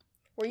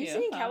Were you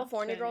singing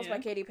California Girls by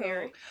Katy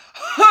Perry?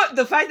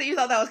 The fact that you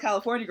thought that was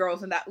California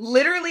Girls and that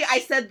literally I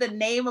said the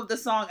name of the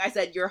song. I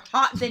said, "You're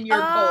hot, then you're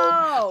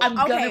cold." I'm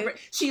gonna.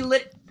 She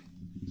lit.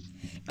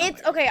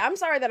 It's okay. I'm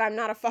sorry that I'm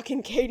not a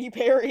fucking Katy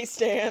Perry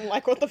stan.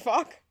 Like, what the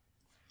fuck?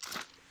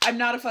 I'm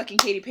not a fucking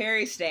Katy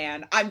Perry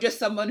stan. I'm just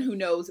someone who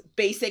knows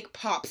basic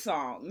pop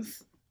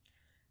songs.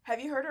 Have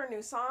you heard her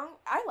new song?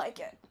 I like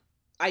it.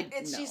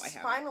 She's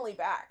finally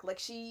back. Like,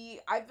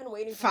 I've been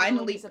waiting for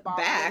finally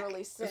back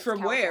literally since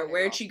from where?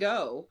 Where'd she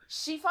go?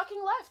 She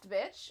fucking left,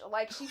 bitch.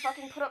 Like, she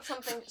fucking put up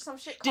some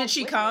shit. Did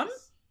she come?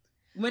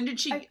 When did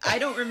she? I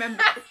don't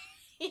remember.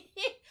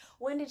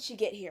 When did she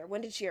get here?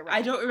 When did she arrive?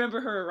 I don't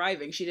remember her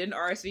arriving. She didn't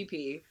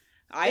RSVP.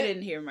 I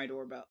didn't hear my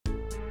doorbell.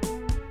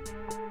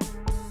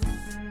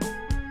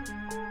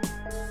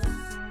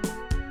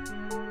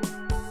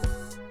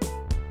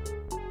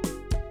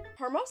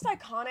 Her most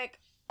iconic.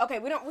 Okay,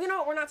 we're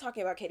not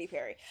talking about Katy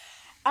Perry.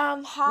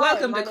 Hi.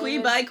 Welcome to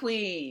Queen by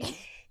Queen.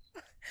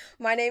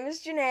 My name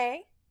is Janae.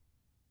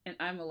 And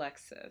I'm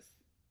Alexis.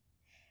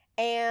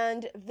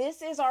 And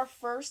this is our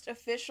first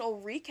official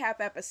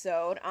recap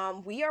episode.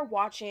 We are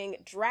watching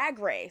Drag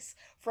Race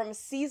from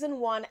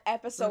season 1,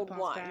 episode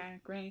 1.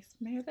 Drag Race,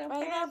 may the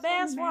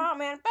best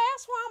woman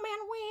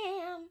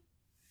win.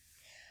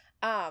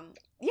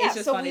 It's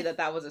just funny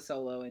that was a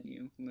solo and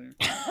you.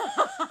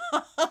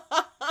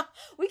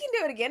 We can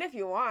do it again if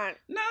you want.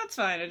 No, it's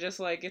fine.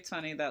 It's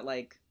funny that,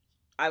 like,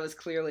 I was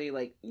clearly,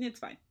 like, it's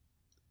fine.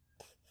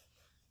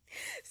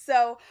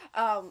 So,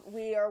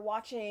 we are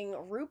watching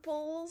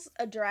RuPaul's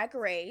Drag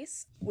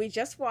Race. We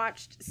just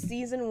watched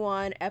season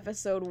 1,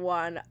 episode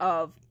 1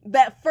 of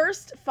that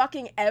first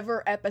fucking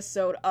ever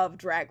episode of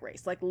Drag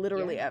Race. Like,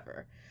 literally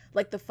ever.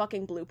 Like, the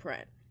fucking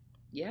blueprint.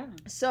 Yeah.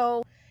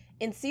 So,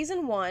 in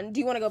season 1,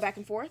 do you want to go back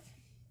and forth?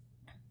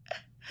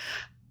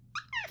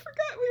 I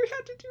forgot we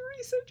had to do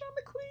research on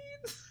the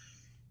queens.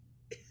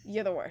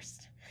 You're the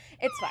worst.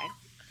 It's fine.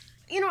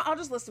 I'll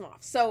just list them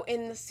off. So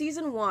in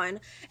season 1,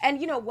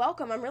 and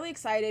welcome. I'm really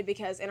excited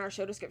because in our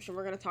show description,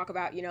 we're going to talk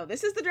about,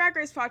 this is the Drag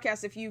Race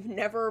podcast. If you've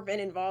never been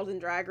involved in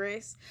Drag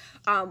Race,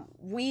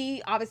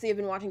 we obviously have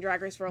been watching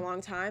Drag Race for a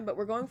long time, but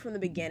we're going from the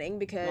beginning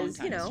because,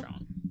 long time is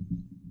strong.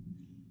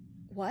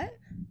 What?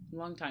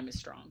 Long time is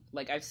strong.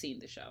 Like, I've seen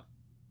the show.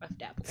 I've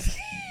dabbled.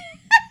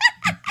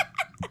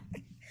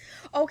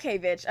 Okay,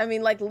 bitch. I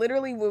mean, like,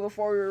 literally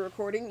before we were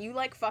recording, you,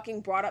 like,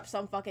 fucking brought up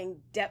some fucking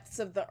depths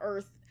of the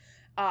earth,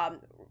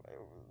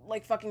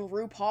 like, fucking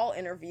RuPaul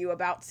interview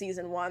about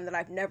season 1 that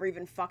I've never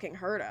even fucking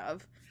heard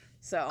of.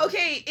 So.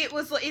 Okay,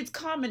 it's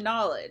common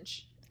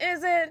knowledge.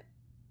 Is it?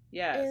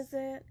 Yes. Is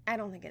it? I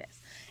don't think it is.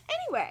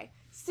 Anyway,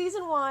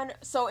 season 1.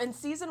 So in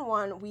season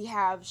 1, we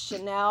have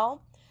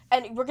Chanel.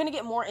 And we're gonna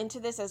get more into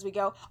this as we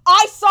go.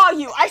 I saw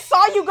you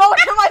go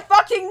into my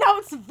fucking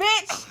notes,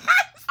 bitch!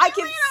 I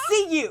can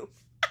see you!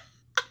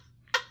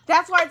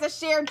 That's why it's a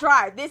shared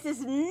drive. This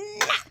is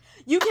not...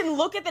 You can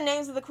look at the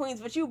names of the queens,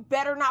 but you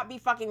better not be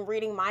fucking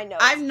reading my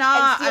notes. I'm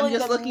not. I'm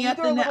just looking at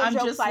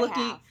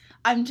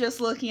I'm just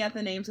looking at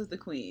the names of the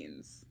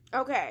queens.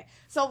 Okay.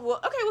 So,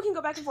 we can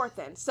go back and forth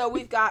then. So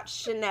we've got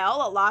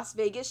Chanel, a Las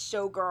Vegas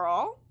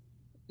showgirl.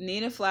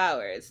 Nina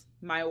Flowers,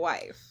 my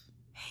wife.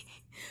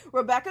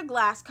 Rebecca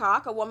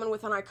Glasscock, a woman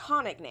with an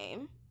iconic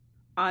name.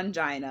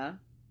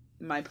 Angina,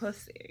 my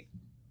pussy.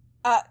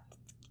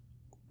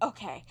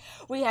 Okay.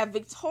 We have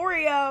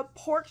Victoria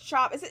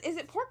Porkchop. Is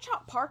it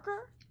Porkchop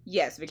Parker?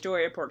 Yes,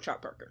 Victoria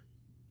Porkchop Parker.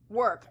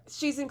 Work.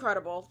 She's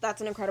incredible. That's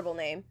an incredible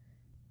name.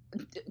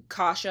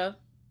 Kasha.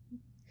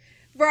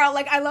 Bro,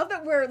 like, I love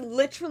that we're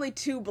literally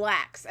 2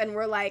 blacks, and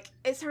we're like,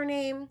 is her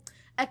name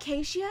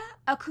Acacia?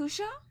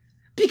 Akusha?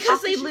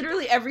 Because they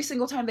literally, every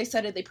single time they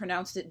said it, they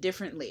pronounced it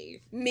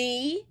differently.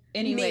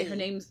 Anyway, her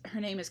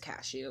name is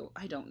Cashew.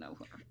 I don't know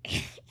her.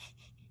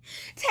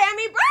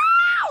 Tammy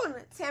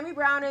Brown! Tammy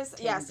Brown is,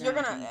 you're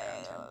gonna,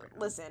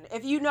 listen,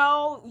 if you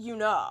know, you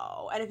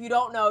know. And if you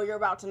don't know, you're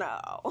about to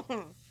know.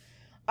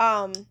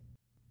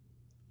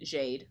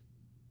 Jade.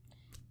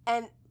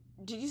 And,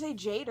 did you say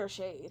Jade or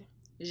Shade?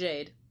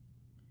 Jade.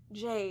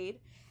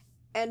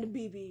 And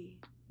BB.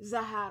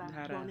 Zahara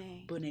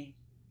Bonet.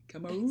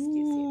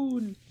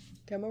 Cameroon.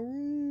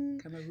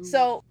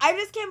 So, I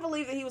just can't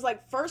believe that he was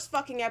like, first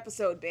fucking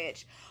episode,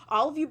 bitch.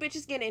 All of you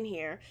bitches get in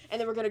here,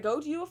 and then we're gonna go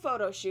do a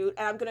photo shoot,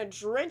 and I'm gonna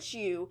drench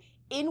you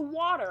in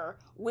water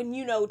when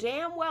you know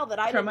damn well that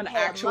I didn't pay a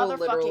motherfucking cent. From an actual,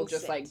 literal,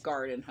 just like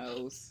garden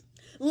hose.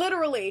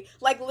 Literally,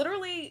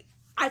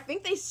 I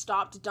think they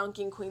stopped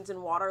dunking queens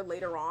in water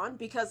later on,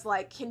 because,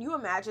 like, can you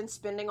imagine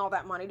spending all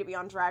that money to be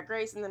on Drag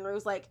Race, and then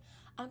Rue's like,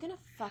 I'm gonna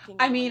fucking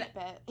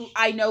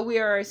I know we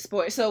are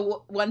spoiled.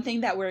 So, one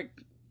thing that we're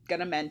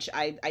gonna mention,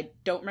 I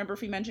don't remember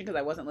if we mentioned because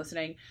I wasn't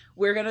listening,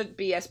 we're gonna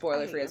be as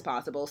spoiler free as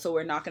possible, so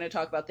we're not gonna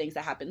talk about things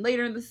that happen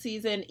later in the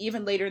season,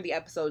 even later in the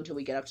episode, until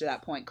we get up to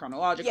that point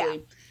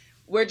chronologically.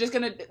 We're just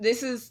gonna,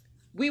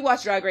 we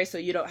watch Drag Race, so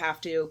you don't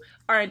have to.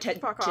 Our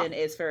intention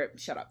is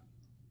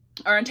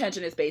our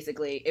intention is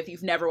basically, if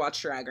you've never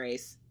watched Drag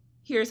Race,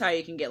 here's how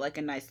you can get like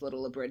a nice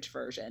little abridged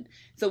version.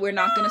 So we're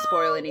not gonna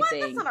spoil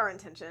anything. That's not our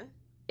intention.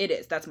 It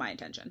is. That's my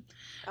intention.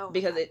 Oh my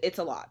because God. it's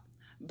a lot.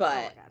 Oh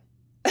But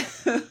my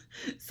God.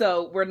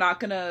 so we're not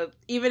gonna,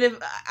 even if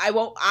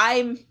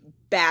I'm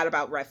bad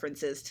about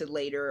references to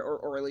later or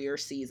earlier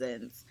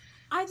seasons.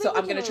 I think So we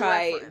I'm gonna can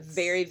try reference.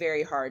 very,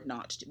 very hard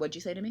not to. What'd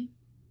you say to me?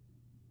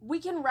 We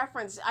can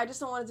reference. I just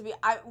don't want it to be.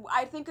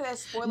 I think that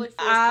as spoiler free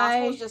as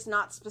possible is just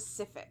not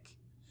specific.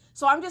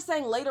 So I'm just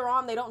saying later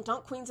on they don't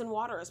dunk queens in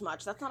water as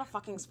much. That's not a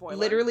fucking spoiler.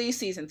 Literally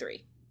season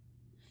 3.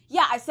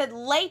 Yeah, I said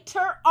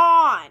later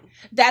on.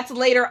 That's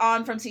later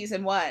on from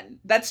season 1.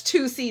 That's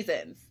 2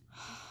 seasons.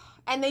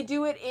 And they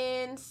do it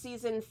in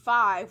season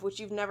 5, which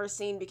you've never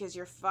seen because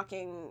you're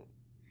fucking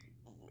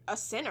a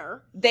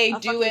sinner. They A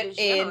do fucking it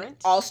in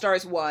degenerate. All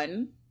Stars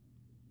 1.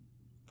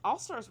 All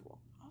Stars 1.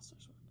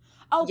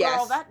 Oh, Yes.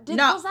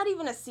 girl, was that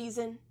even a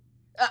season?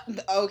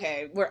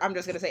 Okay, I'm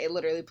just gonna say it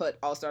literally put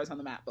All Stars on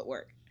the map, but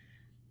work.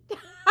 Did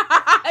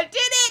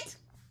it?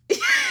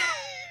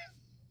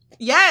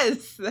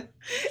 Yes.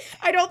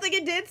 I don't think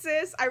it did,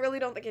 sis. I really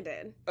don't think it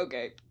did.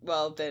 Okay,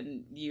 well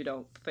then you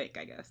don't think,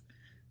 I guess.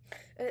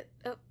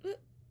 Well,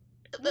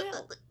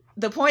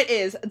 The point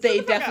is, they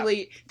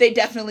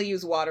definitely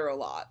use water a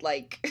lot.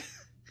 Like,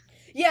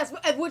 yes,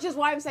 which is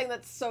why I'm saying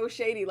that's so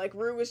shady. Like,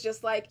 Rue was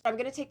just like, I'm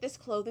gonna take this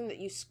clothing that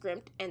you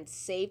scrimped and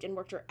saved and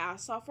worked your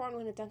ass off for, I'm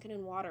gonna dunk it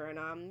in water,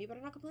 and you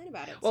better not complain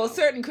about it. well, so.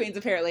 certain queens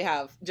apparently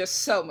have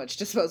just so much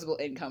disposable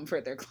income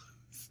for their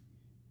clothes.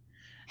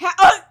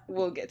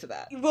 We'll get to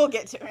that. We'll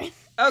get to it.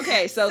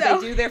 Okay, so they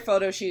do their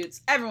photo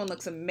shoots. Everyone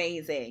looks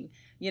amazing.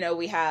 You know,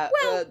 we have...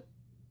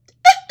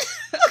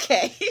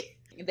 okay.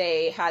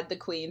 They had the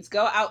queens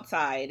go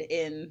outside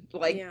in,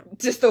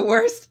 just the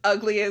worst,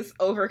 ugliest,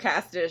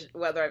 overcastish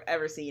weather I've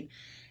ever seen.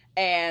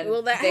 And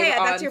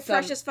that's your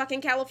precious fucking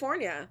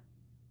California.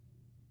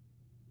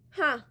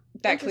 Huh.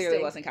 That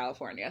clearly wasn't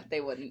California. They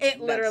wouldn't.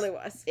 It literally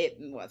was. It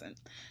wasn't.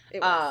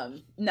 It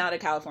was. Not a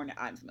California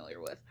I'm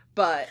familiar with.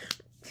 But,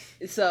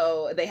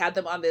 so they had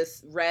them on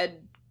this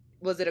red,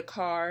 was it a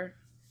car?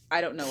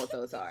 I don't know what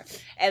those are.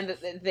 And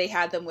they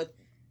had them with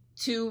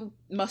 2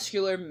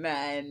 muscular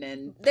men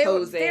and they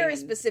posing. Were very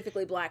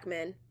specifically black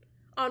men.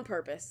 On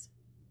purpose.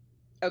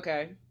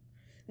 Okay.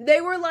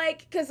 They were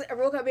like, because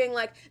Rue kept being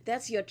like,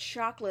 that's your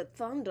chocolate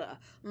thunder.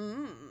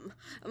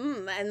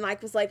 And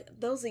Mike was like,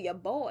 those are your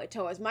boy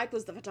toys. Mike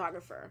was the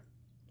photographer.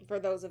 For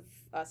those of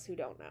us who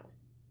don't know.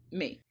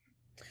 Me.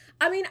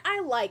 I mean,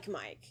 I like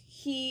Mike.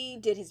 He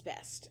did his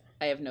best.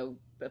 I have no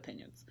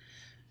opinions.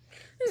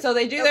 So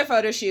they do their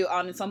photo shoot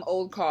on some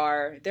old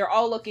car. They're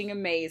all looking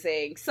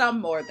amazing. Some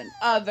more than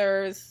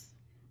others.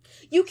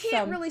 You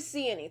can't really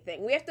see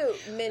anything. We have to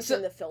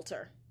mention the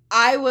filter.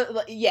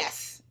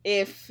 Yes.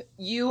 If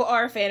you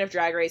are a fan of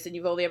Drag Race and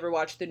you've only ever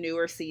watched the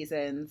newer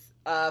seasons,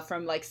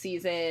 from like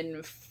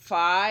season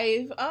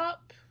 5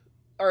 up,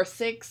 or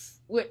 6,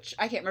 which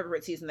I can't remember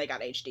what season they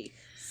got HD.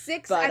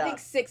 6, but, I think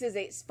 6 is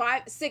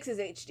 6 is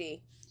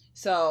HD.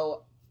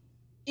 So,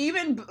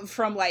 even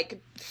from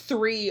like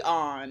 3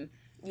 on.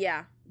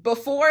 Yeah.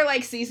 Before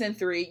like season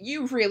 3,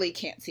 you really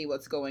can't see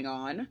what's going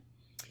on.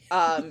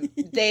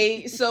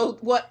 So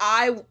what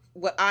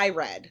I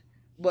read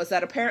was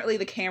that apparently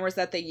the cameras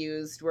that they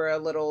used were a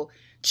little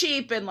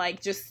cheap and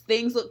like just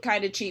things looked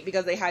kind of cheap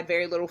because they had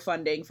very little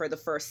funding for the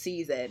first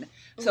season.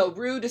 Mm-hmm. So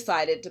Rue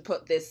decided to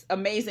put this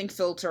amazing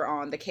filter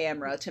on the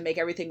camera to make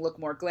everything look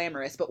more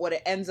glamorous. But what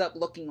it ends up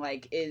looking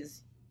like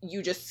is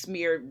you just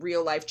smear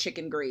real life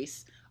chicken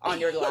grease on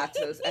your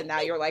glasses and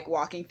now you're like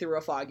walking through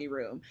a foggy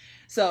room.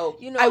 So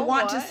I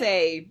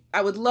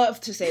would love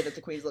to say that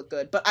the queens look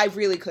good, but I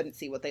really couldn't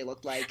see what they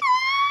looked like.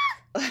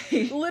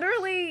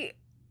 Literally,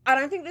 and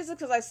I think this is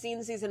because I've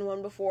seen season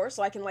 1 before,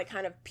 so I can like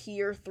kind of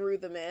peer through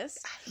the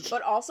mist.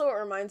 But also it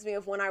reminds me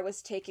of when I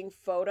was taking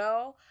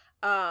photo,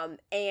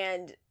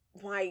 and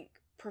my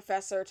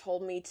professor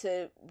told me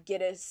to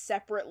get a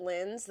separate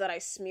lens that I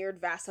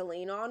smeared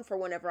Vaseline on for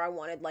whenever I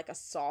wanted like a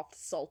soft,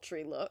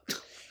 sultry look.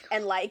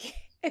 And like,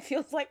 it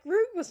feels like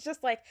Rue was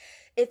just like,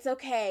 it's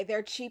okay,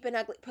 they're cheap and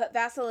ugly, put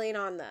Vaseline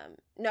on them.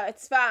 No,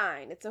 it's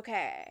fine, it's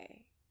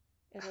okay.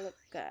 It'll look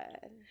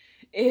good.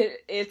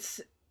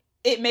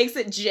 It makes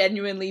it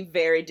genuinely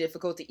very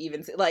difficult to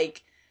even see,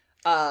 like,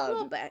 a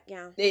little bit,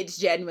 yeah. It's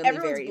genuinely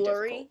very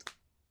blurry. Difficult.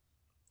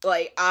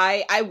 Like,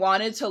 I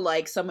wanted to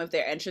like some of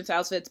their entrance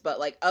outfits, but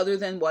like other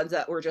than ones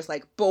that were just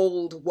like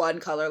bold one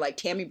color, like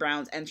Tammy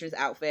Brown's entrance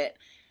outfit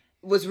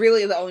was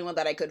really the only one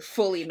that I could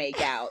fully make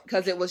out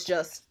because it was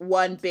just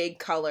one big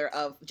color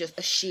of just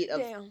a sheet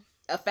of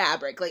a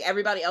fabric. Like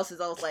everybody else is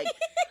all like,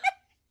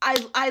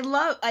 I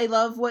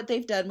love what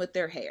they've done with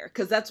their hair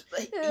because that's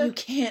you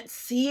can't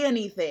see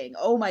anything.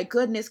 Oh my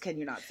goodness, can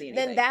you not see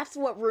anything? Then that's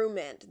what Rue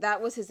meant.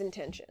 That was his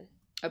intention.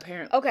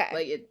 Apparently, okay.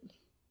 Like it.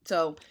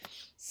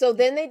 So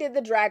then they did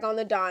the drag on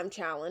the dime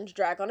challenge,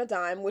 drag on a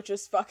dime, which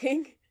is where they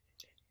get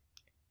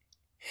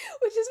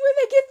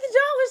the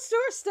dollar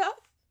store stuff.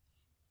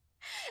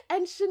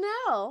 And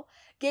Chanel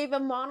gave a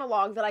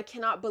monologue that I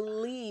cannot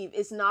believe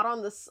is not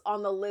on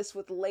the list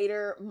with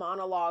later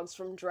monologues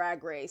from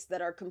Drag Race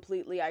that are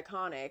completely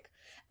iconic,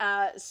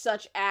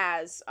 such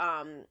as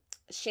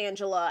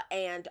Shangela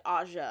and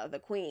Aja, the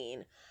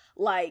queen.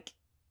 Like,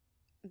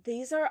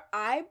 these are,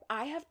 I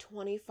have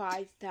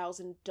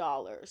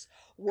 $25,000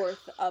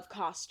 worth of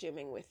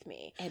costuming with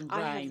me. And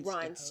I have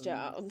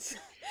rhinestones.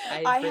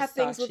 I I have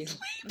things with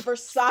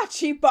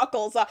Versace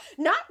buckles.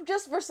 Not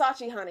just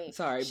Versace, honey.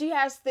 Sorry. She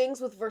has things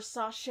with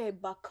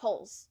Versace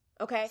buckles.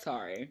 Okay?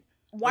 Sorry.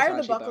 Why are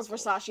the Versace buckles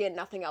buckles. Versace and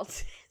nothing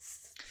else is?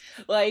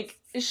 Like,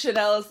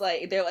 Chanel is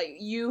like, they're like,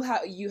 you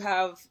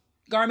have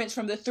garments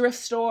from the thrift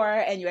store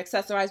and you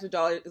accessorize with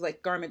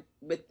garment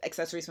with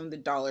accessories from the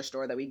dollar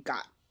store that we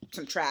got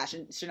some trash.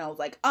 And Chanel's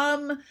like,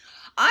 I'm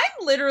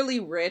literally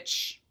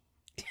rich.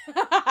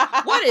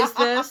 What is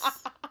this?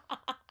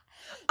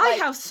 I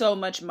have so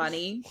much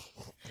money.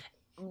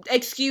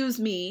 Excuse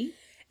me.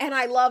 And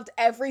I loved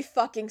every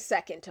fucking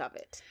second of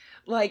it.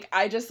 Like,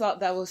 I just thought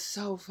that was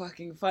so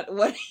fucking fun.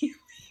 What do you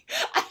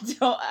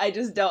I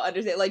just don't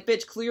understand. Like,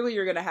 bitch, clearly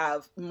you're gonna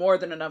have more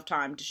than enough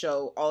time to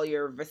show all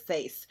your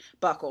Versace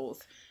buckles.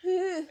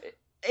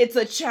 It's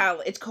a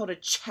challenge. It's called a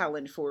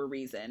challenge for a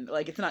reason.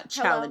 Like, it's not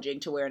challenging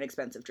to wear an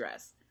expensive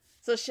dress.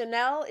 So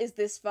Chanel is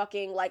this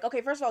fucking, like,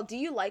 okay, first of all, do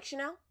you like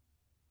Chanel?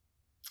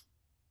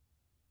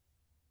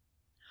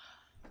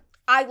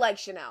 I like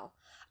Chanel.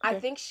 Okay. I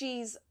think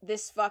she's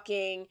this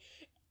fucking,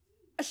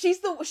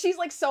 she's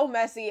like so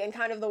messy and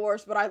kind of the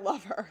worst, but I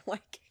love her.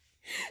 Like,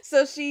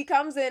 so she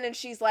comes in and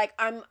she's like,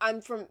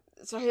 I'm from,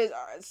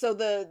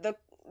 the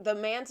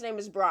man's name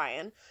is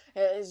Brian.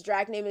 His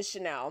drag name is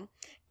Chanel.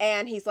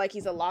 And he's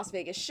a Las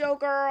Vegas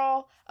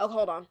showgirl. Oh,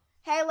 hold on.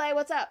 Hey, Lay,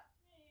 what's up?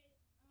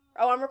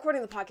 Oh, I'm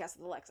recording the podcast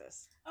with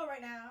Alexis. Oh,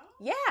 right now?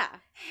 Yeah.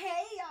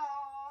 Hey,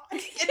 y'all.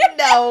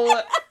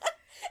 No.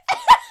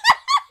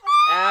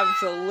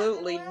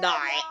 Absolutely not.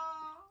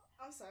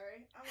 I'm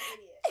sorry. I'm an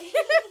idiot.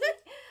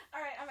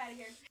 All right, I'm out of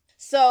here.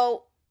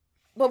 So,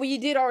 but we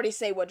did already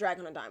say what Drag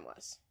on a Dime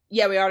was.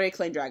 Yeah, we already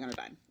claimed Drag on a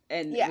Dime.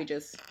 And yeah. We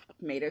just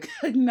made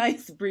a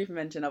nice brief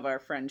mention of our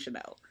friend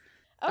Chanel.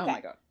 Okay. Oh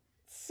my god.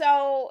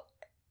 So,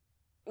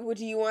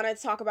 do you want to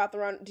talk about the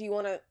run? Do you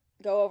want to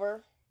go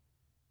over?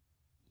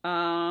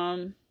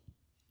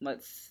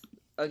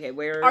 Okay,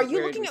 where... Are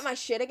you looking at my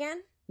shit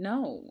again?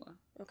 No.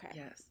 Okay.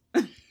 Yes.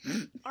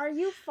 Are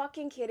you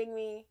fucking kidding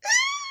me?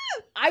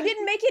 I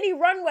didn't make any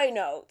runway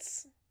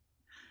notes.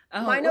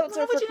 Oh, my notes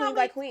are for Queen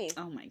by Queen.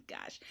 Oh my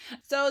gosh.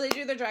 So they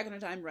do their Drag on a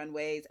Dime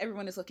runways.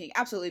 Everyone is looking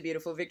absolutely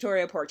beautiful.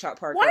 Victoria Porkchop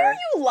Parker. Why are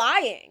you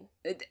lying?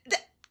 They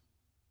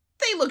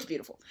looked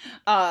beautiful.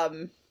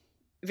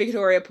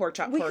 Victoria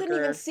Porkchop Parker. We couldn't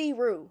even see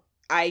Rue.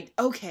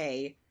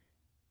 Okay.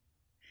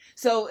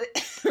 So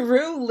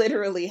Rue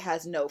literally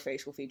has no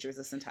facial features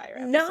this entire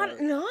episode.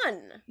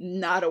 None.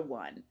 Not a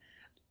one.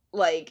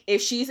 Like,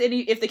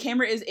 if the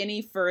camera is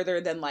any further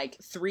than like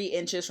 3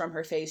 inches from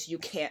her face, you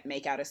can't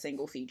make out a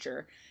single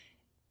feature.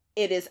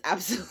 It is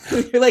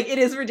absolutely, like, it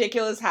is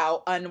ridiculous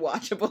how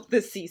unwatchable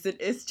this season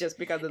is just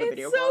because of the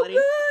video quality.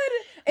 It's so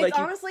good. Like,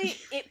 honestly,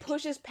 it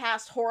pushes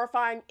past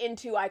horrifying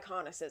into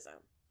iconicism.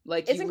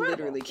 Like, it's you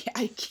incredible. Literally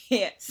I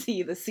can't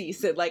see the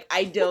season. Like,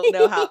 I don't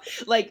know how,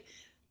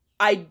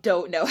 I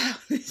don't know how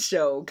this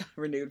show got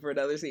renewed for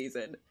another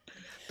season.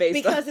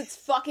 Because it's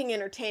fucking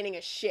entertaining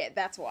as shit,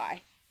 that's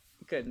why.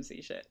 Couldn't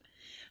see shit.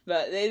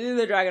 But they do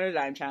the Drag on a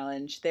Dime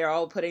challenge. They're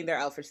all putting their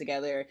outfits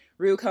together.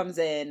 Rue comes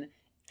in.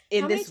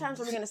 How many times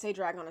are we going to say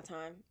Drag on a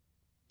Time?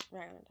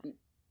 Drag on a Time.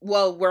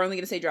 Well, we're only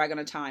going to say Drag on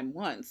a Time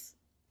once.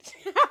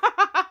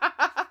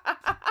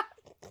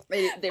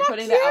 They're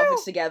putting their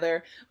outfits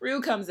together. Rue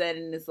comes in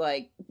and is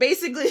like,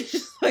 basically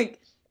just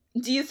like,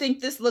 do you think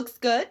this looks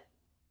good?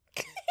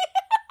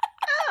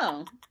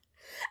 Oh.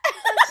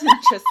 That's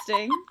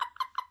interesting.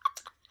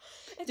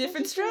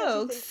 Different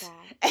strokes.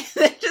 And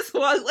then just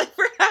walk, like,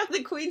 for half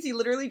the queens, he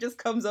literally just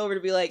comes over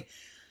to be like,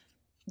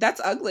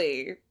 that's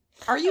ugly.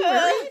 Are you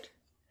worried?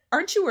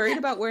 Aren't you worried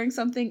about wearing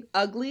something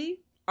ugly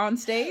on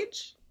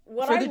stage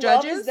for the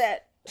judges?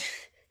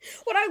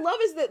 What I love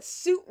is that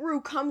Suit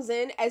Rue comes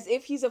in as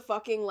if he's a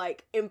fucking,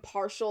 like,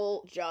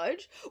 impartial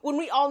judge, when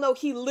we all know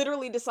he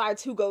literally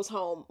decides who goes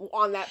home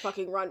on that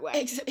fucking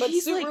runway. But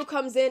Suit Rue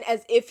comes in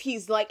as if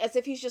he's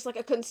just, like,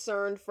 a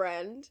concerned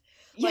friend.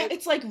 Yeah, like,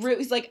 it's like Rue.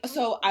 He's like,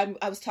 so I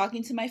was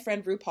talking to my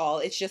friend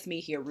RuPaul. It's just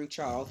me here, Rue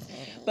Charles.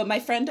 But my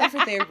friend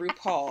over there,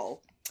 RuPaul,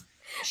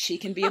 she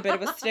can be a bit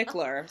of a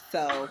stickler,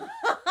 so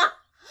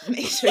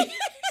make sure.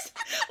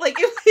 Like,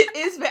 it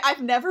is.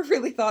 I've never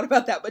really thought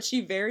about that, but she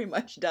very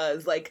much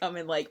does. Like, come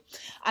in, like,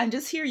 I'm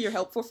just here, your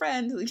helpful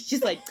friend.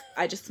 She's like,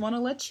 I just want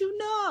to let you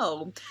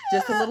know,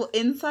 just a little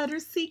insider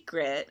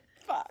secret.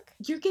 Fuck.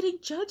 You're getting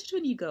judged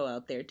when you go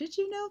out there. Did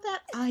you know that?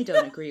 I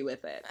don't agree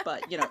with it,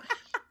 but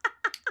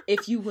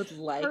if you would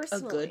like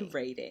a good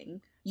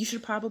rating, you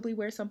should probably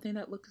wear something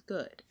that looks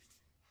good.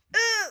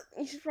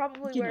 You should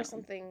probably wear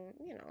something,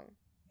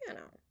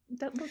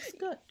 that looks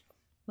good.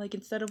 Like,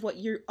 instead of what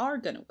you are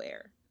gonna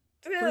wear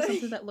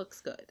something that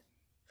looks good.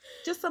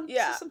 Just some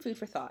food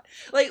for thought.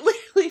 Like,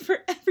 literally for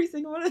every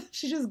single one of them,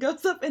 she just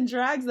goes up and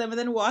drags them and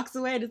then walks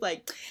away and is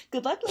like,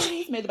 good luck,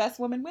 ladies. May the best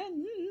woman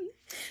win.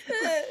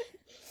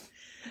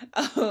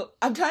 Oh,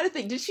 I'm trying to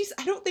think.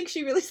 I don't think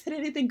she really said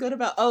anything good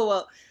about,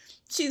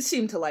 she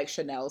seemed to like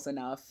Chanel's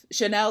enough.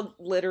 Chanel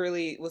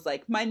literally was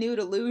like, my nude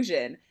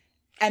illusion,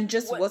 and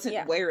just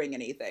wasn't wearing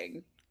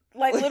anything.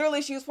 Like,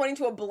 literally, she was pointing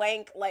to a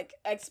blank, like,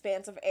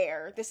 expanse of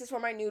air. This is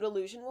where my nude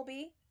illusion will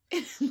be.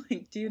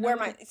 Like, do you know? Where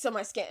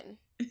my skin.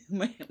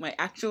 my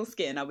actual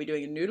skin, I'll be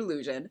doing a nude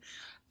illusion,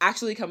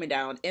 actually coming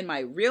down in my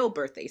real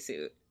birthday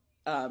suit.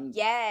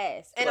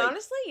 Yes. And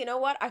honestly, you know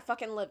what? I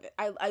fucking live it.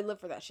 I live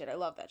for that shit. I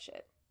love that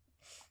shit.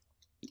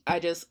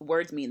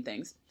 Words mean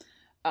things.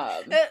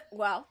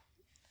 Well.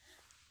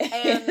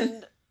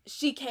 And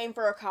she came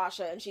for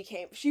Akasha, and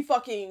she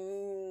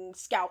fucking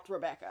scalped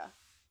Rebecca.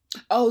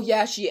 Oh,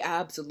 yeah, she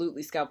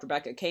absolutely scalped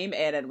Rebecca. Came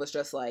in and was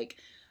just like,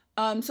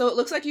 so it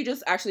looks like you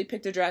just actually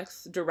picked a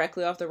dress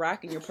directly off the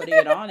rack and you're putting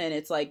it on, and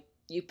it's like,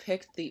 you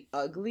picked the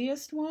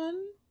ugliest one?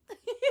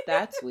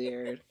 That's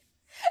weird.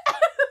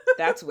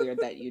 That's weird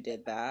that you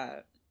did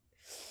that.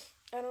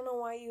 I don't know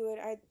why you would.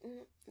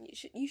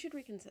 You should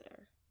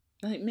reconsider.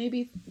 Like,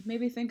 maybe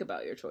think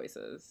about your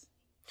choices.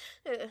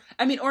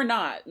 I mean, or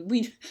not.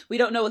 We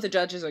don't know what the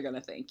judges are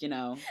gonna think, you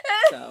know.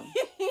 So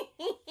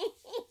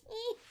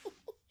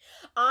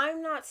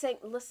I'm not saying.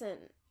 Listen,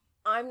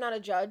 I'm not a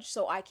judge,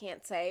 so I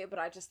can't say. But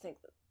I just think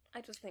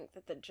that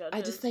the judges.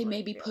 I just say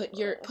maybe put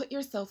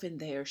yourself in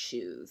their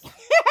shoes.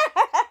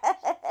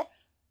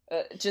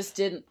 Just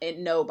didn't.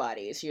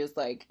 Nobody. She was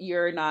like,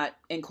 you're not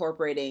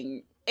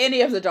incorporating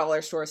any of the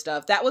dollar store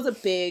stuff. That was a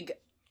big.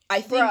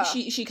 I think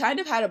she kind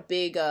of had a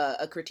big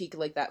a critique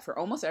like that for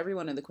almost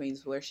everyone in the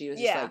Queens, where she was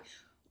just like,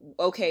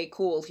 okay,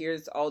 much.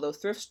 Here's all those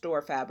thrift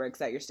store fabrics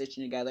that you're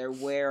stitching together.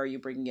 Where are you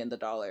bringing in the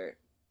dollar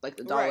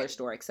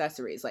store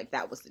accessories? Like,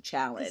 that was the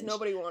challenge.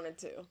 Nobody wanted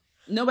to.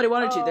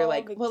 They're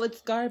like, well,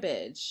 it's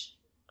garbage,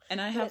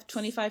 and I have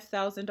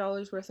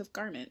 $25,000 worth of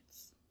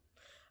garments.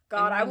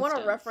 God, I want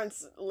to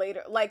reference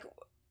later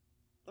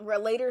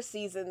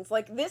seasons,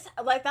 like this,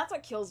 like that's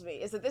what kills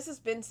me, is that this has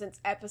been since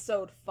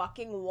episode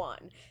fucking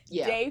 1.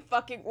 Day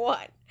fucking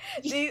 1.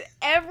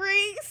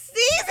 Every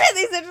season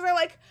these bitches are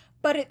like,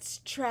 but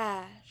it's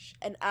trash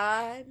and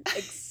I'm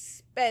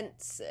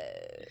expensive.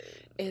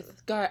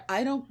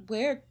 I don't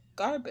wear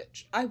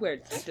garbage. I wear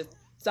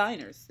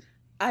designers.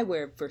 I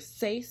wear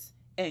Versace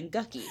and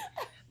Gucci.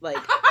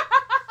 Like,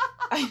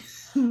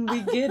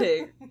 we get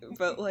it,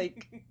 but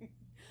like,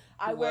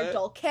 I wear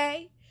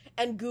Dolce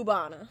and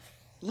Gabbana.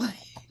 Like,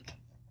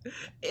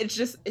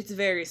 it's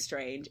very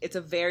strange. It's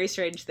a very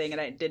strange thing,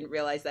 and I didn't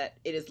realize that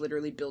it is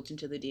literally built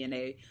into the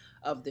DNA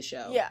of the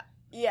show.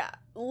 Yeah.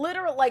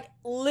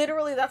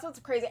 Literally, that's what's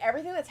crazy.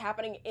 Everything that's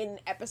happening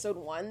in episode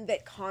 1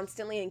 that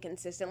constantly and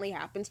consistently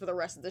happens for the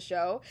rest of the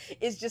show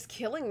is just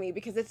killing me,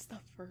 because it's the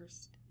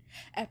first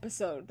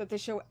episode that the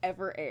show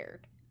ever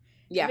aired.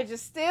 Yeah. Which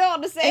is still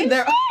the same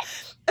shit.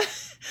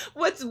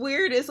 What's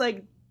weird is,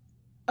 like,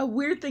 a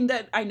weird thing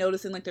that I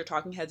notice in, like, their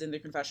talking heads in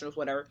their confessionals,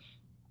 whatever,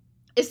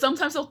 is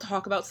sometimes they'll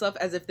talk about stuff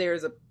as if there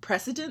is a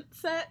precedent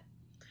set.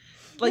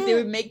 Like, they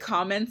would make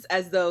comments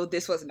as though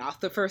this was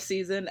not the first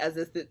season, as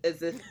if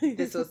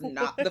this was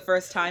not the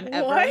first time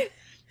ever. What?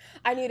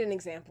 I need an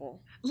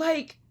example.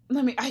 Like,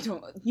 I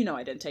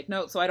didn't take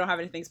notes, so I don't have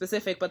anything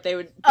specific, but they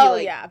would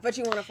be yeah, but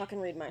you want to fucking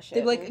read my shit.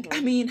 They'd be like,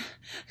 I mean,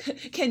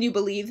 can you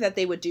believe that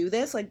they would do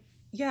this? Like,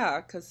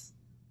 yeah, because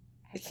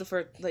it's the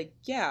first, like,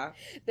 yeah.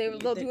 They'll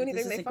do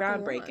anything they fucking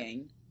groundbreaking.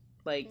 Want.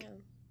 Like,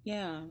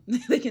 yeah.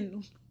 They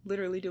can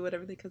literally do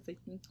whatever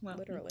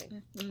literally.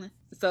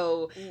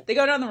 So they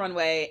go down the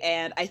runway,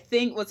 and I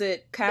think, was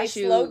it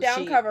Cashew? They slowed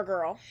down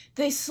CoverGirl.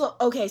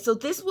 Okay, so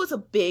this was a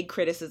big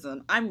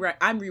criticism. I'm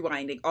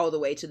rewinding all the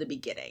way to the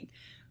beginning.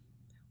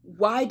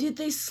 Why did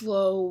they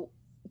slow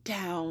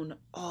down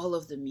all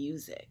of the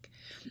music?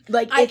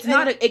 Like,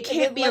 it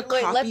can't be a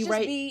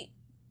copyright.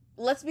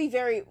 Let's be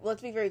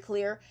very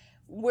clear.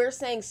 We're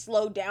saying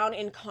slow down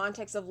in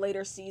context of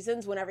later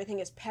seasons when everything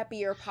is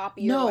peppier,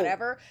 poppier,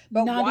 whatever.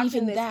 But not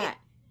even that.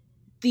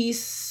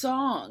 These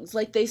songs,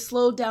 like, they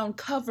slowed down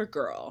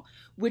CoverGirl,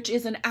 which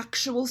is an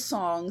actual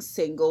song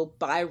single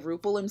by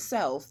RuPaul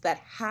himself that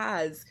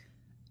has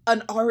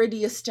an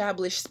already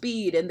established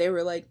speed, and they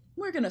were like,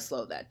 we're gonna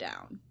slow that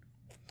down.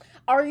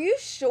 Are you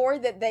sure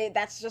that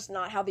that's just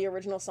not how the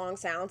original song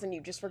sounds and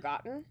you've just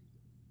forgotten?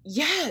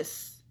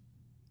 Yes.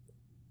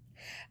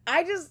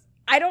 I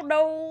don't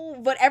know,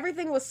 but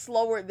everything was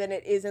slower than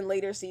it is in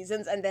later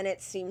seasons, and then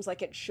it seems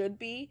like it should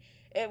be.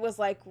 It was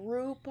like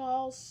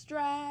RuPaul's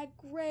Drag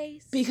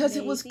Race. Because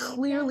it was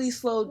clearly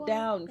slowed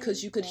down,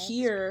 because you could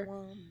hear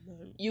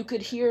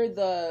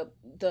the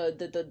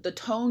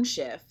tone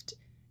shift,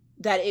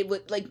 that it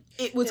would, like,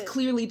 it was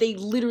clearly, they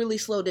literally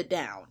slowed it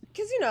down.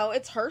 Because,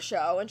 it's her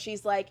show, and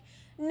she's like,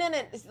 no,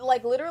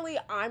 like, literally,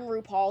 I'm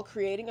RuPaul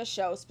creating a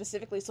show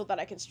specifically so that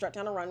I can strut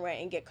down a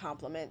runway and get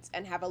compliments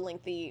and have a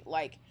lengthy,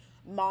 like,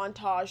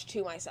 montage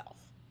to myself.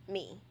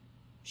 Me.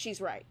 She's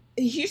right.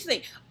 Here's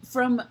the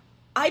thing.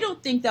 I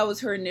don't think that was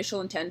her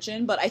initial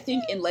intention, but I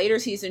think in later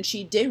seasons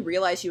she did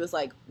realize, she was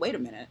like, wait a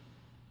minute.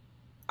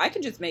 I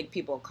can just make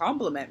people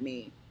compliment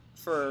me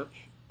for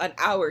an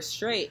hour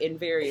straight in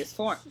various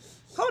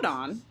forms. Hold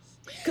on.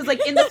 Because,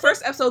 like, in the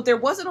first episode, there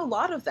wasn't a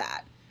lot of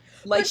that.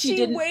 Like but she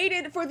didn't.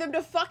 waited for them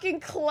to fucking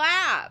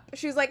clap.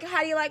 She was like,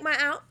 "How do you like my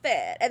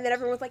outfit?" And then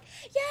everyone was like,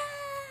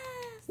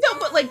 "Yes." No,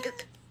 but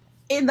like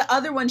in the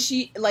other one,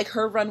 she like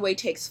her runway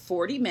takes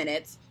 40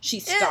 minutes. She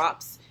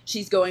stops.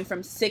 She's going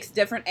from 6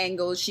 different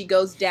angles. She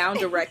goes down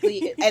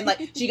directly and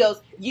like she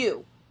goes,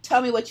 "You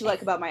tell me what you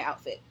like about my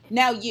outfit.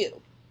 Now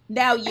you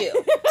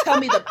tell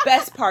me the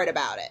best part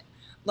about it."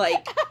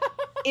 Like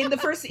in the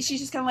first, she's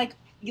just kind of like,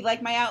 "You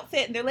like my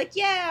outfit?" And they're like,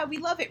 "Yeah, we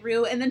love it,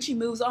 Rue." And then she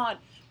moves on.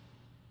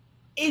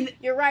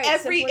 You're right.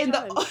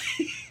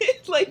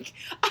 Like,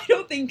 I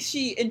don't think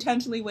she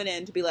intentionally went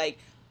in to be like,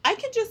 I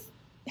can just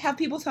have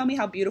people tell me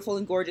how beautiful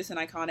and gorgeous and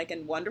iconic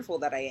and wonderful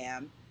that I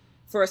am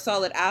for a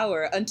solid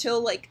hour,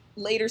 until like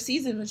later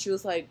season when she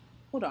was like,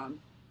 hold on,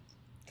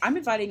 I'm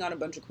inviting on a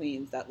bunch of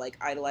queens that like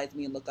idolize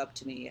me and look up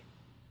to me,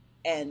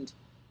 and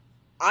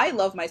I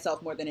love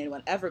myself more than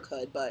anyone ever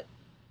could, but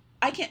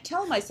I can't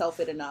tell myself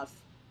it in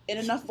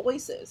enough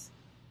voices.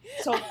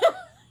 So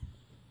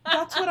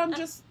that's what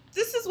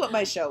this is what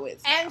my show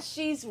is now. And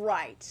she's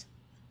right.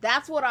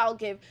 That's what I'll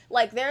give.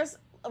 Like,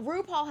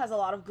 RuPaul has a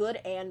lot of good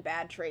and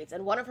bad traits,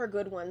 and one of her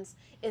good ones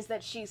is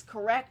that she's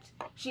correct.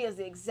 She has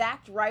the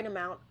exact right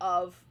amount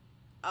of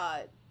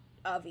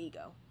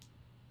ego.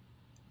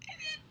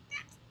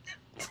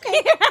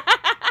 Okay.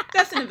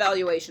 That's an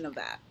evaluation of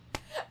that.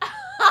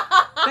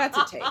 That's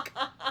a take.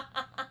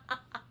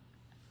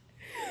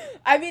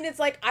 I mean, it's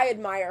like, I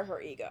admire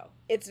her ego.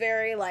 It's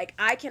very, like,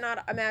 I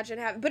cannot imagine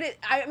having... But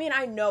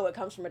I know it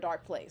comes from a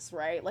dark place,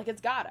 right? Like,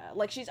 it's gotta.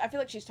 Like, I feel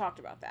like she's talked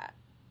about that.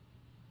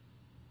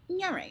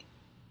 Yeah, right.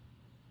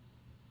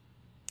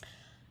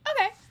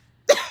 Okay.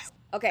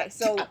 Okay,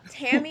 so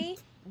Tammy,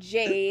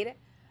 Jade,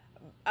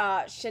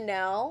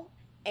 Chanel,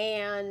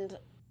 and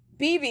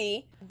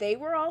BB, they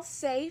were all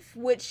safe,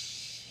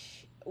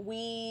 which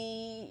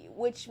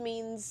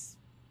means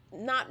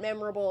not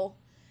memorable.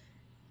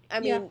 I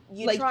mean,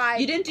 you like,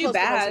 tried. You didn't do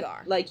bad.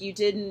 Like, you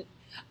didn't.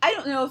 I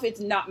don't know if it's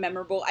not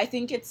memorable. I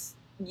think it's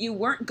you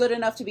weren't good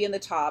enough to be in the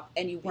top,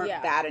 and you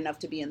weren't bad enough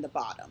to be in the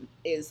bottom.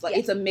 It's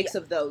a mix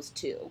of those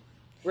two.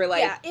 We're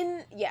like,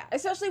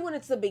 especially when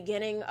it's the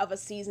beginning of a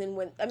season.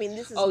 When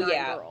this is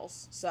 9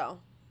 girls, so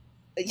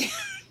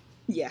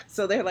yeah.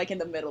 So they're like in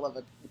the middle of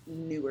a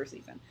newer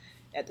season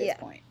at this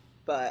point.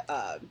 But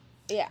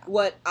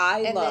what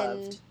I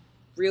loved,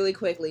 really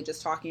quickly,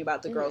 just talking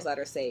about the girls that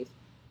are safe.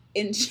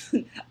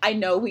 I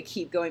know we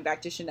keep going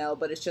back to Chanel,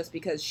 but it's just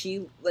because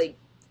she, like,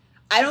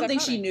 I don't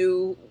think she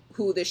knew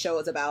who this show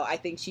was about. I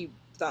think she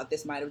thought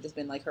this might have just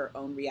been like her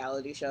own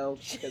reality show,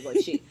 because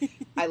like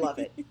I love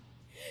it.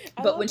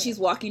 But when she's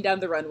walking down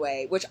the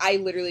runway, which I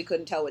literally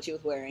couldn't tell what she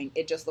was wearing,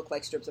 it just looked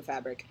like strips of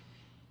fabric.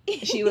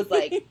 She was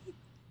like,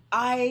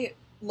 I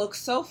look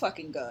so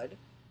fucking good.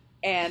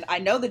 And I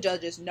know the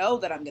judges know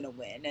that I'm going to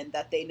win, and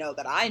that they know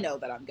that I know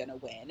that I'm going to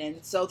win.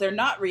 And so they're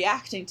not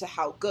reacting to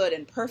how good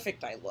and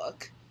perfect I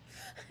look.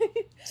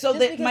 So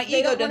that my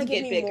ego doesn't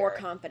get bigger. More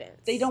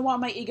confidence. They don't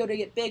want my ego to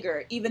get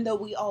bigger, even though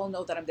we all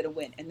know that I'm going to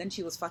win. And then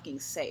she was fucking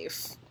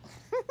safe.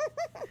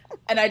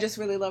 And I just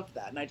really loved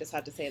that. And I just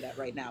had to say that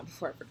right now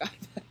before I forgot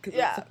that, because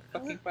it's so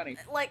fucking funny.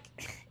 Like,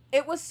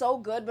 it was so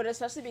good, but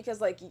especially because,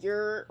 like,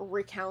 you're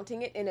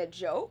recounting it in a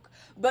joke,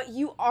 but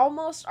you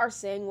almost are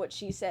saying what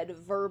she said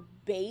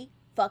verbatim.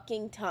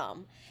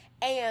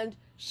 And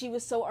she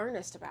was so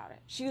earnest about it.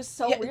 She was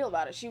so real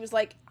about it. She was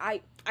like,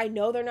 I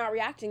know they're not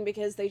reacting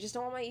because they just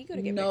don't want my ego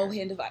to get bigger. No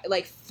hint of,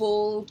 like,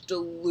 full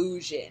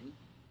delusion.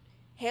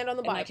 Hand on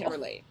the Bible.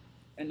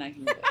 And I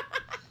can relate.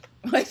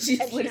 Like,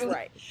 she's literally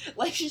right.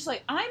 Like, she's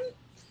like, I'm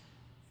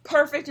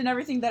perfect, and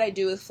everything that I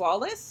do is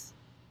flawless.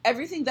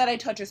 Everything that I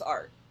touch is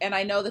art. And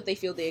I know that they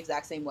feel the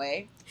exact same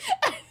way.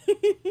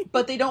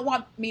 But they don't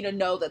want me to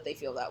know that they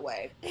feel that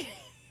way.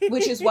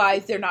 Which is why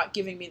they're not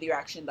giving me the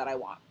reaction that I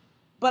want.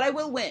 But I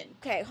will win.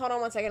 Okay, hold on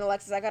 1 second,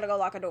 Alexis. I gotta go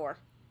lock a door.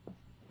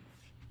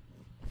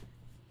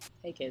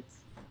 Hey, kids.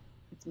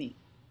 It's me.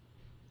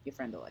 Your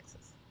friend,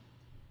 Alexis.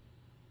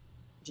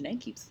 Janae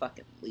keeps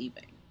fucking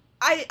leaving.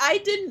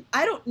 I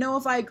don't know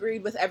if I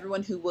agreed with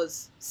everyone who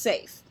was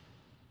safe.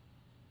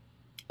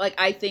 Like,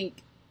 I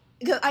think,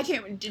 because I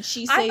can't, did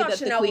she say that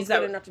Chanel the queens was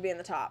good enough to be in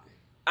the top?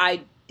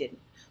 I didn't.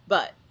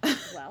 But,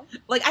 well,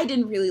 like, I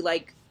didn't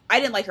like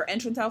her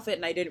entrance outfit,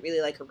 and I didn't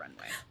really like her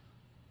runway.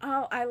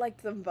 Oh, I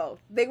liked them both.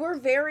 They were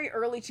very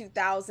early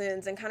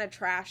 2000s and kind of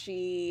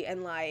trashy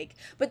and like,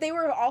 but they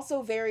were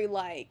also very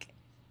like,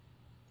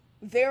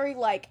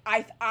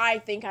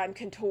 I think I'm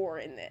couture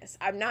in this.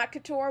 I'm not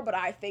couture, but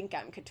I think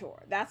I'm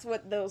couture. That's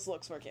what those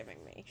looks were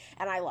giving me.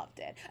 And I loved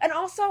it. And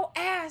also,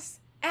 ass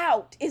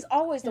out is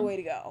always the way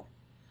to go.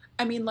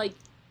 I mean, like,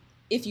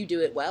 if you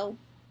do it well.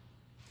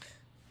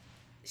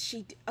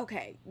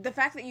 Okay, the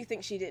fact that you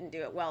think she didn't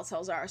do it well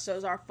shows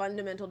our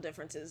fundamental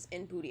differences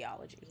in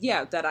bootyology.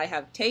 Yeah, that I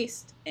have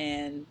taste,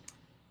 and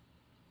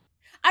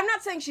I'm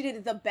not saying she did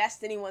it the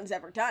best anyone's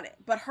ever done it,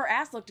 but her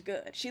ass looked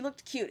good. She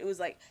looked cute. It was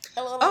like,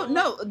 oh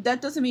no,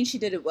 that doesn't mean she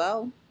did it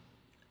well.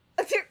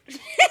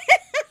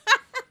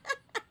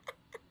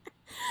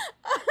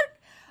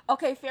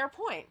 Okay, fair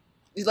point.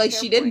 Like,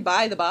 she didn't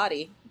buy the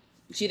body.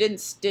 She didn't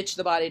stitch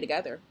the body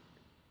together.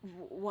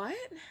 What?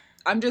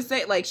 I'm just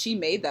saying, like, she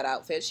made that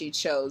outfit. She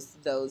chose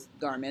those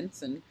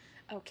garments, and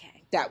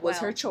Okay. that was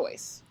her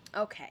choice.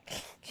 Okay.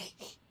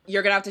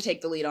 You're gonna have to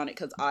take the lead on it,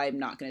 because I'm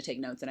not gonna take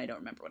notes, and I don't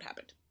remember what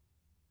happened.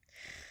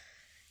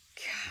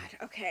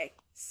 God, okay.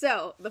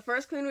 So, the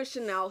first queen was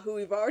Chanel, who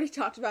we've already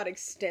talked about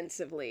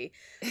extensively.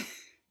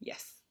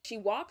 Yes. She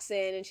walks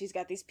in, and she's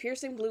got these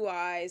piercing blue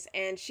eyes,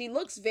 and she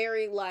looks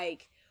very,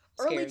 like,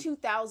 early Scary.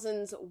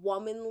 2000s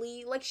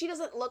womanly. Like, she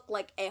doesn't look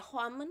like a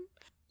woman.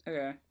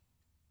 Okay.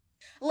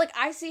 Like,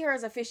 I see her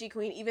as a fishy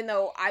queen, even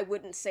though I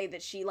wouldn't say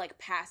that she, like,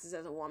 passes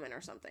as a woman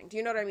or something. Do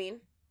you know what I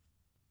mean?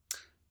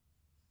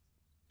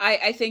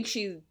 I think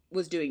she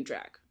was doing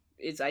drag,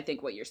 is I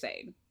think what you're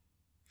saying.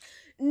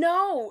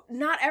 No,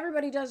 not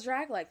everybody does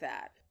drag like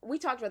that. We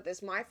talked about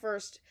this. My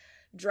first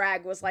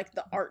drag was, like,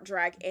 the art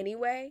drag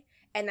anyway,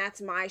 and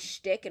that's my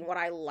shtick and what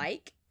I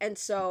like. And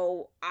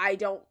so I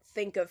don't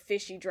think of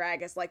fishy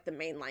drag as, like, the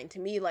main line. To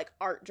me, like,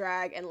 art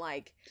drag and,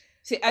 like...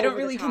 See, I don't over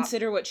the really top.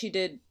 consider what she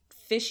did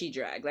fishy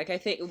drag. Like, I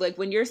think, like,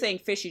 when you're saying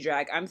fishy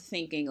drag, I'm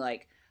thinking,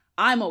 like,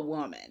 I'm a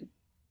woman.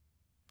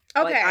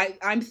 Okay. Like,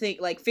 I'm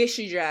thinking, like,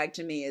 fishy drag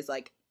to me is,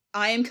 like,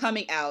 I am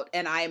coming out,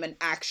 and I am an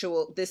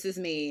actual, this is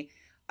me.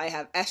 I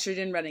have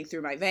estrogen running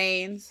through my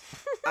veins.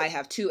 I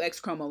have 2 X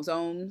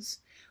chromosomes.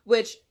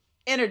 Which,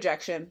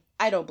 interjection,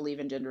 I don't believe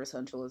in gender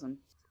essentialism.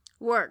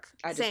 Work.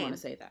 I just Same. want to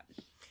say that.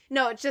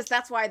 No, it's just,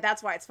 that's why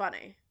it's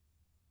funny.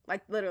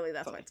 Like, literally,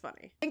 that's why it's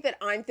funny. I think that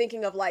I'm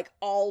thinking of, like,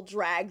 all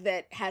drag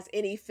that has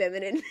any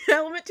feminine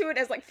element to it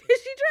as, like,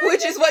 fishy drag.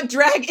 Which is what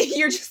drag,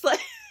 you're just like...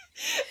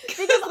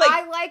 Because like,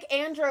 I like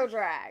andro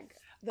drag.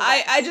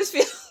 I just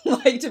feel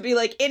like to be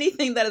like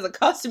anything that is a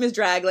costume is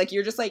drag. Like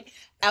you're just like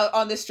out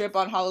on the strip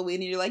on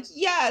Halloween and you're like,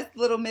 yes,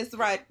 little Miss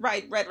Red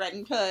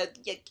Riding Hood.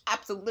 Yeah,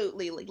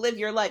 absolutely. Like live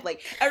your life.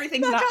 Like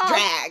everything's not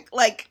drag.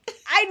 Like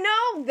I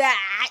know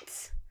that,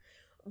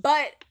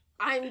 but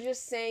I'm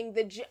just saying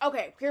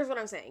okay, here's what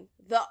I'm saying.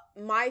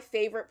 My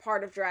favorite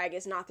part of drag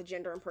is not the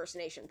gender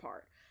impersonation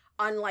part.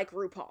 Unlike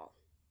RuPaul.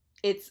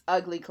 It's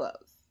ugly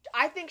clothes.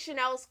 I think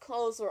Chanel's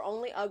clothes were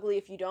only ugly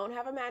if you don't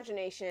have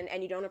imagination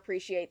and you don't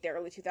appreciate the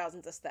early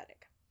 2000s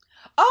aesthetic.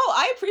 Oh,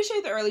 I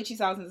appreciate the early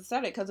 2000s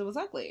aesthetic because it was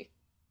ugly.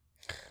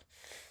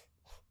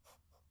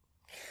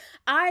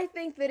 I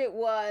think that it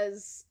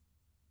was,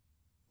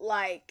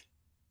 like,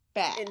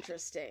 bad.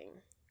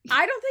 Interesting.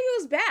 I don't think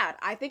it was bad.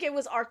 I think it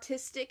was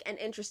artistic and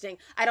interesting.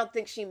 I don't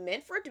think she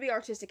meant for it to be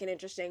artistic and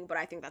interesting, but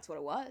I think that's what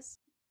it was.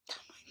 Oh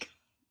my god.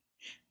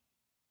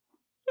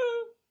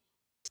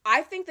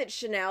 I think that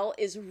Chanel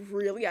is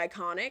really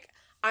iconic.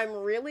 I'm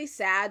really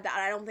sad that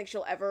I don't think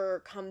she'll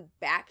ever come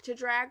back to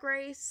Drag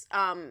Race,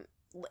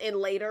 in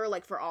later,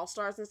 like for All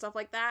Stars and stuff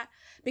like that,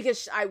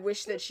 because I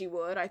wish that she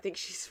would. I think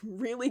she's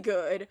really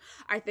good.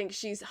 I think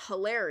she's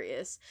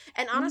hilarious.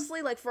 And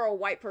honestly, like for a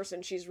white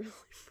person, she's really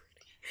pretty.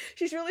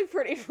 She's really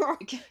pretty for,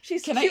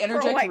 she's Can I cute for a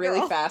interject white really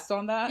girl. fast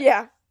on that?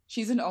 Yeah.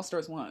 She's in All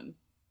Stars 1.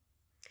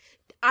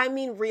 I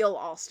mean real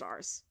All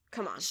Stars.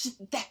 Come on.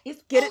 That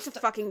is Get it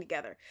fucking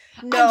together.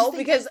 No,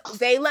 because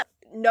they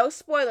no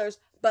spoilers,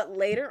 but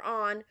later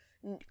on,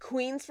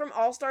 queens from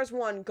All Stars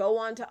 1 go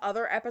on to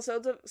other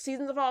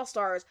seasons of All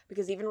Stars,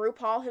 because even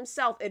RuPaul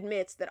himself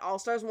admits that All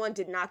Stars 1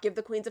 did not give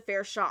the queens a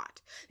fair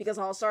shot, because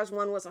All Stars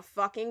 1 was a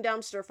fucking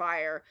dumpster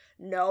fire.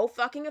 No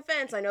fucking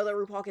offense. I know that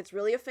RuPaul gets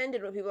really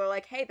offended when people are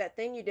like, hey, that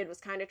thing you did was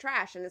kind of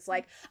trash, and it's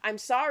like, I'm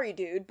sorry,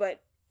 dude,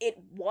 but it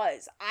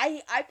was.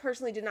 I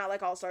personally did not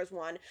like All Stars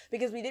 1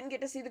 because we didn't get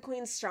to see the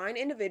queens shine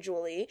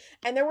individually,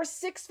 and there were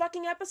 6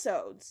 fucking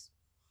episodes.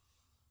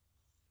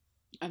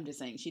 I'm just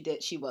saying,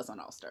 she was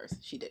on All Stars.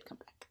 She did come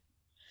back.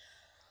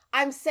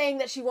 I'm saying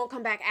that she won't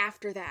come back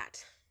after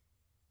that.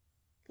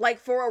 Like,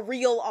 for a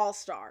real All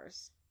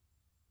Stars.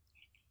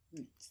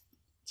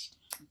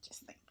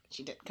 Just think,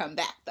 she did come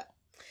back, though.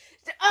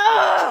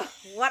 Ugh!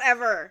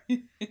 Whatever.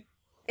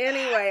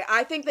 Anyway,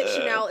 I think that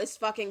Chanel is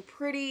fucking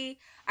pretty.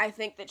 I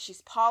think that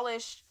she's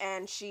polished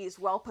and she's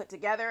well put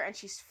together and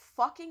she's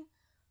fucking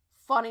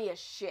funny as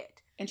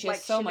shit. And she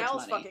has so much money.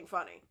 Chanel's fucking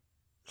funny.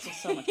 She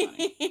has so much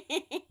money.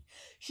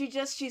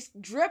 She's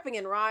dripping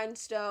in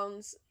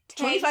rhinestones.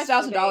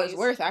 $25,000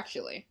 worth,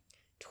 actually.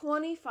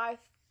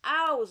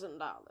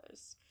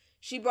 $25,000.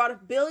 She brought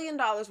 $1 billion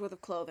worth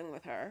of clothing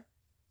with her.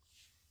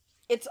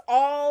 It's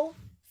all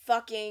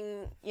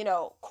fucking,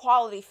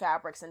 quality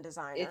fabrics and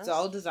designers. It's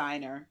all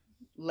designer.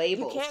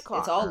 Labels. You can't call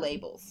it's all her.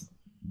 labels.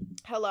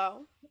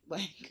 Hello?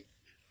 Like,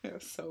 it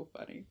was so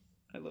funny.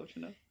 I love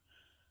Chanel.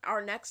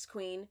 Our next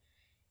queen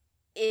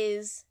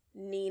is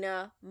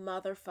Nina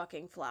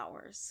motherfucking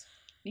Flowers.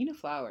 Nina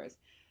Flowers.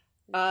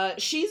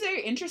 She's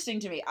very interesting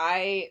to me.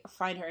 I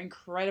find her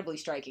incredibly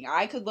striking.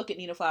 I could look at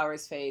Nina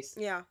Flowers' face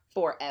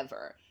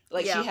forever.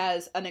 Like, Yeah. she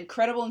has an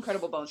incredible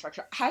bone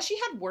structure. Has she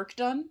had work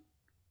done?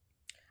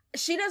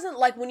 She doesn't,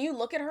 like, when you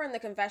look at her in the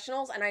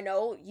confessionals, and I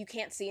know you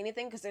can't see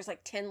anything because there's, like,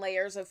 10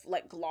 layers of,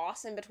 like,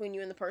 gloss in between you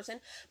and the person,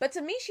 but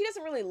to me, she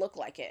doesn't really look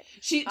like it.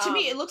 To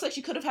me, it looks like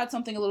she could have had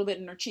something a little bit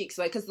in her cheeks,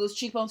 like, because those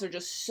cheekbones are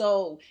just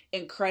so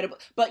incredible.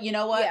 But you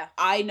know what? Yeah.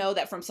 I know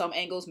that from some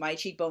angles, my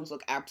cheekbones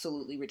look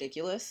absolutely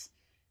ridiculous.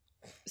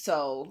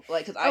 So,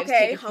 like, because I've Okay,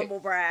 taken humble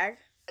brag.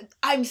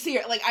 I'm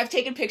serious. Like, I've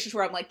taken pictures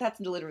where I'm like, that's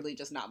literally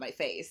just not my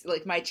face.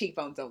 Like, my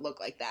cheekbones don't look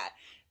like that.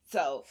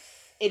 So,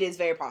 it is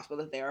very possible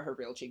that they are her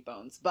real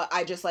cheekbones. But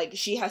I just, like,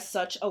 she has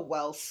such a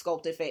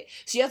well-sculpted face.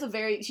 She has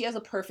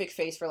a perfect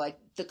face for, like,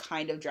 the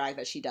kind of drag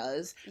that she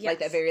does. Yes. Like,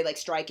 that very, like,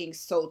 striking,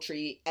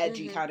 sultry,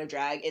 edgy kind of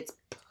drag. It's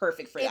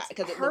perfect for that.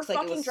 Because it looks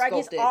like it was drag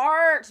sculpted. Is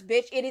art,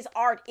 bitch. It is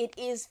art. It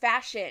is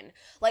fashion.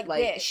 Like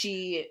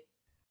bitch.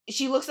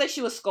 She looks like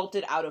she was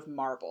sculpted out of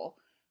marble.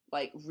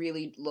 Like,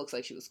 really looks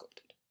like she was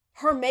sculpted.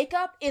 Her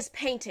makeup is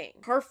painting.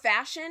 Her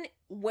fashion,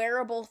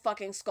 wearable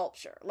fucking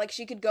sculpture. Like,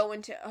 she could go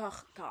into,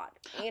 oh, God.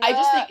 I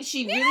just think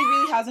she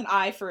really has an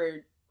eye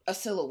for a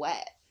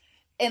silhouette.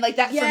 And, like,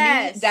 that, for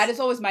me, that is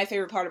always my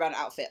favorite part about an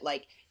outfit.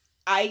 Like,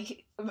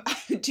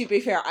 to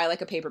be fair, I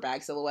like a paper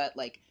bag silhouette.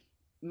 Like,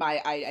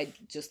 I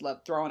just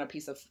love throwing a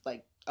piece of,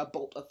 like, a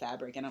bolt of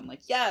fabric, and I'm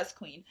like, yes,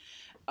 queen.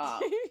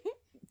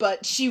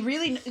 But she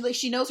really, like,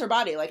 she knows her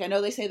body. Like, I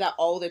know they say that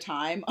all the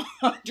time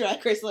on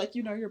Drag Race, like,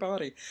 you know your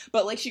body.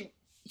 But, like, she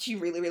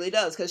really, really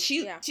does, because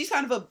she's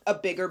kind of a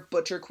bigger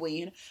butcher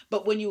queen,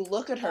 but when you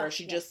look at her,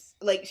 she just,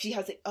 like, she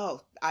has,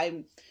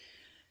 I'm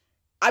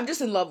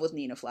just in love with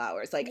Nina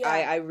Flowers. Like,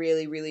 I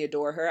really, really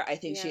adore her. I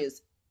think she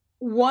is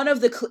one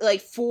of the, like,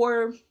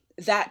 for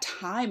that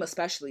time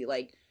especially,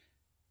 like,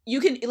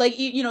 you can, like,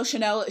 you know,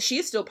 Chanel, she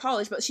is still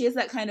polished, but she has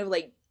that kind of,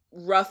 like,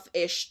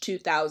 rough-ish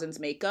 2000s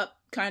makeup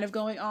kind of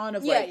going on,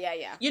 of, like,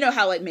 you know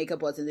how, like,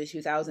 makeup was in the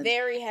 2000s.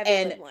 Very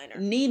heavy lip liner.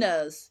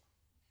 Nina's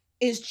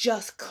is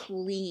just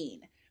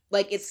clean.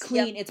 Like, it's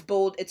clean, it's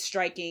bold, it's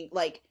striking.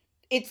 Like,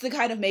 it's the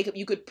kind of makeup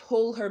you could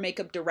pull her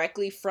makeup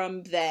directly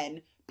from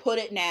then, put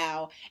it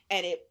now,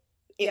 and it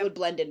would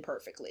blend in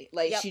perfectly.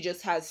 Like, she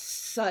just has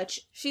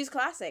such... She's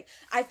classic.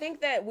 I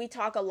think that we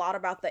talk a lot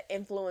about the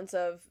influence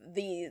of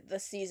the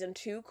season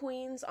 2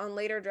 queens on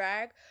later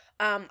drag.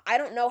 I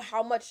don't know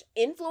how much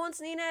influence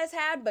Nina has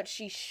had, but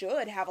she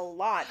should have a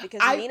lot, because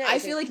Nina is I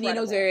feel incredible. like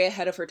Nina was very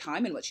ahead of her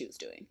time in what she was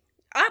doing.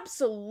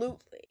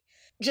 Absolutely.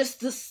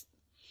 Just this...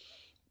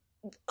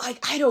 Like,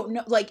 I don't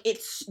know, like,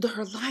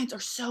 her lines are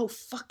so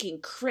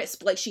fucking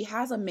crisp. Like, she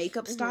has a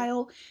makeup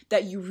style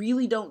that you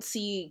really don't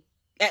see,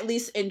 at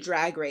least in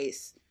Drag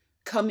Race,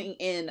 coming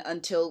in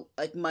until,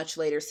 like, much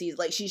later seasons.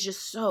 Like, she's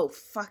just so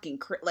fucking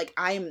crisp. Like,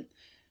 I'm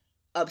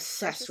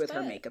obsessed with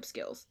her makeup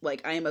skills.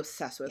 Like, I am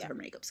obsessed with her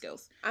makeup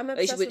skills. I'm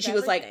obsessed with she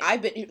was like,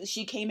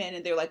 she came in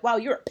and they were like, wow,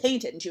 you're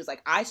painted. And she was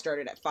like, I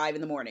started at 5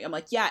 a.m. I'm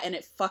like, yeah, and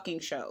it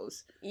fucking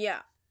shows. Yeah.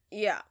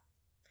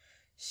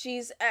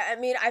 She's, I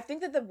mean, I think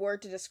that the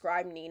word to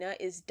describe Nina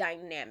is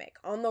dynamic.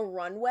 On the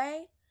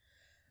runway,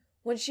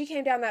 when she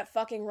came down that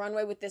fucking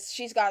runway with this,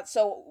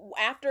 so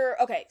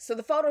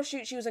the photo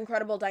shoot, she was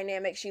incredible,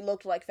 dynamic, she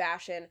looked like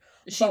fashion.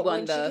 She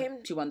won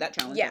that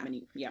challenge.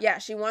 Yeah,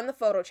 she won the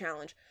photo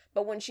challenge.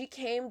 But when she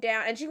came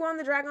down, and she won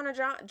the Drag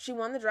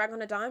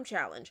on a Dime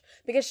challenge,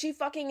 because she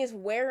fucking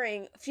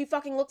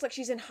looks like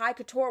she's in high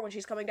couture when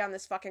she's coming down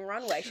this fucking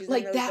runway. She's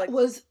like, in those,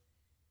 was...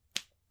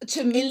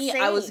 To me,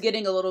 insane. I was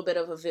getting a little bit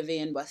of a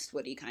Vivienne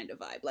Westwoody kind of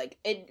vibe. Like,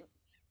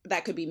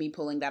 that could be me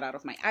pulling that out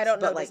of my ass. I don't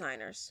know, like,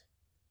 designers.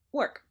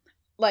 Work.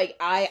 Like,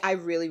 I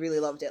really, really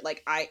loved it.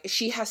 Like,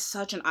 she has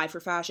such an eye for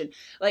fashion.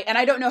 Like, and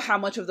I don't know how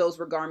much of those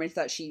were garments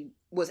that she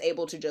was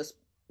able to just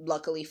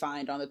luckily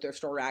find on the thrift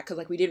store rack, because,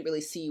 like, we didn't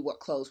really see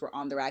what clothes were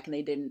on the rack, and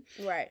they didn't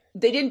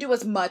do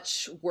as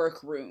much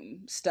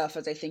workroom stuff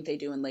as I think they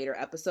do in later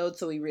episodes,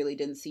 so we really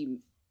didn't see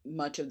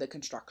much of the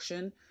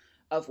construction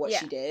of what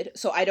she did.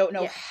 So I don't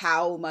know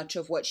how much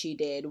of what she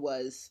did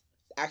was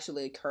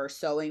actually, like, her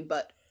sewing,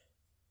 but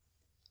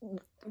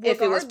if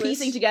it was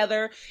piecing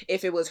together,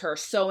 if it was her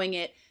sewing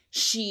it,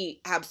 she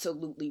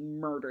absolutely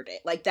murdered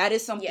it. Like, that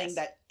is something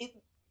that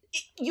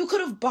you could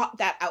have bought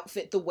that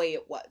outfit the way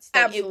it was.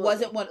 Like, it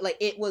wasn't one, like,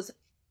 it was,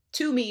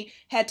 to me,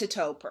 head to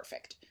toe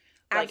perfect.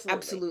 Like,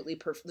 absolutely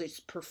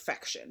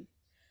perfection.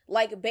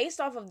 Like,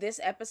 based off of this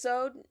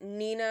episode,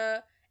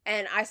 Nina...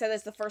 And I said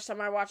this the first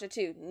time I watched it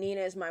too.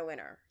 Nina is my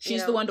winner.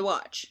 She's the one to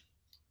watch.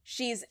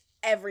 She's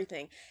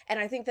everything. And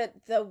I think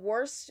that the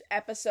worst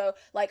episode,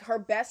 like, her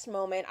best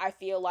moment, I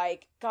feel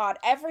like, God,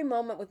 every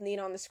moment with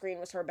Nina on the screen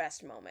was her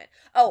best moment.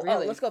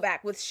 Really? Let's go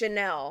back with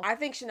Chanel. I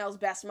think Chanel's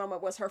best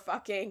moment was her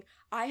fucking,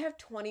 I have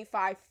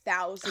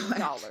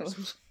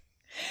 $25,000.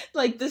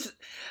 Like, this,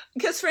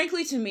 because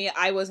frankly, to me,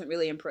 I wasn't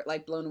really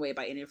blown away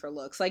by any of her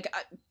looks. Like,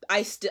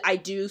 I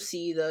do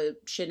see the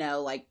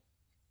Chanel, like,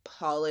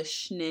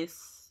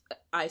 polishness,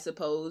 I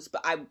suppose,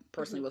 but I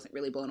personally wasn't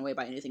really blown away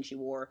by anything she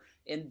wore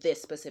in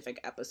this specific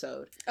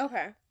episode.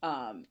 Okay.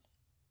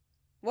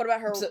 What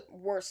about her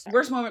worst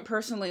moment?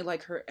 Personally,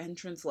 like, her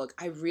entrance look,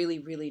 I really,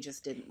 really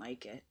just didn't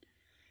like it.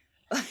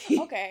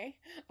 Okay.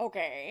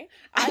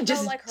 I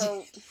feel like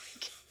her...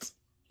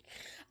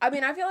 I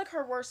mean, I feel like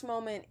her worst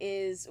moment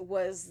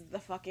was the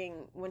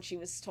fucking, when she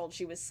was told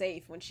she was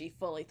safe, when she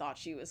fully thought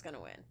she was gonna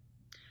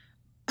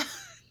win.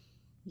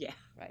 Yeah.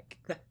 Like...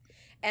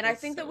 And I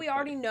think that we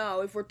already know,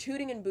 if we're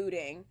tooting and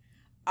booting,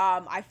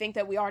 I think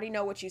that we already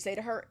know what you say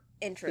to her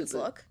entrance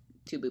look.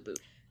 To boot boot.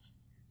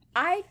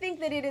 I think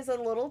that it is a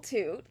little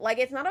toot. Like,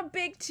 it's not a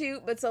big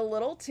toot, but it's a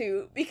little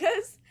toot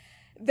because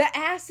the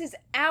ass is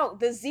out.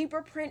 The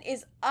zebra print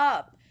is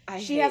up.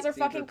 She has her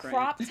fucking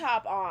crop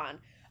top on.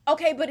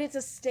 Okay, but it's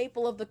a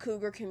staple of the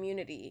cougar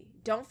community.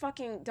 Don't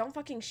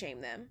fucking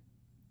shame them.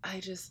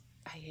 I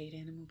hate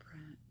animal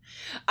print.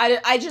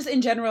 I just,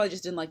 in general, I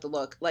just didn't like the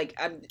look. Like,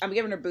 I'm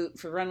giving her boot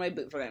for the runway,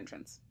 boot for the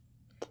entrance.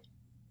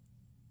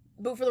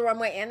 Boot for the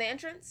runway and the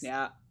entrance?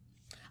 Yeah.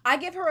 I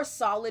give her a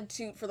solid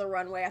toot for the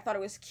runway. I thought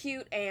it was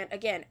cute, and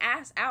again,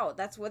 ass out.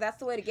 That's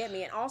the way to get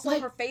me. And also,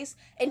 like, her face,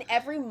 in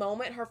every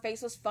moment, her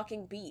face was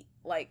fucking beat.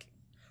 Like,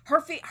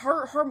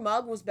 her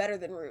mug was better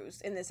than Rue's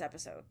in this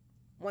episode.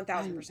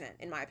 1000%,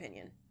 in my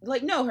opinion.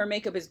 Like, no, her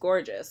makeup is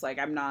gorgeous. Like,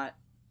 I'm not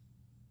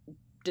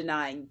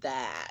denying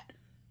that.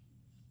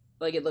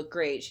 Like, it looked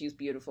great. She's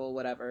beautiful,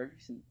 whatever.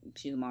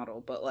 She's a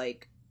model. But,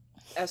 like,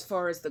 as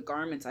far as the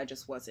garments,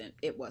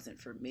 it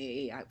wasn't for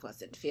me. I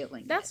wasn't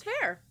feeling That's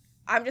fair.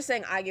 I'm just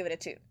saying I give it a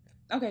 2.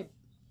 Okay.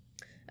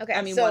 Okay.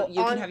 I mean, so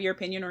you can have your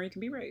opinion or you can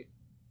be right.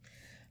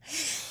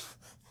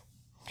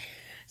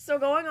 So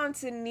going on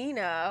to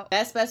Nina.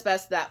 Best,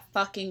 that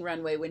fucking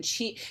runway when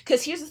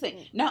because here's the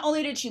thing. Not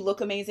only did she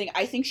look amazing,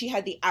 I think she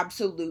had the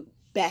absolute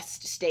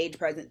best stage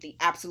presence, the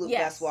absolute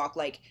best walk.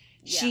 Like,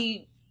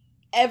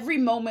 every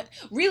moment,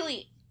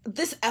 really,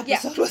 this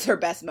episode was her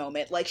best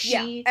moment. Like,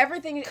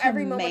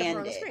 every moment of her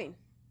on the screen.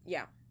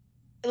 Yeah.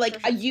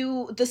 Like,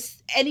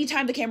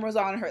 anytime the camera was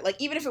on her, like,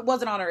 even if it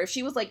wasn't on her, if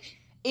she was,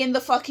 like, in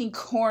the fucking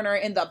corner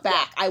in the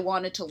back, I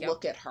wanted to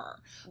look at her.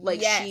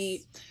 Like,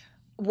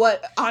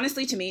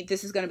 honestly, to me,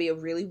 this is going to be a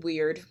really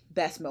weird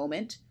best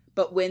moment,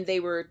 but when they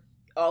were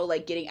all,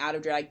 like, getting out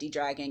of drag,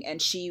 de-dragging,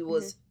 and she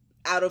was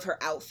out of her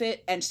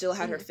outfit and still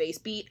had her face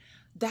beat,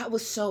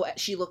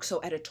 she looked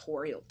so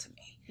editorial to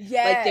me.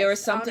 Yes, like, there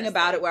was something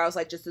about it where I was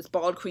like, just this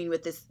bald queen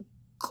with this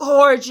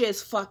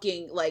gorgeous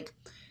fucking, like,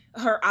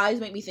 her eyes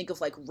make me think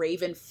of, like,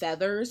 raven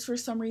feathers for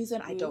some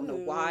reason. I don't know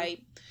why.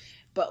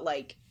 But,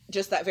 like,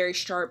 just that very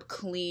sharp,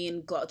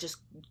 clean, just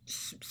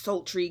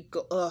sultry,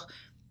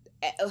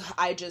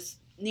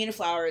 Nina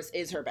Flowers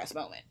is her best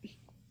moment.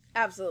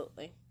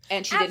 Absolutely.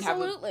 And she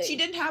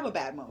didn't have a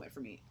bad moment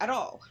for me at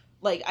all.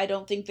 Like, I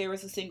don't think there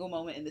was a single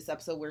moment in this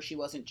episode where she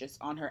wasn't just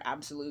on her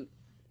absolute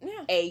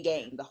A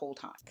game the whole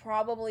time.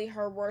 Probably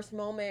her worst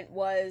moment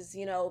was,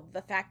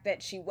 the fact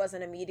that she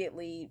wasn't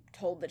immediately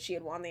told that she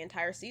had won the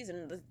entire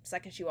season the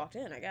second she walked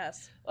in, I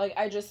guess. Like,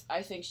 I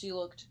think she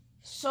looked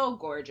so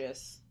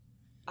gorgeous.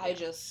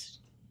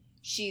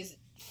 She's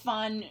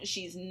fun,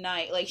 she's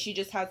nice. Like, she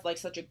just has, like,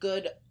 such a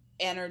good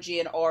energy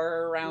and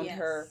aura around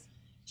her.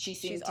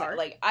 She's art.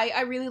 Like,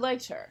 I really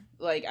liked her.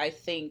 Like, I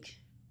think,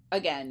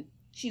 again,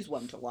 she's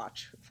one to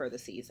watch for the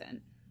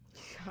season.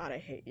 God, I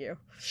hate you.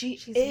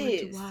 She's one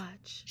to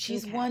watch.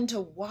 She's one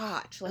to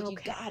watch. Like, you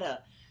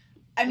gotta.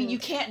 I mean,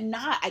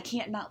 I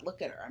can't not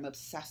look at her. I'm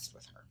obsessed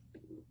with her.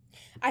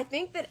 I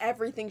think that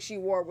everything she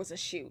wore was a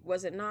shoot,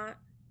 was it not?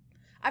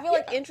 I feel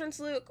like entrance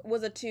look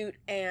was a toot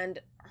and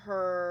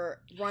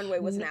her runway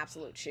was an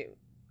absolute shoot.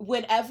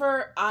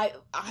 Whenever I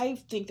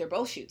think they're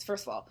both shoots,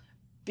 first of all,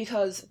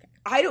 because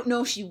I don't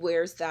know if she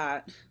wears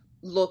that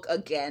look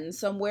again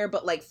somewhere,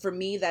 but, like, for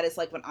me, that is,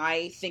 like, when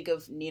I think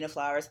of Nina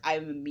Flowers, I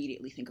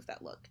immediately think of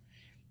that look.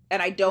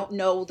 And I don't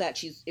know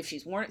that if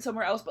she's worn it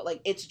somewhere else, but, like,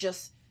 it's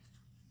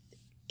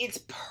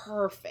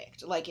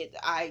perfect. Like,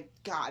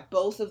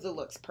 both of the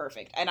looks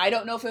perfect. And I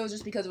don't know if it was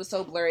just because it was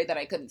so blurry that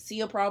I couldn't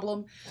see a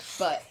problem,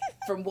 but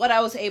from what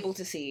I was able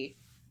to see,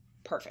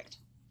 perfect.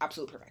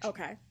 Absolute perfection.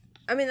 Okay.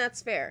 I mean,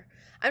 that's fair.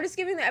 I'm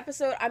giving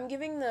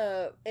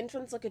the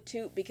entrance look a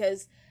toot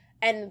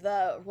and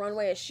the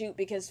runway a shoot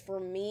because for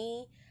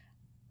me,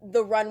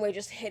 the runway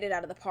just hit it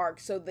out of the park.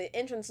 So the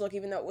entrance look,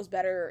 even though it was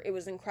better, it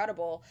was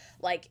incredible,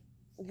 like,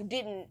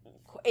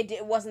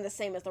 it wasn't the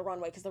same as the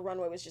runway because the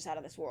runway was just out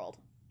of this world.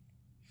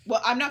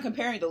 Well, I'm not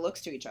comparing the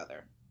looks to each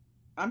other.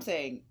 I'm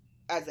saying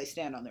as they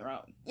stand on their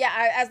own.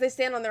 Yeah, as they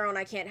stand on their own,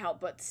 I can't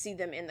help but see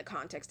them in the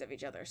context of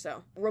each other.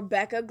 So,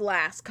 Rebecca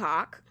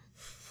Glasscock.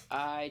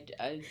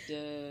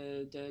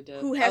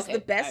 Who has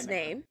the best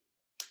name.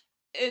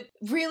 It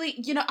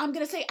really, I'm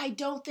going to say I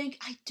don't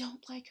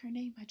like her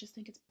name. I just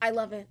think it's... I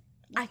love it.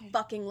 Okay. I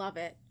fucking love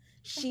it.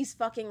 She's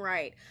fucking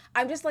right.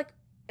 I'm just like,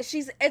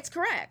 it's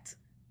correct.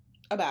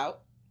 About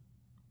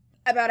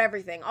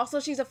everything. Also,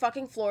 she's a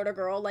fucking Florida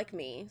girl like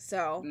me,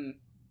 so...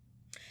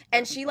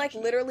 And she, like,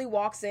 literally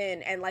walks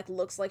in and, like,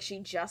 looks like she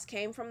just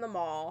came from the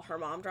mall. Her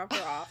mom dropped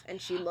her off, and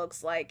she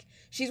looks like...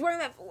 She's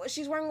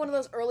wearing one of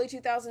those early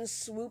 2000s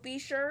swoopy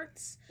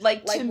shirts.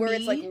 Like where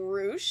it's, like,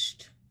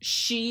 ruched.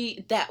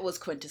 That was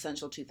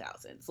quintessential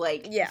 2000s.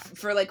 Like, yeah.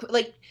 For, like,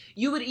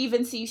 you would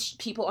even see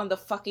people on the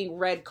fucking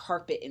red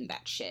carpet in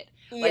that shit.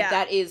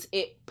 Like,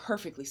 it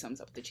perfectly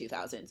sums up the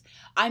 2000s.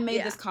 I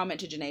made this comment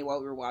to Janae while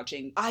we were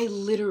watching.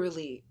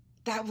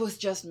 That was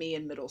just me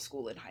in middle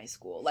school and high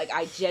school. Like,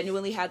 I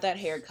genuinely had that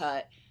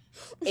haircut.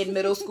 In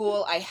middle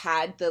school, I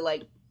had the,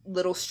 like,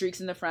 little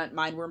streaks in the front.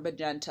 Mine were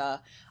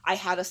magenta. I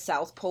had a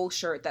South Pole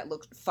shirt that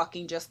looked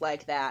fucking just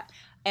like that.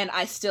 And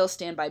I still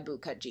stand by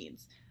bootcut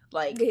jeans.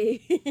 Like,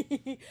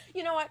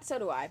 you know what? So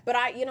do I.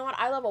 But you know what?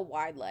 I love a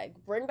wide leg.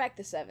 Bring back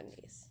the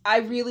 70s. I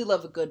really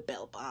love a good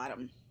bell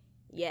bottom.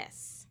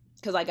 Yes.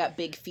 Because I got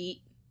big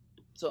feet,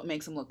 so it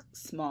makes them look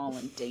small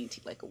and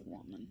dainty like a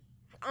woman.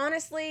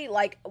 Honestly,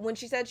 like, when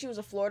she said she was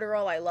a Florida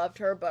girl, I loved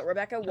her, but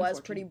Rebecca was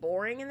pretty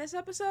boring in this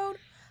episode.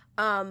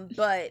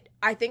 But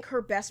I think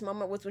her best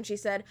moment was when she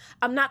said,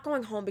 "I'm not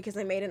going home because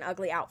I made an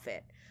ugly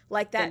outfit."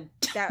 Like that.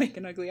 That make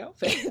an ugly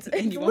outfit,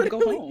 and you want to go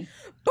home.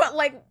 But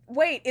like,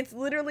 wait, it's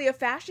literally a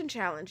fashion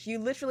challenge. You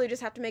literally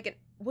just have to make it.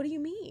 What do you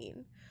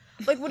mean?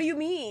 Like, what do you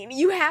mean?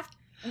 You can't.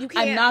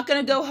 I'm not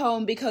gonna go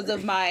home because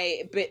of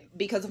my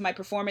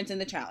performance in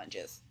the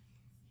challenges.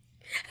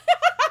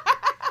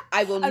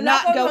 I will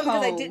not go home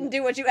because I didn't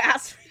do what you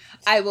asked me.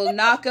 I will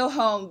not go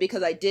home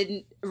because I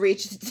didn't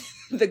reach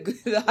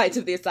the heights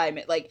of the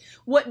assignment. Like,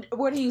 what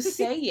are you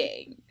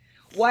saying?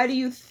 Why do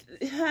you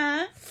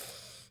huh?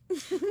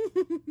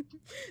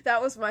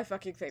 That was my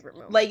fucking favorite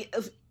moment. Like,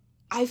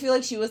 I feel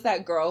like she was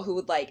that girl who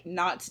would, like,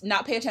 not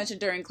pay attention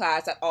during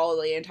class at all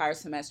the entire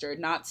semester,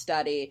 not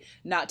study,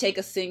 not take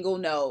a single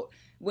note.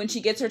 When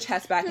she gets her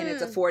test back and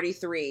it's a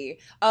 43,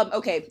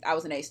 okay, I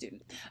was an A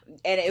student,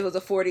 and it was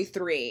a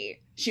 43.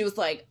 She was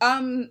like,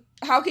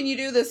 how can you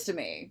do this to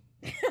me?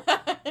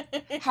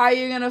 How are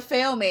you gonna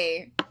fail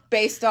me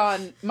based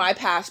on my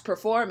past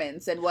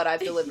performance and what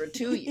I've delivered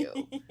to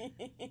you?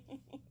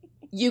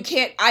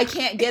 I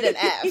can't get an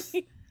F.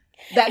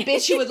 That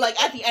bitch who would, like,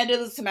 at the end of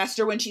the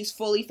semester when she's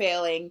fully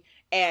failing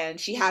and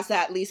she has to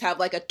at least have,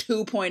 like, a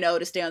 2.0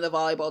 to stay on the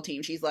volleyball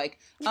team, she's like,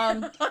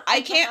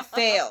 I can't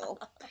fail.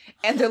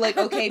 And they're like,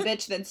 okay,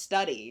 bitch, then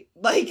study.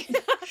 Like,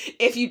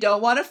 if you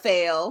don't want to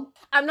fail.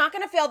 I'm not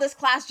going to fail this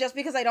class just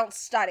because I don't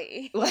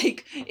study.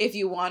 Like, if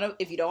you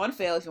don't want to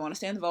fail, if you want to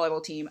stay on the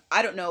volleyball team,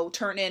 I don't know,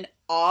 turn in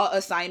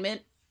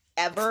assignment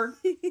ever.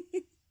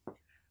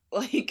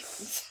 Like,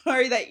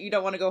 sorry that you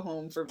don't want to go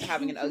home for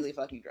having an ugly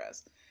fucking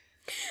dress.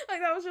 Like,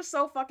 that was just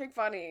so fucking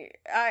funny.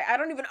 I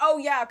don't even... Oh,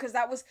 yeah, because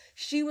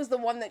she was the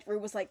one that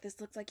was like,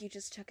 this looks like you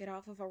just took it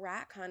off of a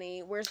rack,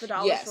 honey. Where's the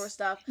dollar store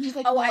stuff? He's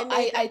like,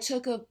 I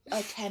took a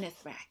tennis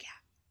racket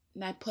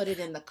and I put it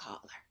in the collar.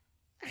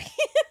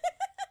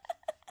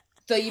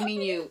 So you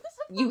mean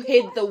you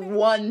hid the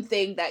one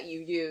thing that you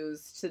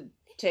used to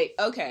take...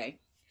 Okay.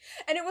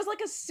 And it was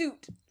like a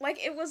suit.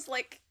 Like, it was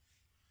like...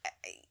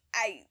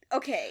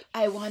 Okay.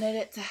 I wanted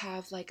it to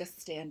have, like, a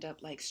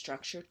stand-up, like,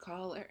 structured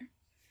collar.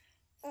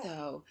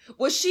 So,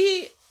 was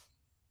she...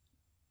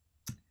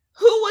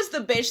 Who was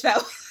the bitch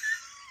that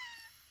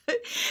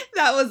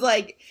was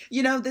like,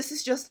 this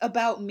is just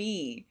about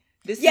me.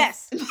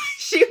 Yes.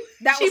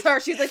 That was her.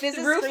 She's like, this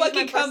is Rue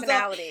fucking my comes up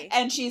personality.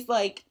 and she's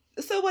like,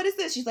 so what is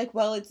this? She's like,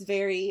 well, it's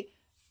very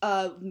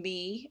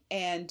me,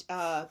 and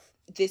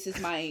this is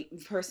my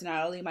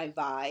personality, my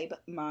vibe,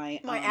 my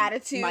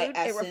attitude, my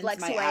essence, it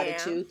reflects my who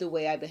attitude, I am. the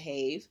way I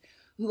behave,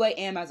 who I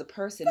am as a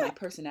person, my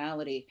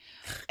personality.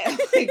 And,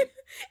 like,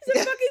 it's a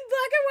fucking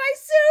black and white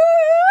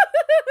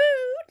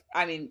suit.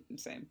 I mean,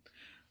 same.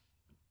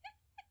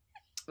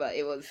 But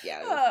it was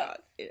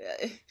not.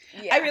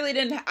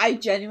 Yeah. I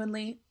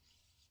genuinely,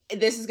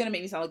 this is gonna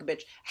make me sound like a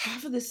bitch.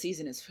 Half of this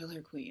season is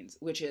filler queens,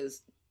 which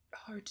is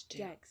hard to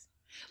do. Yikes.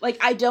 Like,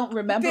 I don't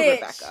remember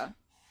Rebecca.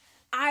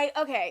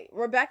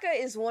 Rebecca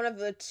is one of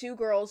the two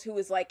girls who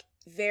is, like,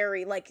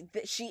 very, like,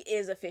 she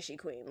is a fishy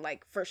queen,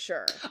 like, for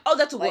sure. Oh,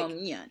 that's a like,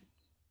 woman, yeah.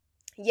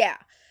 Yeah.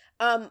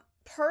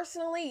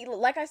 Personally,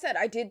 like I said,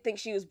 I did think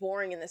she was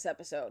boring in this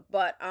episode,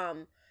 but,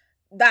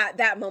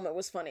 that moment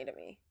was funny to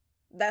me.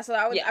 That's what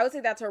I would say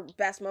that's her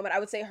best moment. I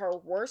would say her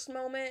worst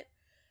moment,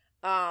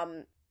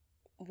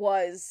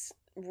 was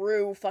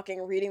Rue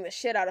fucking reading the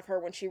shit out of her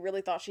when she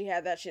really thought she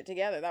had that shit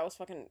together. That was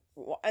fucking,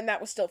 and that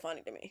was still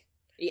funny to me.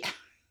 Yeah.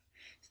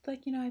 It's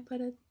like, I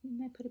put a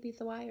piece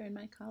of wire in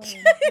my collar. A piece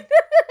of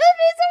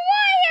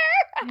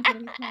wire! I put a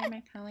piece of wire in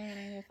my collar,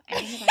 and I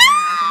think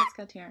it's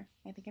good here.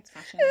 I think it's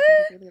fashion. I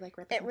think it really, like,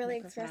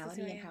 represents my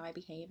personality and how I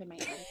behave and my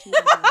attitude.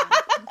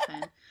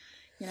 And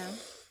fun,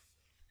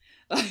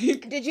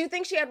 Like, did you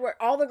think she had work?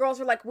 All the girls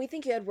were like, we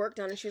think you had work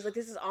done, and she was like,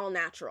 this is all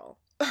natural.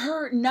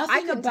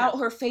 Nothing about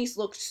her face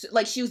looked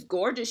like she was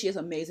gorgeous. She has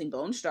amazing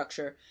bone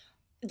structure.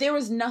 There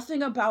was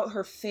nothing about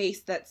her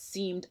face that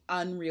seemed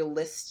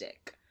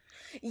unrealistic.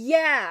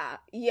 Yeah.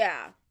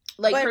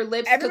 Like, but her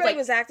lips. Everybody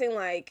was acting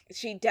like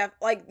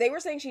they were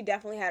saying she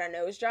definitely had a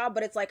nose job,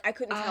 but it's like I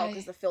couldn't tell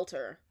because the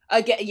filter.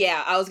 Again,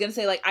 yeah, I was gonna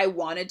say, like, I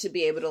wanted to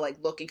be able to, like,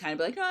 look and kind of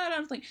be like, no, I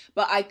don't think,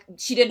 but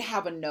she didn't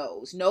have a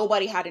nose.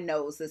 Nobody had a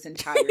nose this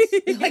entire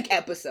like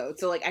episode,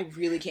 so, like, I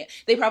really can't.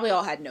 They probably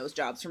all had nose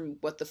jobs from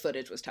what the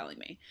footage was telling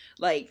me.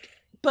 Like,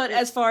 but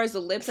as far as the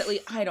lips, at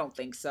least, I don't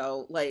think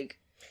so. Like,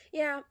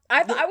 yeah,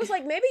 I was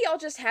like, maybe y'all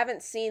just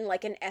haven't seen,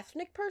 like, an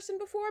ethnic person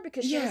before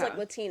because she was, like,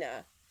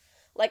 Latina.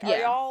 Like, are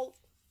y'all,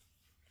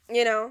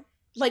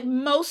 like,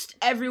 most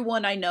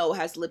everyone I know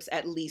has lips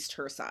at least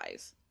her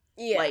size.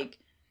 Yeah, like.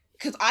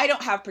 Because I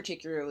don't have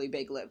particularly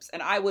big lips,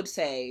 and I would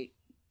say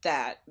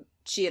that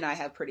she and I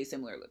have pretty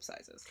similar lip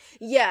sizes.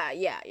 Yeah.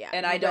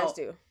 And I don't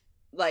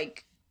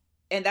like,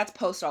 and that's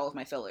post all of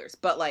my fillers.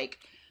 But, like,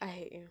 I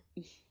hate you.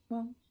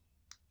 Well,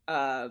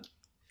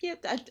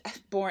 Yeah,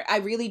 boring. I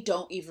really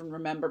don't even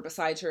remember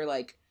besides her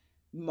like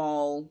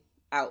mall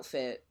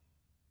outfit.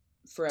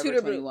 Forever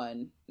Tudor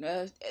 21.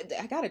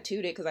 I gotta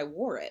toot it because I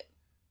wore it.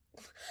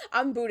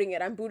 I'm booting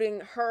it. I'm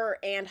booting her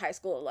and High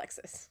School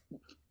Alexis.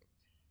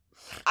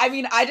 I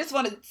mean, I just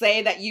want to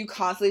say that you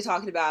constantly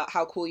talking about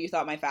how cool you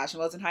thought my fashion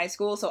was in high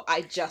school, so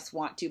I just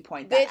want to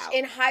point that out. Bitch,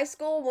 in high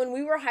school, when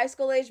we were high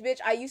school age, bitch,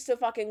 I used to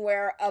fucking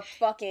wear a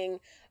fucking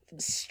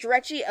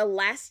stretchy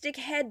elastic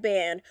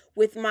headband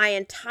with my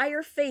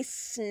entire face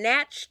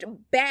snatched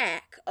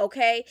back,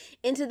 okay,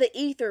 into the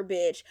ether,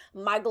 bitch.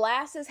 My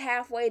glasses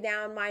halfway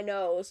down my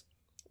nose,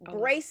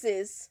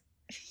 braces,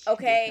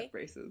 okay,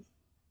 braces,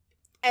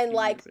 and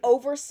like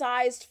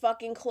oversized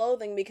fucking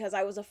clothing because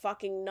I was a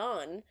fucking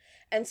nun.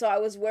 And so I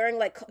was wearing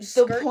like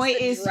the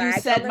point is you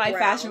said my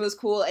fashion was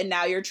cool and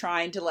now you're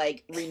trying to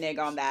like renege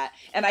on that,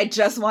 and I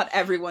just want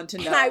everyone to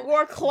know and I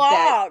wore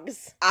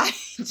clogs. I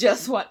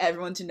just want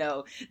everyone to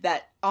know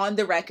that on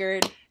the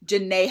record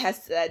Janae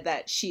has said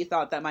that she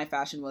thought that my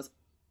fashion was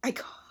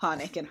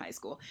iconic in high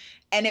school,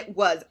 and it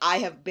was. I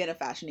have been a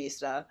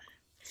fashionista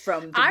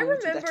from the I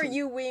remember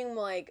you being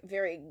like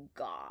very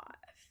goth.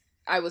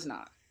 I was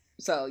not.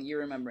 So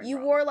you're remembering you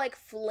wrong. Wore like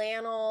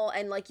flannel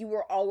and like you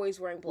were always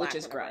wearing black, which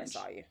is grunge. I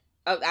saw you.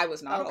 Oh, I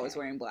was not always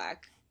wearing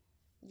black.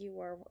 You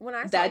were. When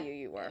I saw you,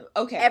 you were.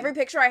 Okay. Every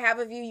picture I have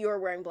of you, you were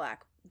wearing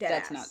black.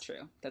 That's not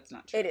true. That's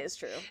not true. It is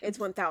true. It's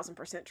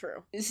 1000%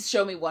 true.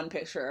 Show me one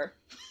picture.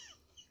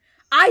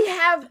 I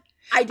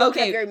don't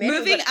have very many.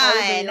 Moving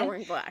on. You're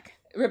wearing black.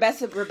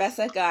 Rebecca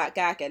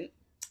Gacken.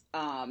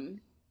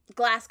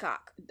 Glasscock.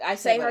 I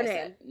said her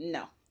name.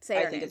 No. Say her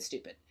name. I think it's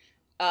stupid.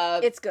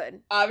 It's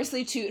good.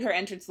 Obviously, toot her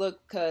entrance look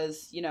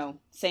because, you know,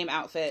 same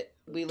outfit.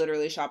 We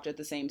literally shopped at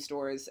the same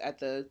stores at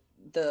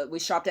we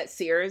shopped at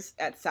Sears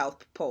at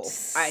South Pole.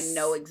 I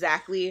know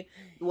exactly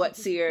what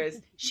Sears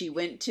she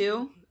went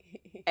to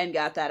and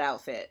got that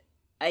outfit.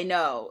 I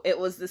know. It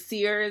was the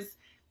Sears.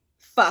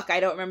 Fuck, I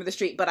don't remember the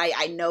street, but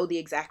I know the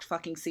exact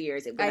fucking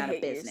Sears. It went out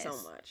of business. You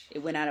so much. It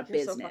went out of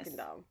business. So fucking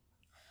dumb.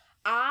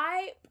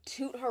 I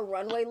toot her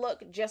runway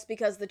look just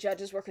because the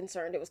judges were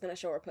concerned it was going to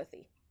show her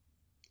pussy.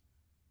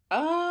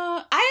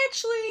 I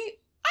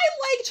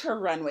liked her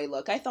runway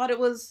look. I thought it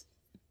was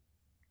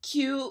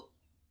cute.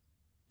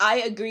 I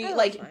agree.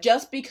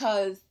 Just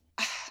because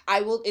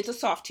it's a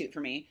soft toot for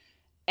me.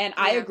 And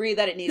I agree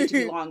that it needed to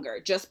be longer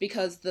just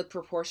because the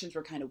proportions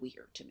were kind of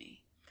weird to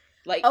me.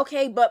 Like,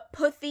 okay, but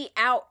pussy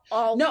out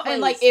all no, and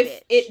like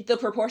if the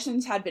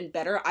proportions had been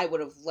better, I would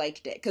have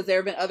liked it because there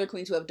have been other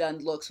queens who have done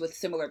looks with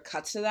similar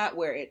cuts to that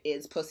where it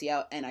is pussy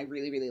out, and I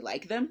really, really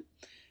like them.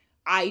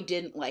 I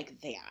didn't like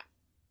that.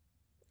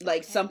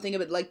 Like something of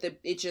it, like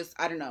it just,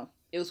 I don't know.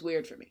 It was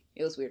weird for me.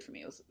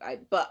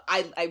 But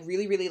I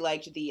really, really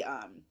liked the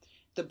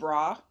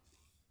bra,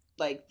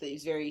 like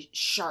these very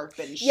sharp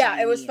and shiny.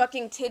 Yeah, it was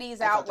fucking titties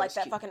out like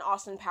that fucking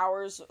Austin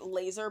Powers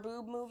laser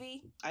boob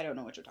movie. I don't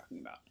know what you're talking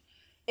about.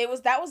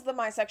 That was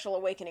My Sexual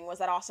Awakening, was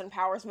that Austin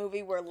Powers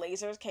movie where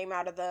lasers came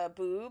out of the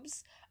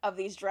boobs of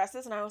these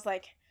dresses, and I was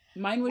like,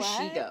 mine was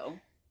Shigo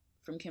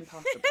from Kim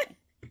Possible.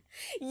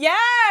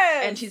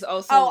 Yes! And she's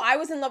also... Oh, I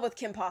was in love with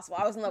Kim Possible.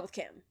 I was in love with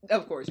Kim.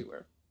 Of course you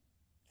were.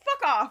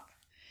 Fuck off.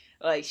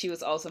 Like, she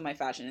was also my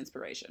fashion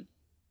inspiration.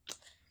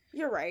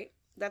 You're right.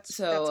 That's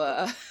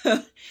cool.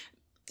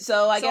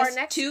 So I guess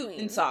toot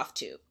and soft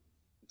toot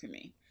for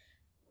me.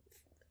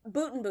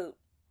 Boot and boot.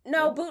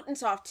 No, boot and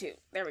soft toot.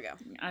 There we go.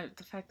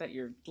 The fact that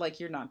you're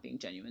not being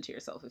genuine to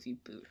yourself if you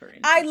boot her.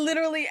 I'm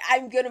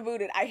gonna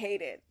boot it. I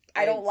hate it.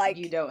 I don't like.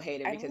 You don't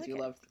hate it because you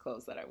love the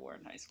clothes that I wore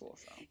in high school.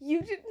 So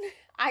you didn't.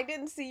 I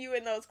didn't see you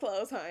in those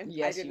clothes, hon.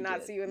 Yes, I did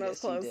not see you in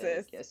those clothes,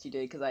 sis. Yes, you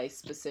did. Because I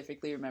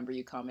specifically remember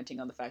you commenting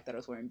on the fact that I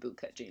was wearing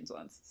bootcut jeans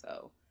once.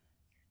 So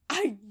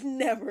I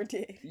never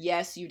did.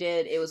 Yes, you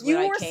did. It was when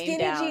I came down.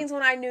 You wore skinny jeans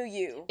when I knew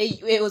you.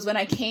 It was when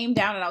I came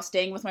down and I was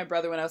staying with my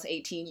brother when I was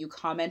 18. You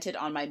commented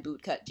on my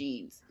bootcut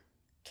jeans.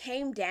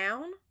 Came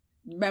down?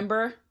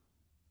 Remember?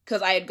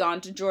 Because I had gone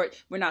to Georgia.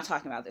 We're not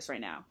talking about this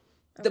right now.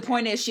 Okay. The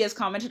point is, she has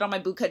commented on my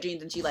bootcut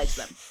jeans and she likes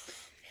them.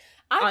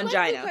 I like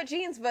bootcut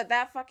jeans, but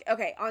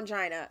okay,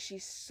 Angina.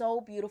 She's so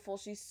beautiful.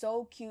 She's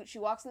so cute. She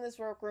walks in this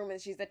workroom and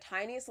she's the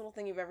tiniest little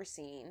thing you've ever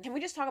seen. Can we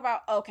just talk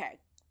about,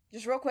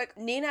 just real quick,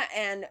 Nina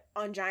and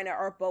Angina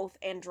are both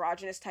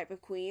androgynous type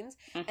of queens,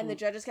 and the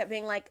judges kept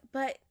being like,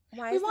 but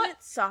why isn't it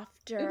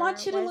softer? We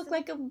want you to look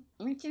like a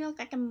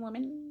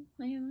woman.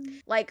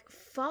 Like,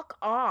 fuck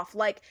off.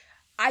 Like,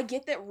 I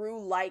get that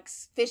Rue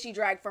likes fishy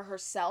drag for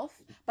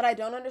herself, but I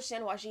don't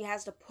understand why she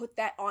has to put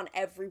that on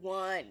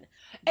everyone.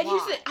 And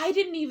here's the, I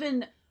didn't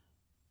even...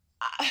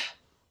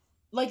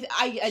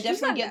 I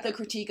definitely get the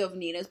critique of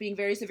Nina's being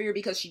very severe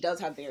because she does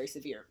have very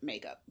severe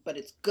makeup, but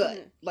it's good.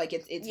 Mm-hmm. Like,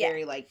 it's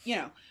very, like, you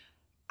know...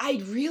 I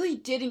really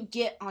didn't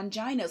get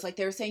Angina's. Like,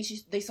 they were saying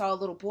they saw a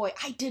little boy.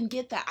 I didn't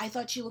get that. I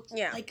thought she looked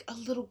like a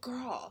little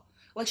girl.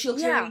 Like, she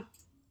looks very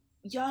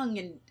young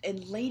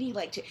and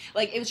ladylike.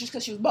 Like, it was just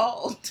because she was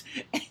bald.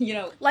 You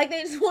know? Like,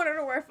 they just wanted her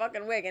to wear a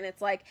fucking wig. And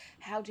it's like,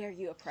 how dare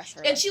you oppress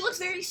her? And she looks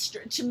very...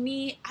 To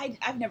me,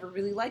 I've never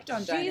really liked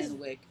Angina in a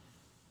wig.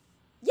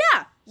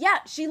 Yeah.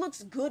 Yeah, she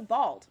looks good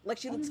bald. Like,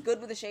 she looks good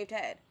with a shaved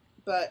head.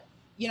 But,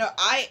 you know,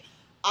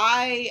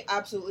 I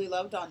absolutely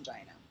loved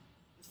Angina.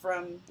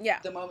 From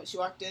the moment she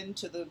walked in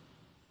to the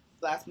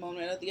last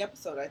moment of the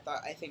episode,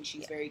 I think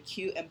she's very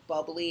cute and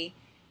bubbly.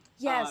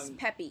 Yes,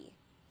 peppy.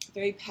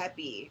 Very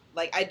peppy.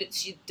 Like,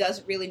 she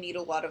doesn't really need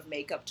a lot of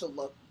makeup to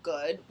look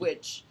good,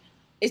 which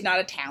is not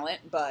a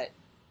talent, but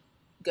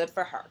good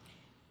for her.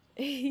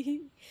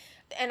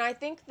 And I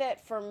think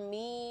that for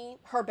me,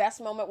 her best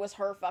moment was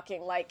her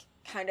fucking, like,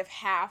 kind of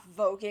half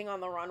voguing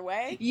on the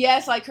runway.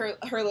 Yes, like her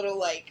little,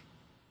 like,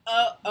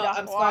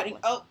 I'm squatting.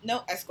 Oh,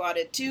 no, I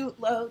squatted too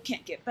low.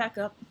 Can't get back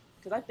up.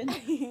 Because I've been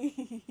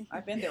there.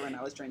 I've been there when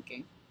I was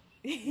drinking.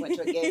 Went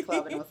to a gay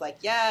club and was like,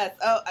 yes,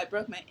 I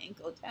broke my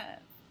ankle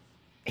tap.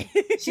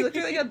 She looked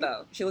really good,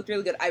 though. She looked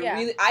really good.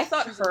 I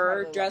thought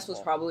her dress was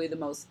probably the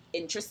most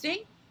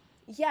interesting.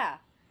 Yeah.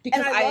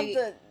 Because and I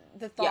love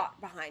the thought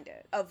behind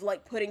it, of,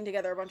 like, putting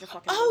together a bunch of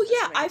fucking... Oh,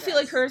 yeah, I feel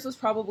like hers was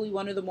probably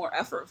one of the more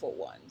effortful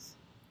ones.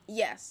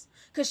 Yes,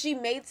 because she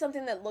made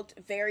something that looked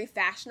very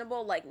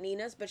fashionable, like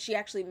Nina's, but she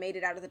actually made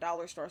it out of the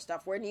dollar store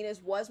stuff, where Nina's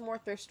was more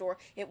thrift store.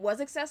 It was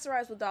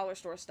accessorized with dollar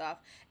store stuff,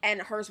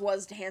 and hers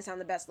was hands down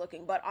the best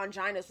looking, but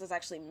Angina's was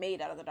actually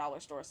made out of the dollar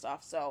store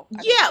stuff, so...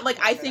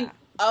 I think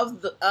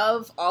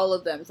of all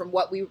of them, from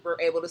what we were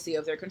able to see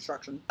of their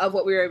construction, of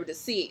what we were able to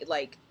see,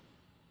 like...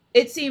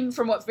 It seemed,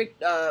 from what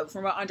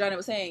Angina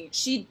was saying,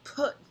 she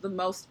put the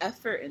most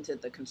effort into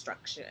the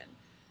construction.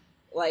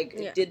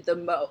 Like, did the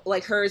most...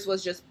 Like, hers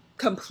was just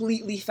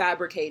completely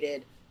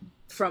fabricated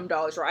from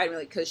dollar store item,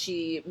 because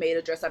she made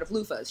a dress out of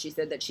loofahs. She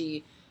said that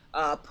she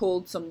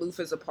pulled some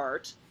loofahs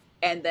apart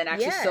and then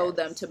actually sewed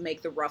them to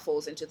make the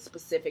ruffles into the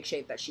specific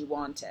shape that she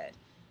wanted.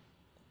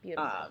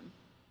 Beautiful.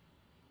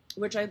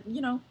 Which I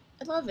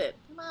love it.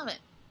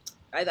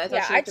 I thought she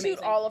looked I toot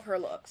amazing. all of her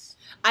looks.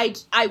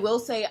 I will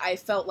say I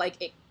felt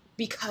like it,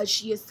 because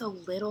she is so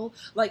little,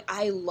 like,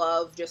 I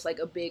love just, like,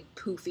 a big,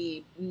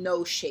 poofy,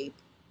 no shape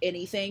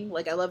anything.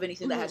 Like, I love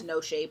anything that has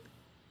no shape.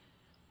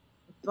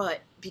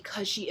 But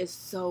because she is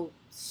so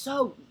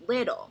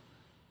little,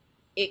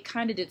 it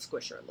kind of did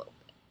squish her a little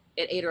bit.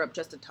 It ate her up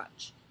just a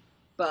touch.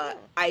 But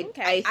I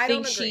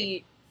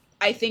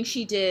think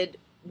she did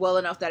well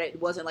enough that it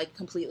wasn't, like,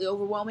 completely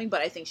overwhelming,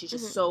 but I think she's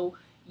just so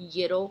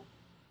little.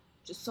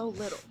 Just so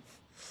little.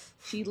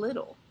 She's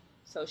little.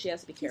 So she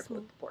has to be careful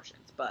with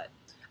proportions. But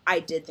I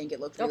did think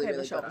it looked really,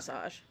 really good.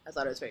 Massage. I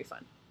thought it was very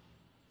fun.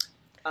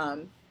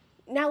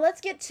 Now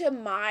let's get to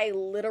my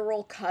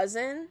literal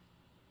cousin,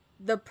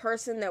 the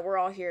person that we're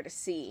all here to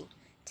see.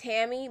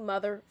 Tammy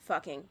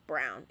motherfucking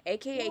Brown,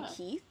 a.k.a.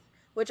 Keith,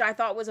 which I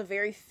thought was a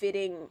very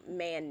fitting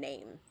man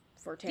name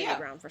for Tammy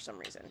Brown for some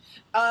reason.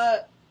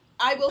 I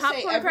will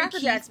say Popcorn Cracker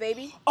Jacks,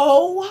 baby.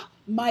 Oh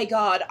my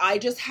god, I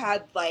just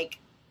had, like,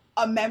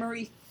 a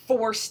memory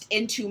forced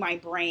into my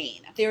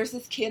brain. There was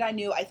this kid I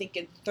knew, I think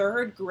in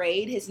 3rd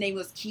grade. His name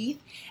was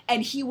Keith,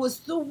 and he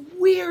was the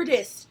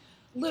weirdest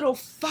little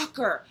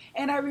fucker.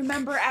 And I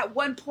remember at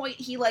one point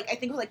he, like, I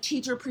think it was like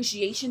Teacher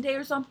Appreciation Day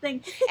or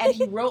something, and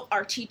he wrote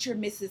our teacher,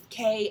 Mrs.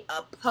 K,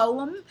 a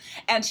poem,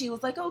 and she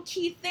was like, "Oh,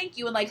 Keith, thank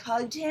you," and, like,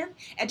 hugged him,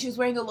 and she was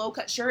wearing a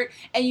low-cut shirt,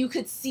 and you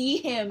could see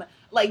him,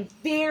 like,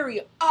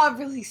 very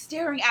obviously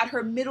staring at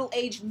her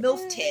middle-aged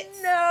MILF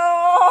tits.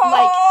 No!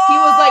 Like, he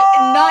was,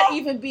 like, not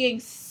even being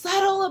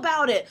subtle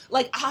about it.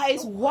 Like,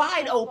 eyes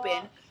wide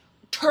open.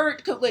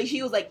 Turned, like,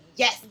 he was like,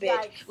 "Yes, bitch."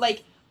 Yikes.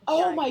 Like,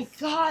 oh my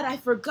god, I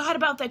forgot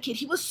about that kid.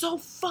 He was so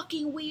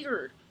fucking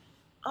weird.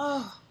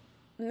 Oh.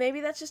 Maybe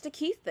that's just a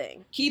Keith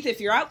thing. Keith,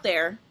 if you're out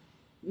there,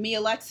 me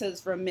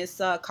Alexa's from Miss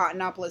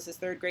Cottonopolis'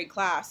 3rd grade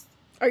class.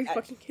 Are you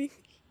fucking kidding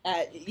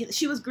me?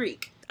 She was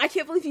Greek. I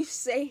can't believe you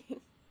say...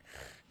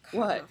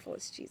 What?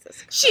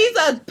 Jesus Christ. She's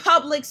a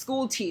public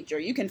school teacher.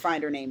 You can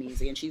find her name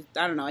easy, and she's,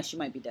 I don't know, she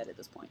might be dead at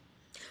this point.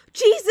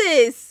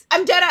 Jesus!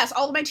 I'm dead ass.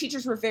 All of my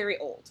teachers were very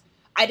old.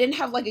 I didn't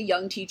have, like, a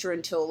young teacher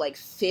until, like,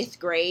 5th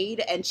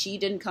grade, and she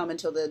didn't come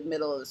until the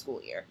middle of the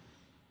school year.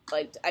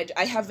 Like,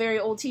 I have very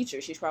old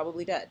teachers. She's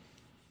probably dead.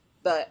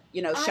 But,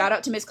 you know, shout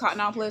out to Miss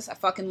Cottonopolis. I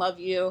fucking love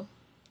you.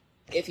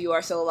 If you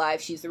are still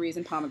alive, she's the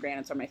reason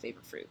pomegranates are my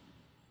favorite fruit.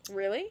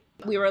 Really?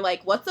 We were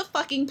like, "What's a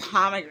fucking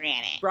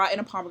pomegranate?" Brought in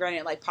a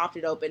pomegranate, like, popped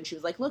it open. She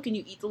was like, "Look, and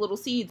you eat the little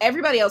seeds."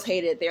 Everybody else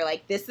hated it. They were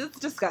like, "This is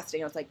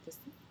disgusting." I was like,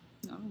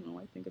 I don't know.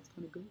 I think it's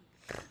kind of good.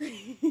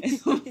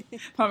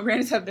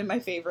 Pomegranates have been my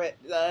favorite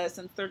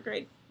since 3rd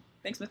grade.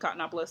 Thanks, Miss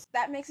Cottonopolis.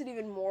 That makes it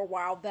even more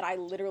wild that I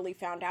literally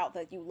found out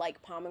that you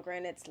like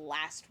pomegranates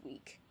last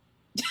week.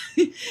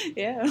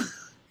 Yeah.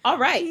 All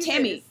right, Jesus.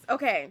 Tammy.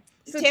 Okay.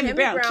 So Tammy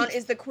Brown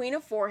is the queen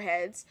of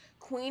foreheads,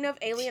 queen of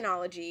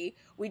alienology.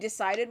 We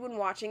decided when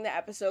watching the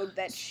episode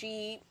that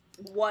she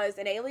was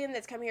an alien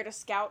that's come here to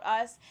scout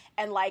us,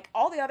 and, like,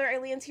 all the other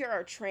aliens here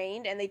are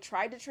trained, and they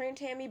tried to train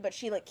Tammy, but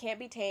she, like, can't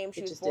be tamed.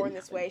 She was born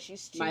this way.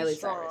 She's too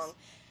strong.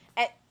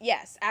 And,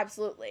 yes,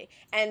 absolutely.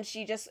 And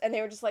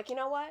they were just like, you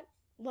know what?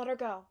 Let her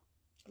go.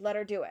 Let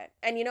her do it.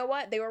 And you know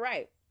what? They were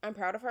right. I'm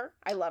proud of her.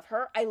 I love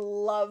her. I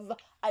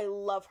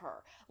love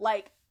her.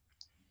 Like,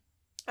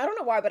 I don't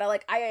know why, but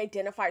I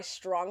identify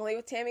strongly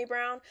with Tammy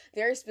Brown,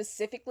 very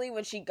specifically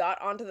when she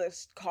got onto the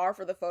car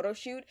for the photo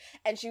shoot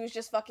and she was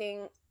just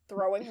fucking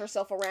throwing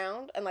herself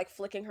around and like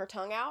flicking her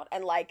tongue out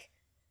and like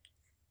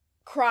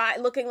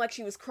looking like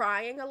she was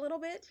crying a little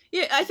bit.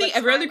 Yeah, I think like,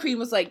 every other queen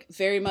was like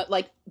very much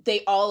like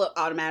they all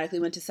automatically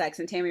went to sex,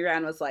 and Tammy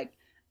Brown was like,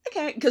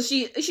 okay, because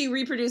she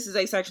reproduces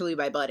asexually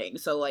by budding,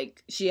 so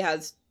like she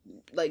has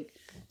like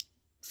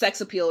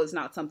sex appeal is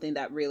not something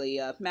that really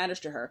matters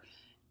to her.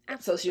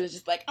 Absolutely. So she was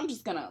just like, I'm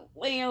just gonna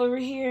lay over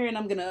here and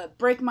I'm gonna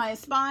break my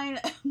spine.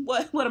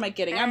 What am I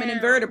getting? I'm an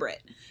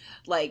invertebrate.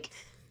 Like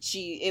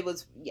Tammy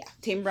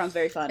Brown's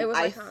very fun. It was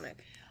iconic.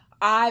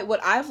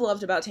 What I've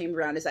loved about Tammy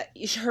Brown is that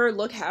her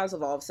look has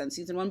evolved since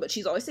season 1, but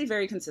she's always stayed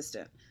very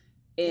consistent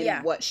in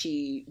what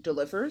she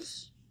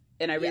delivers,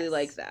 and I really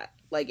like that.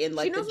 Like in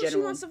like she knows the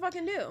general, what she wants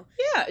to fucking do.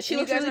 Yeah, she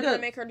looks really good. You guys are gonna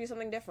make her do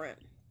something different.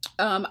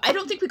 I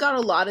don't think we got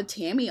a lot of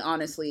Tammy,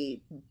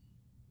 honestly,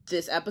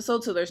 this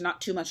episode, so there's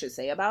not too much to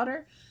say about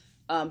her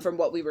from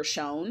what we were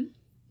shown.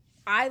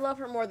 I love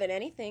her more than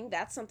anything.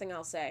 That's something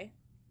I'll say.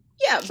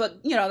 Yeah, but,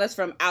 you know, that's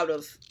from out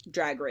of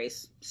Drag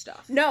Race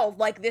stuff. No,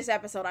 like, this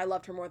episode, I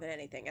loved her more than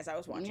anything as I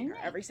was watching her.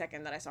 Every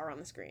second that I saw her on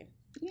the screen.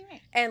 Yeah.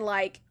 And,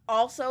 like,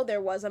 also,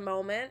 there was a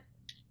moment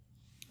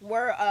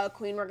where a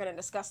queen we're going to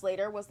discuss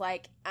later was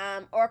like,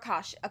 or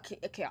Akasha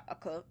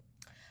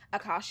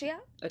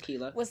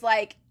was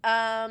like,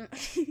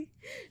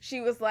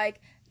 she was like,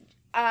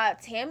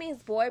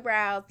 Tammy's boy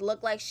brows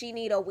look like she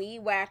need a weed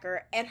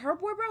whacker, and her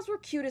boy brows were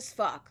cute as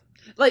fuck.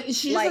 Like,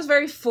 she just has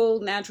very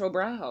full, natural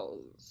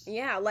brows.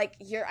 Yeah, like,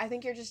 I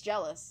think you're just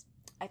jealous.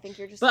 I think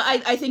you're just... But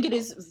I think it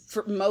is,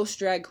 for most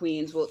drag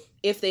queens, well,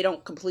 if they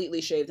don't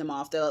completely shave them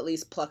off, they'll at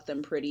least pluck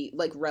them pretty,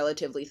 like,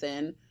 relatively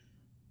thin.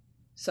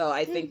 So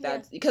I think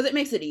that's... Because it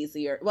makes it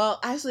easier. Well,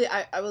 actually,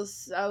 I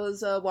was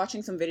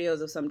watching some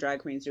videos of some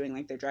drag queens doing,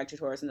 like, their drag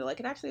tutorials, and they're like,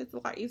 it's a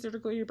lot easier to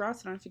glue your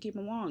brows down if you keep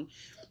them long.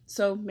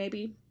 So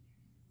maybe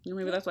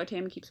that's why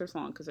Tammy keeps hers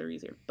long, because they're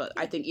easier. But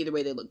I think either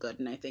way they look good,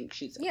 and I think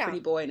she's a pretty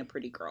boy and a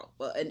pretty girl.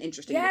 Well, an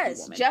interesting looking woman.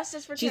 Yes,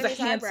 justice for Tammy's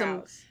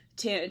eyebrows.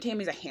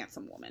 Tammy's a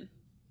handsome woman.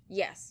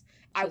 Yes.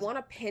 I want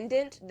a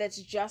pendant that's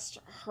just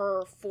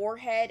her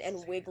forehead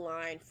and wig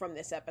line from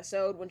this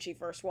episode when she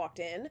first walked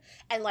in,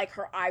 and like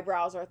her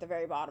eyebrows are at the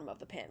very bottom of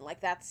the pin. Like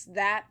that's a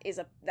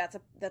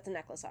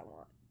necklace I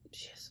want.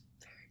 She has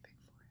a very big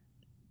forehead.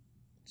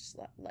 Just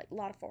like a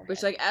lot of forehead.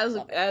 Which, like,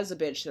 as a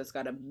bitch that's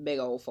got a big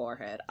old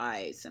forehead,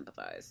 I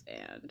sympathize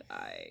and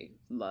I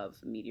love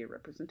media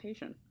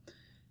representation.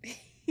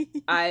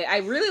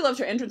 I really loved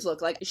her entrance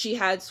look. Like, she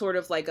had sort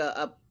of like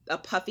a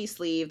puffy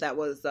sleeve that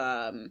was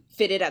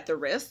fitted at the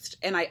wrist,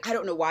 and I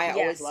don't know why I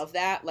always love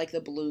that, like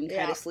the balloon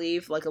kind of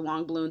sleeve, like a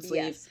long balloon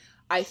sleeve. Yes.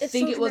 I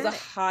think it was a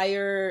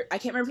higher, I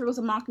can't remember if it was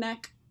a mock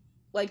neck,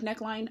 like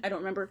neckline, I don't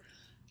remember.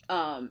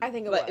 I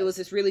think it was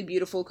this really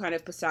beautiful kind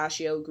of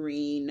pistachio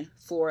green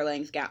floor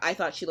length gown. I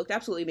thought she looked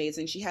absolutely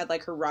amazing. She had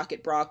like her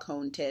rocket bra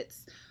cone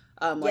tits,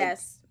 like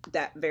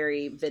that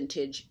very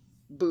vintage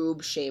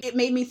boob shape. It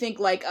made me think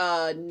like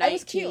I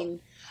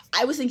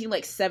was thinking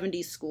like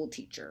 70s school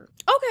teacher.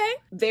 Okay.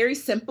 Very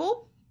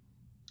simple,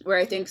 where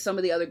I think some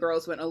of the other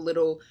girls went a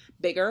little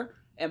bigger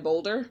and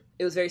bolder.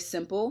 It was very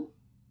simple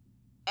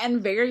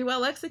and very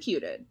well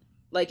executed.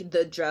 Like,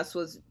 the dress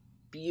was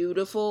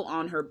beautiful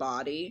on her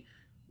body.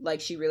 Like,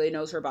 she really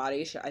knows her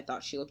body. I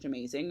thought she looked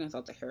amazing. I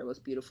thought the hair was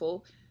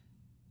beautiful.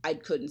 I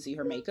couldn't see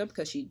her makeup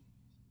because she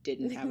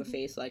didn't have a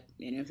face like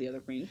any of the other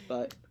queens,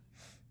 but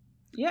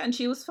yeah, and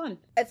she was fun.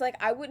 It's like,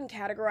 I wouldn't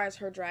categorize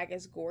her drag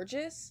as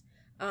gorgeous,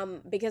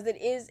 because it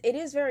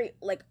is very,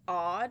 like,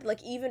 odd.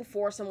 Like, even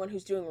for someone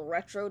who's doing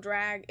retro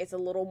drag, it's a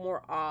little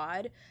more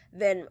odd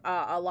than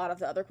a lot of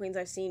the other queens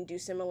I've seen do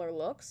similar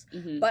looks.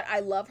 Mm-hmm. But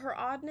I love her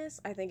oddness.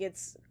 I think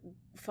it's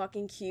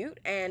fucking cute,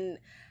 and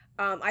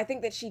I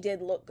think that she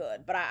did look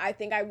good, but I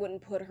think I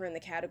wouldn't put her in the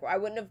category. I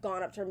wouldn't have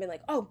gone up to her and been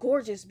like, oh,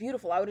 gorgeous,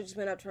 beautiful. I would have just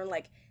been up to her and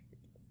like,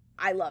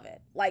 I love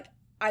it. Like,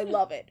 I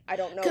love it. I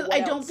don't know what I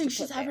don't think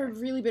she's ever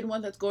really been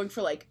one that's going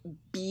for, like,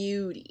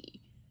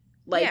 beauty.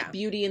 Like,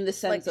 beauty in the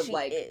sense of,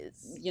 like,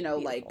 you know,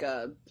 beautiful.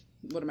 Like,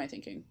 what am I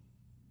thinking?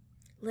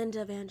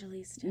 Linda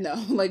Evangelista. No,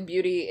 like,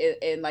 beauty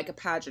in like, a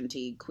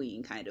pageanty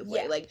queen kind of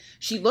way. Like,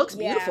 she looks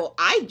beautiful.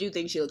 I do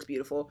think she looks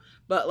beautiful,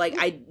 but, like,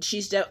 I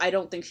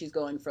don't think she's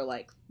going for,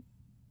 like,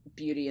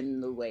 beauty in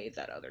the way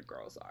that other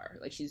girls are.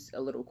 Like, she's a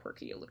little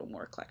quirky, a little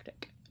more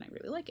eclectic, and I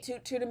really like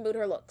it. Toot and boot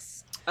her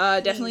looks.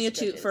 Definitely a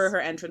toot for her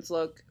entrance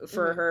look,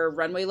 for her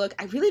runway look.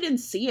 I really didn't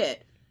see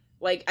it.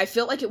 Like, I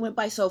felt like it went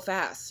by so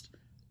fast.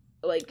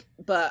 Like,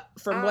 but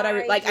from what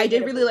I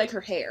did really like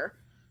her hair.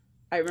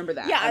 I remember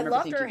that. Yeah, I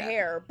loved her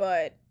hair,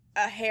 but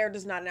a hair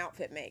does not an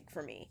outfit make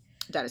for me.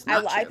 That is not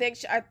true. I think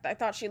I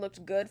thought she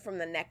looked good from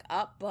the neck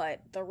up,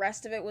 but the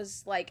rest of it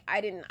was like,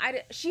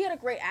 she had a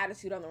great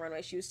attitude on the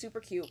runway. She was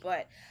super cute,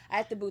 but I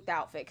had to boot the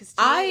outfit because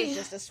it was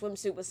just a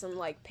swimsuit with some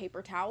like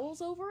paper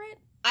towels over it.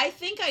 I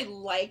think I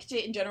liked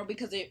it in general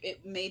because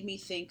it made me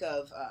think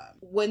of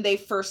when they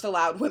first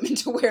allowed women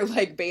to wear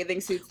like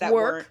bathing suits that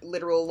weren't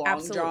literal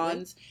long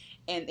johns,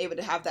 and they would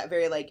have that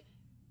very like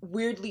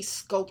weirdly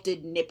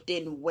sculpted, nipped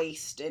in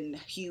waist and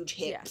huge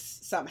hips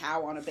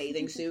somehow on a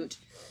bathing suit.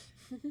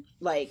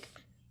 Like,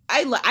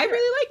 I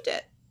really liked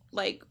it.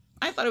 Like,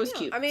 I thought it was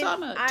cute. I mean, so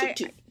I'm a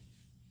toot.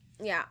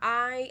 Yeah,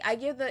 I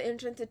give the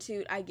entrance a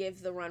toot. I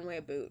give the runway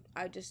a boot.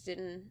 I just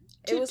didn't.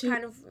 Toot, it was toot.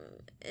 kind of.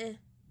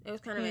 It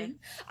was kind of.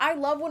 I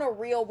love when a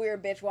real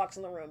weird bitch walks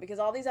in the room because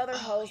all these other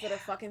hoes that are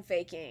fucking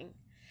faking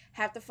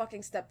have to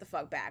fucking step the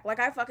fuck back. Like,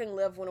 I fucking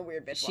live when a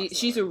weird bitch walks in the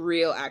She's room. a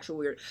real actual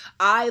weird.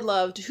 I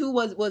loved who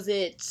was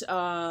it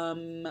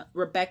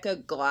Rebecca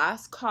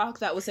Glasscock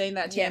that was saying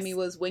that Tammy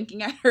was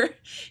winking at her. And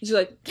she's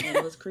like,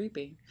 it was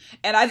creepy.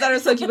 And I thought it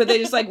was so cute, but they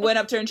just like went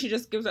up to her and she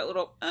just gives that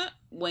little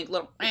wink,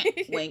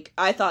 wink.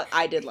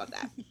 I did love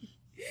that.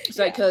 It's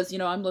like, because,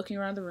 I'm looking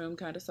around the room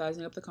kind of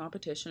sizing up the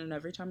competition, and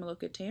every time I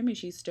look at Tammy,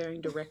 she's staring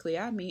directly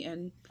at me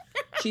and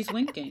she's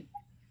winking.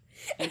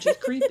 And she's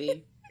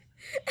creepy.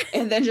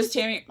 And then just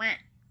Tammy,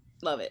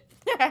 love it.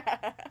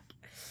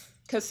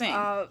 Cause same.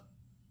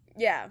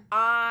 Yeah.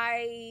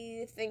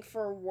 I think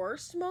for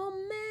worst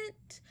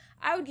moment,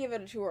 I would give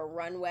it to a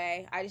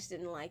runway. I just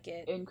didn't like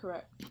it.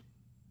 Incorrect.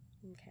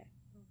 Okay.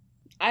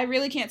 I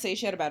really can't say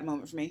she had a bad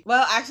moment for me.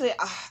 Well, actually,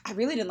 I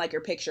really didn't like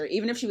her picture.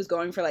 Even if she was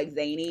going for like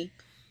zany,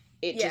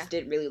 it just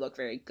didn't really look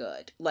very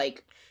good.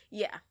 Like,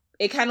 yeah,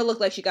 it kind of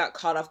looked like she got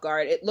caught off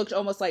guard. It looked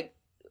almost like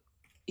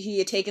he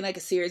had taken like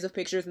a series of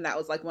pictures and that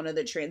was like one of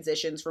the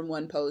transitions from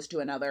one pose to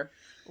another.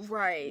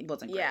 Right. It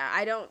wasn't great.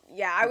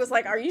 Yeah, I was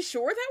like, are you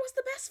sure that was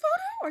the best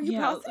photo? Are you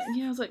positive?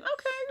 Yeah, I was like,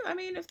 okay. I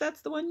mean, if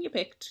that's the one you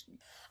picked.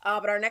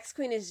 But our next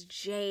queen is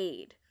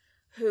Jade,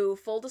 who,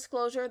 full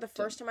disclosure, the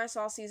first time I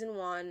saw season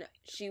 1,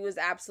 she was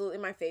absolutely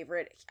my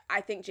favorite.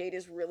 I think Jade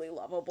is really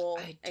lovable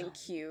and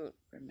cute.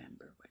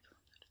 Remember which one.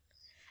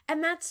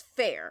 And that's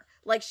fair.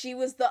 Like, she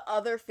was the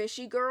other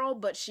fishy girl,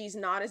 but she's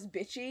not as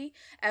bitchy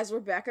as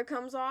Rebecca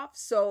comes off,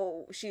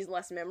 so she's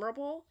less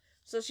memorable.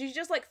 So she's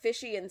just, like,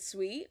 fishy and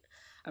sweet.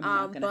 I'm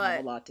not going to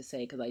have a lot to say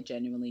because I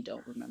genuinely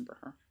don't remember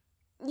her.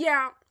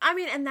 Yeah, I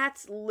mean, and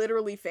that's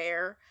literally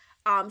fair.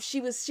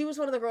 She was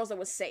one of the girls that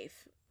was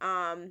safe.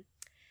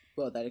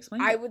 Well, that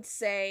explains I it. would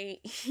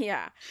say,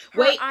 yeah.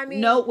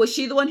 No, was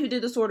she the one who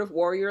did the sort of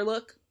warrior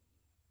look?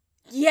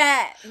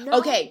 Yeah. No.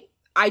 Okay,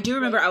 I do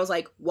remember. I was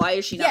like, why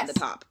is she not at the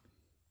top?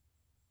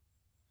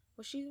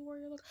 Was she the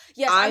warrior look?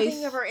 Yes, I'm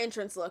thinking of her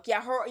entrance look.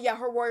 Yeah,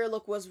 her warrior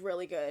look was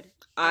really good.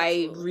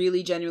 Absolutely. I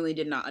really genuinely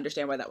did not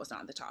understand why that was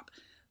not at the top.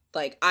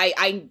 Like,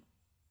 I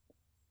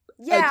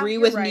agree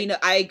with Nina.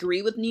 I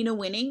agree with Nina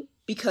winning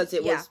because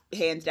it was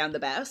hands down the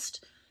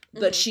best,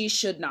 but she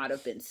should not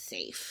have been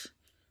safe.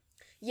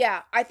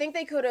 Yeah, I think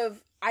they could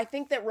have. I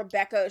think that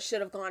Rebecca should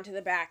have gone to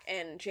the back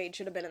and Jade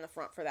should have been in the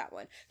front for that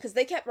one. Because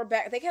they kept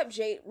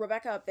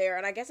Rebecca up there,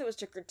 and I guess it was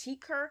to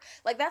critique her.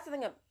 Like, that's the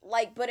thing,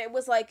 but it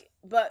was like,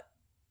 but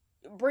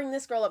bring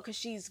this girl up because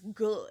she's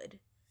good.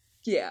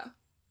 Yeah.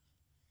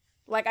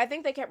 Like, I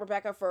think they kept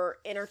Rebecca for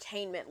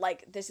entertainment.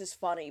 Like, this is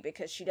funny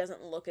because she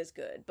doesn't look as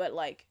good. But,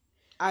 like,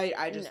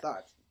 I just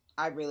thought,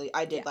 I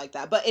did like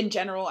that. But in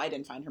general, I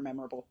didn't find her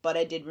memorable. But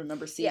I did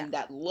remember seeing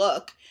that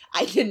look.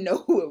 I didn't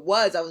know who it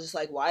was. I was just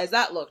like, why is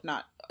that look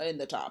not in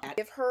the top? I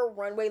give her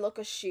runway look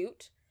a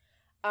shoot.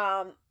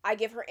 I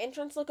give her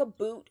entrance look a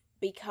boot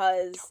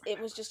because it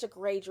was just a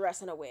gray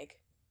dress and a wig.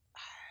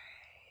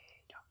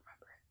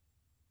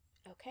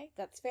 Okay,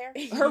 that's fair.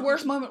 Her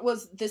worst moment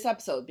was this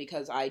episode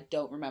because I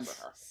don't remember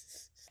her.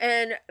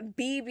 And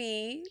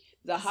BB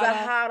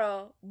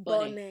Zahara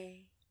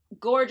Bonet.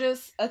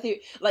 Gorgeous.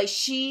 Like,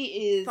 she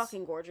is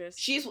fucking gorgeous.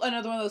 She's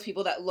another one of those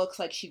people that looks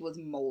like she was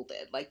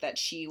molded. Like, that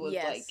she was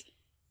like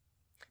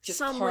just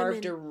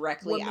carved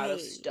directly out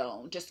of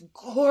stone. Just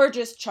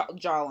gorgeous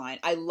jawline.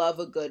 I love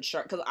a good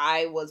sharp, because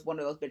I was one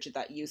of those bitches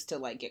that used to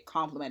like get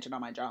complimented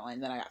on my jawline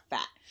and then I got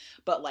fat.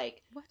 But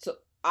like, so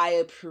I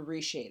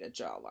appreciate a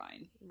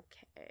jawline.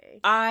 Okay.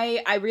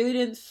 I really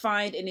didn't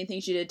find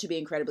anything she did to be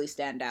incredibly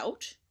stand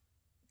out.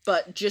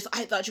 But just,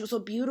 I thought she was so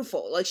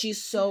beautiful. Like,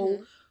 she's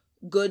so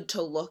good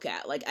to look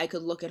at. Like, I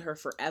could look at her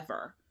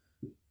forever.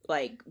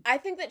 Like, I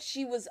think that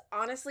she was,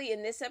 honestly,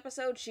 in this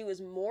episode, she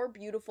was more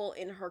beautiful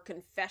in her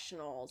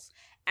confessionals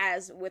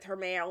as with her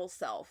male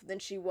self than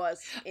she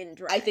was in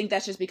drag. I think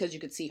that's just because you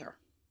could see her.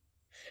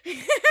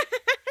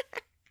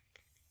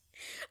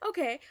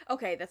 Okay,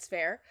 that's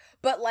fair.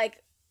 But,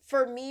 like,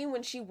 for me,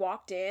 when she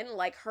walked in,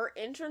 like, her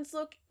entrance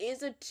look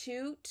is a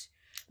toot,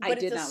 but I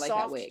did not like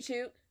that wig.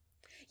 Toot.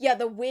 Yeah,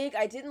 the wig,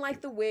 I didn't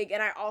like the wig,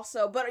 and I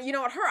also, but you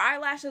know what, her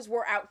eyelashes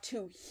were out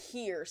to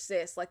here,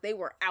 sis. Like, they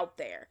were out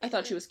there. I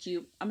thought she was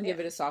cute. I'm gonna give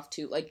it a soft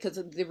toot, like, because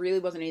there really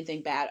wasn't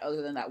anything bad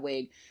other than that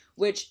wig,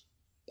 which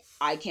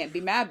I can't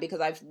be mad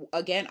because I've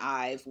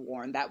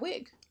worn that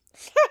wig.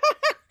 You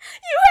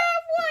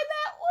have worn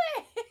that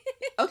wig!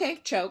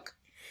 Okay, choke.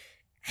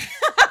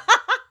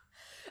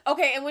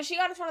 Okay, and when she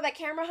got in front of that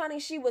camera, honey,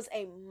 she was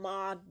a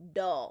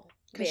model.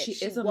 Because she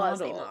is a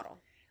was model. A model.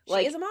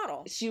 Like, she is a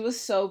model. She was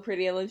so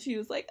pretty, and then she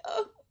was like,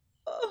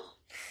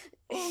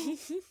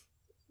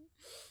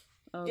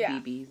 yeah.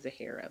 BB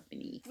Zahara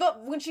beneath.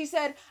 But when she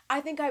said,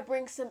 I think I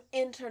bring some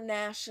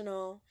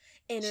international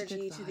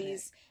energy to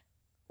these,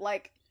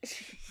 like,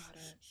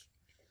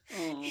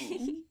 Oh,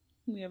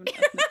 we have an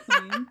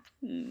ethnic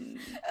queen.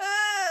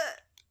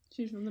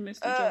 She's from the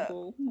Misty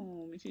Jungle.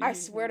 Oh, I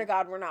swear to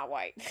God, we're not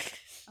white.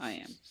 I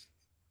am.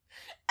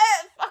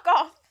 Fuck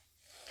off.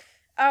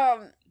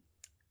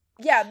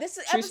 Yeah, this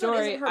True episode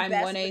story. isn't her I'm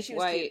best, 1/8 but she was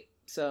white, cute.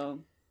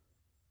 so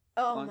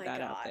Oh want my that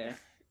God. out there.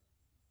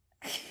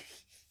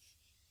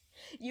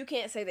 You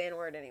can't say the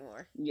N-word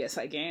anymore. Yes,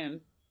 I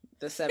can.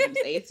 The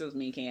 7/8 of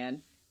me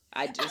can.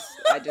 I just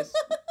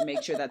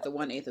make sure that the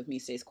 1/8 of me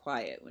stays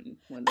quiet when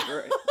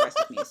the rest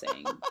of me is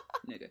saying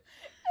nigga.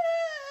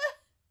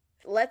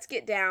 Let's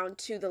get down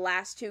to the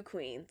last two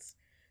queens.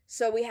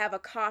 So we have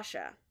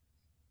Akasha.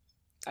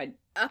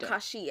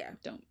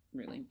 Akashia. Don't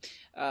really.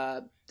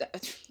 I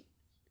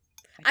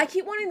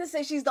keep wanting to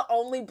say she's the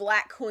only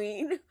black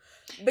queen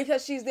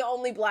because she's the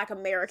only black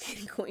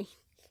American queen.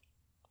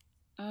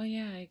 Oh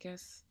yeah, I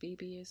guess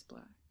BB is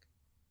black.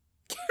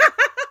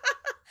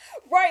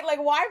 Right,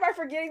 like why am I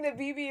forgetting that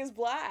BB is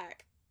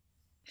black?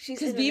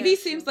 Because BB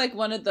seems like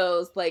one of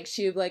those, like,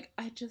 she would be like,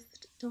 I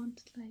just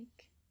don't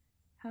like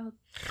how...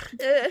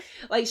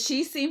 Like,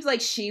 she seems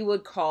like she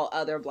would call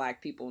other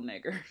black people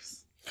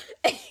niggers.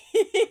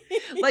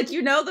 Like,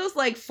 you know those,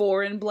 like,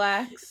 foreign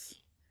blacks?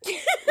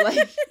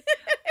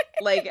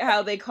 Like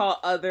how they call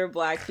other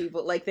black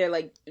people, like, they're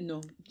like,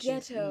 no.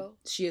 Ghetto.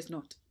 She is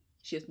not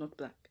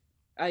black.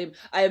 I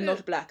am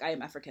not black, I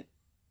am African.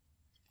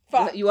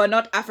 Fuck. You are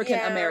not African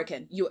Yeah.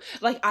 American. You,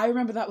 like, I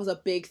remember that was a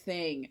big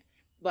thing,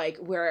 like,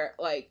 where,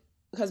 like,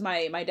 because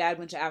my dad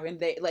went to African,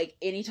 they, like,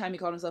 anytime he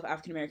called himself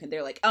African American,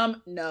 they're like,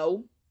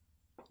 no,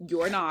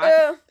 you're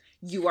not.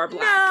 You are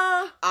black.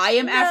 No, I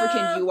am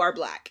African, you are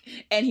black.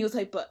 And he was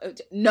like, but,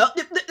 no,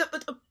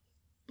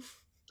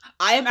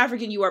 I am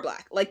African, you are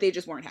black. Like, they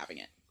just weren't having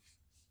it.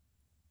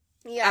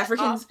 yeah,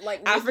 Africans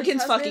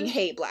fucking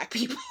hate black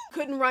people.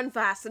 Couldn't run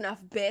fast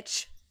enough,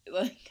 bitch.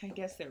 Like, I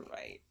guess they're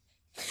right.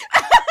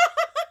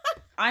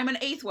 I'm an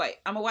 8th white.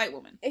 I'm a white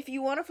woman. If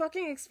you want to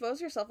fucking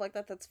expose yourself like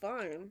that, that's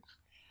fine.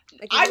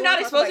 Like, I'm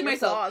not exposing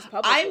myself.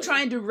 I'm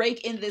trying to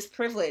rake in this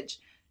privilege.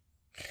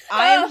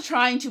 I am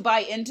trying to buy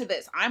into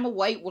this. I'm a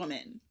white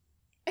woman.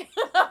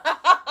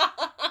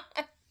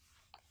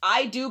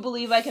 I do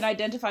believe I can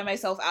identify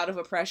myself out of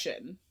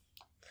oppression.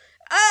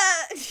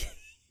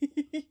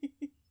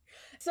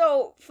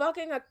 So,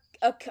 fucking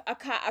a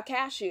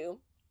cashew.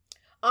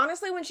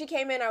 Honestly, when she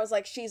came in, I was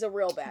like, she's a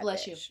real bad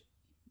Bless bitch. you.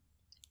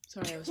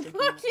 Sorry, I was drinking.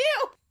 Fuck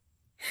you.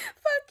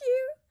 Fuck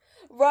you.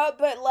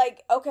 But,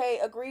 like, okay,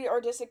 agree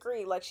or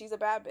disagree. Like, she's a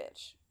bad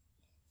bitch.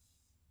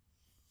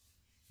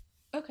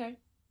 Okay.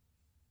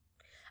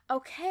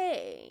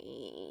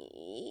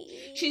 Okay.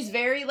 She's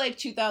very, like,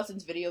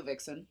 2000s video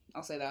vixen.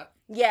 I'll say that.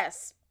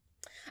 Yes.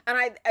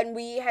 And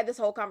we had this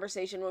whole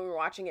conversation when we were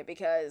watching it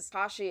because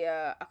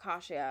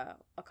Akasha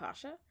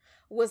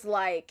was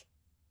like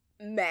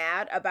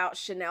mad about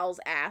Chanel's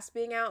ass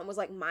being out and was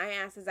like, my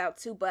ass is out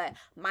too, but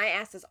my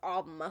ass is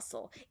all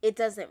muscle. It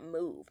doesn't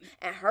move.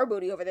 And her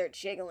booty over there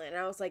jiggling. And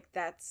I was like,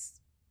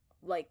 that's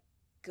like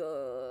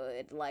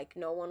good. Like,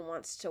 no one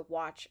wants to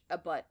watch a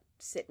butt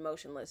sit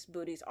motionless.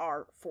 Booties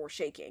are for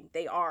shaking.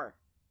 They are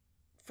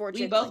for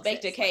We both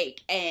baked a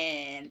cake,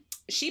 and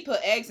she put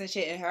eggs and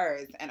shit in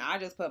hers, and I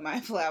just put my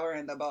flour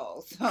in the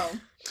bowl. So,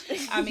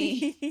 I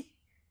mean,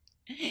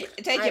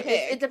 take your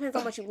pick. It depends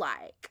on what you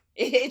like.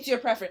 It's your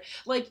preference.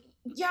 Like,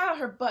 yeah,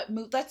 her butt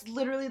moved. That's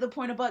literally the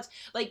point of butts.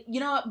 Like, you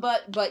know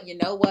what? But you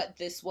know what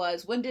this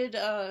was? When did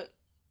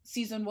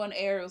season 1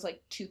 air? It was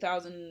like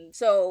 2000.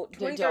 So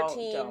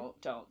 2013.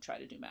 Don't try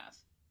to do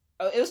math.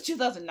 Oh, it was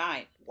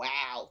 2009.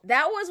 Wow.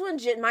 That was when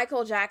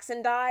Michael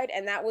Jackson died,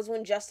 and that was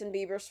when Justin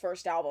Bieber's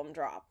first album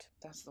dropped.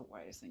 That's the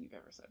whitest thing you've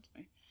ever said to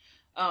me.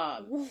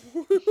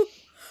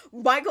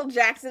 Michael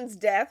Jackson's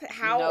death.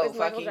 How is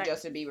Michael Jackson?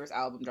 Justin Bieber's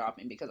album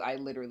dropping? Because I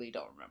literally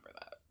don't remember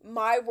that.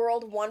 My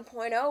World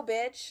 1.0,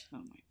 bitch. Oh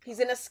my God. He's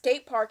in a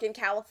skate park in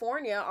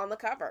California on the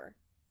cover.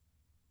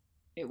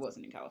 It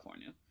wasn't in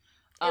California.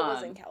 It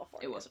was in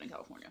California. It wasn't in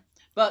California.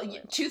 But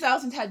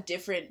 2000s had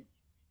different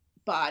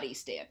body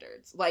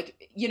standards.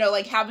 Like, you know,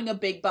 like having a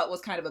big butt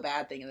was kind of a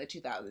bad thing in the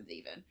 2000s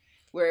even.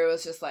 Where it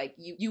was just like,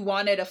 you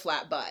wanted a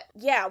flat butt.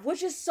 Yeah,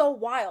 which is so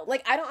wild.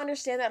 Like, I don't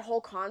understand that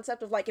whole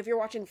concept of, like, if you're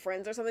watching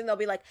Friends or something, they'll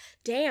be like,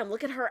 damn,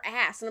 look at her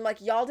ass. And I'm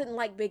like, y'all didn't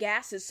like big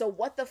asses, so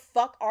what the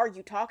fuck are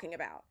you talking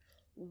about?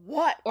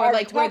 What or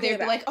like where they'd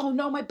be like, oh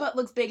no, my butt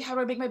looks big, how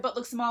do I make my butt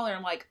look smaller?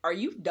 I'm like, are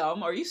you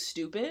dumb? Are you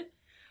stupid?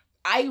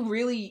 I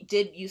really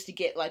did used to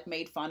get like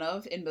made fun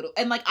of in middle,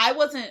 and like I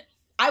was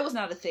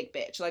not a thick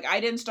bitch. Like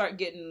I didn't start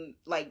getting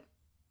like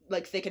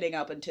thickening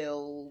up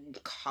until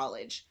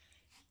college.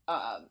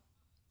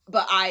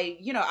 But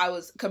I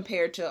was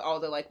compared to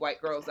all the like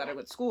white girls that I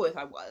went to school with,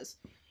 I was.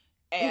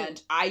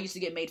 And I used to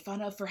get made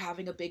fun of for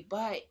having a big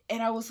butt.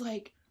 And I was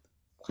like,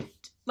 what?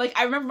 Like,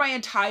 I remember my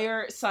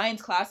entire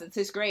science class in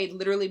 6th grade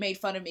literally made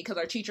fun of me because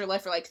our teacher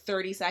left for like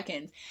 30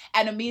 seconds.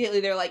 And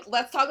immediately they're like,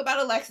 let's talk about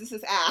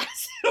Alexis's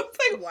ass. I was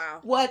like, wow,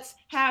 what's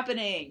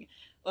happening?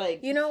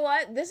 Like, you know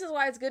what? This is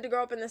why it's good to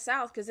grow up in the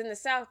South, because in the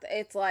South,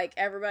 it's like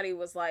everybody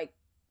was like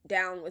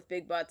down with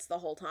big butts the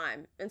whole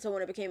time. And so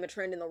when it became a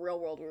trend in the real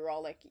world, we were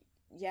all like,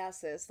 yeah,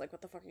 sis, like,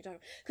 what the fuck are you talking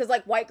about? Because,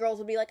 like, white girls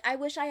would be like, I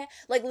wish I had,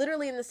 like,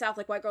 literally in the South,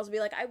 like, white girls would be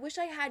like, I wish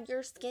I had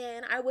your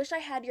skin, I wish I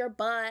had your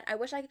butt, I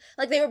wish I,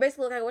 like, they were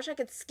basically like, I wish I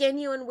could skin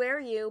you and wear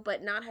you,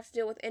 but not have to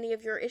deal with any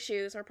of your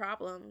issues or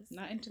problems.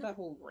 Not into that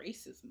whole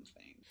racism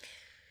thing.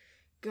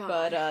 God.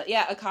 But,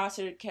 yeah,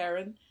 accosted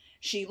Karen.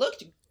 She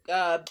looked,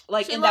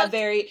 like, She in that looked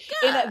very,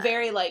 good. in that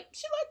very, like,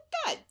 she looked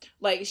good.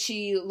 Like,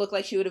 she looked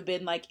like she would have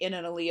been, like, in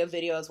an Aaliyah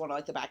video as one of,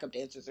 like, the backup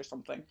dancers or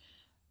something.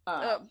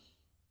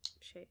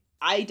 Shit.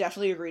 I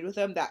definitely agreed with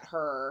him that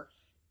her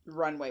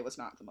runway was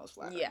not the most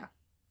flattering. Yeah.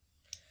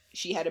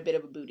 She had a bit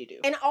of a booty do.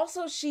 And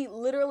also, she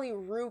literally,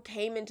 Rue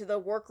came into the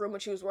workroom when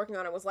she was working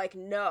on it, was like,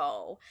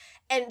 no.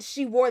 And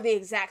she wore the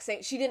exact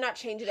same, she did not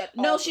change it at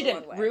all. No, she for the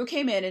didn't. runway. Rue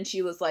came in and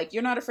she was like,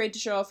 you're not afraid to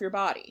show off your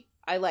body.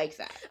 I like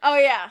that. Oh,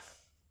 yeah.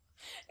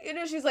 You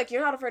know, she's like,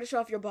 you're not afraid to show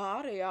off your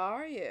body,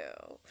 are you?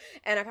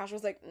 And Akasha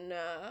was like,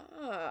 no.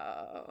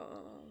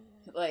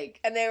 Like,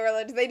 And they were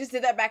like, they just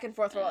did that back and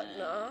forth. We're like,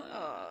 no.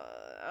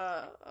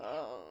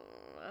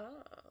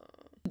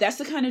 that's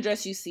the kind of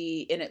dress you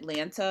see in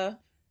Atlanta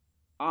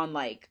on,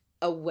 like,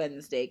 a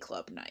Wednesday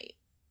club night.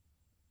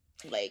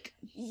 Like,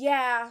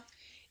 Yeah.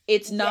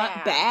 it's not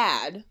Yeah.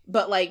 bad,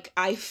 but, like,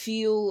 I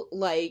feel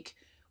like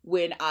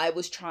when I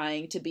was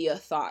trying to be a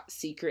thought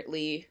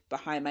secretly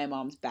behind my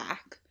mom's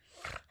back,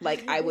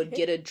 like, I would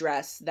get a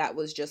dress that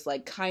was just,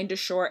 like, kind of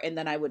short, and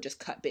then I would just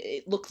cut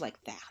it. Looked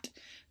like that.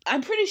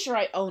 I'm pretty sure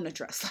I own a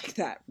dress like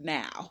that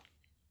now.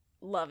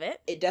 Love it.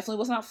 It definitely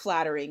was not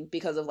flattering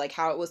because of, like,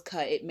 how it was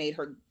cut. It made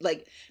her,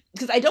 like,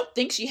 because I don't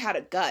think she had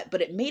a gut,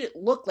 but it made it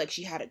look like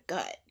she had a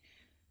gut.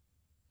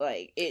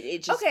 Like,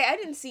 it just... Okay, I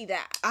didn't see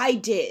that. I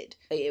did.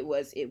 It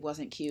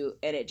wasn't cute,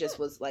 and it just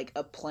was, like,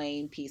 a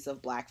plain piece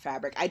of black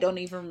fabric. I don't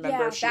even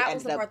remember if she that was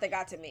ended the up part that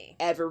got to me.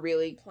 ever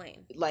really,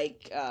 Plain.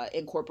 like,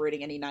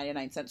 incorporating any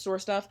 99-cent store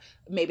stuff.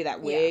 Maybe that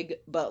Yeah. wig,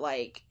 but,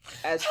 like,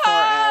 as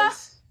far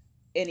as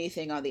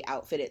anything on the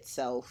outfit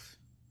itself,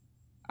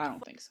 I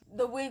don't think so.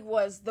 The wig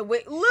was the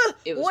wig. Look,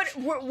 It was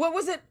what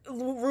was it?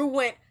 Rue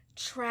went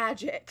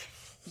tragic.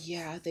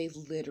 Yeah, they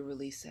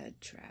literally said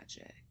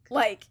tragic.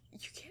 Like,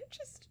 you can't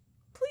just,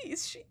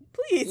 please.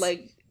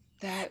 Like,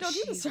 that Don't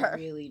do she this to her.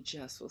 really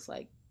just was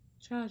like,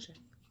 tragic.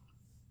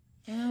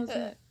 And that was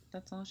it.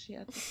 That's all she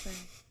had to say.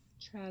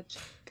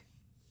 Tragic.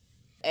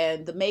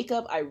 And the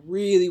makeup, I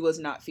really was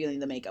not feeling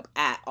the makeup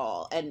at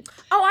all. And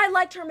Oh, I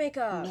liked her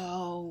makeup.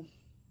 no.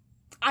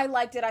 I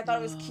liked it. I thought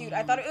it was cute.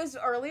 I thought it was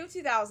early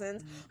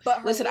 2000s, but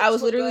her Listen, lips I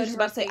was looked literally good, just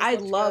her about to say, face I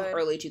looked love good.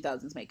 early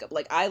 2000s makeup.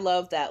 Like, I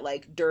love that,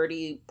 like,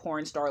 dirty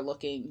porn star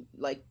looking,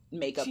 like,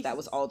 makeup that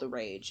was Jesus. all the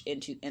rage in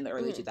the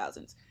early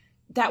 2000s.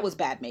 That was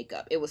bad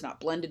makeup. It was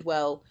not blended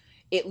well.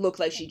 It looked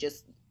like she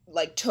just,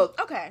 like, took,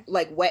 Okay.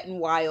 like, Wet n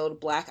Wild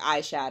black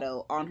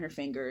eyeshadow on her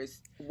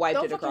fingers, wiped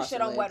Don't it fucking across shit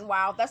her on lids. Wet n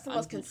Wild. That's the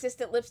most I'm-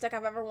 consistent lipstick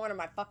I've ever worn in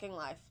my fucking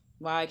life.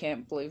 Wow, I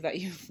can't believe that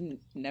you've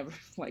never,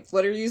 like,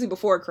 what are you using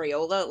before,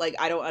 Crayola? Like,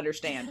 I don't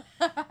understand.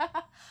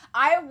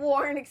 I've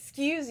worn,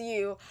 excuse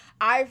you,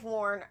 I've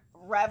worn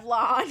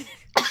Revlon.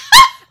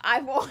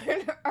 I've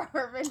worn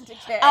Urban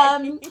Decay.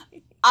 I'm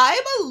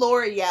a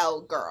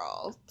L'Oreal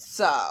girl,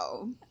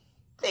 so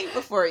think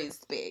before you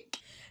speak.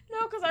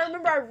 No, because I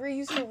remember I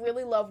used to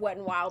really love Wet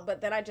n Wild,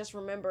 but then I just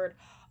remembered,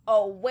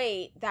 oh,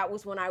 wait, that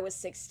was when I was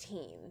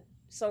 16.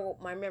 So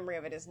my memory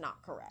of it is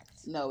not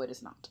correct. No, it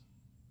is not.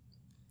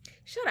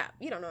 Shut up.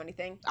 You don't know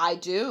anything. I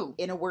do.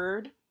 In a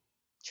word,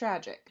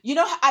 tragic. You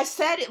know, I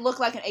said it looked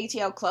like an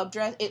ATL club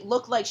dress. It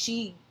looked like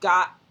she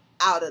got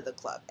out of the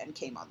club and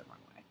came on the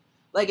runway.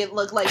 Like, it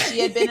looked like she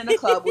had been in a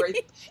club where...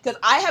 Because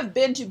I have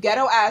been to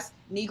ghetto-ass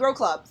Negro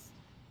clubs.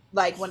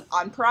 Like, when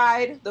on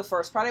Pride, the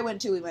first Pride I went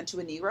to, we went to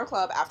a Negro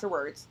club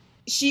afterwards.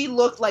 She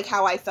looked like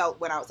how I felt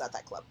when I was at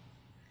that club.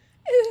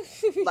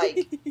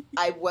 Like,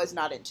 I was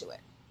not into it.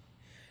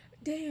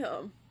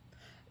 Damn.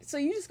 So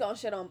you just gonna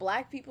shit on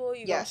black people?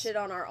 You gonna Yes. shit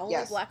on our only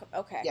Yes. black...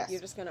 Okay. Yes. You're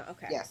just gonna...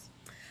 Okay. Yes.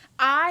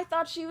 I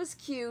thought she was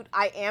cute.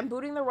 I am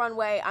booting the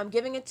runway. I'm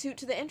giving a toot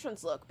to the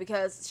entrance look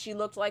because she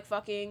looked like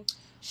fucking...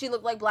 She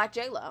looked like Black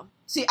J-Lo.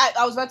 See,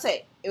 I was about to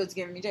say, it was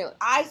giving me J-Lo.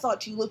 I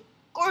thought she looked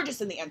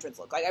gorgeous in the entrance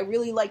look. Like, I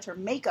really liked her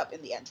makeup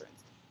in the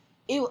entrance.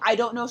 I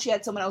don't know if she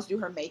had someone else do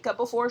her makeup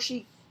before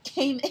she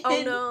came in.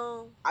 Oh,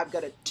 no. I'm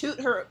gonna toot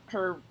her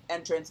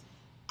entrance.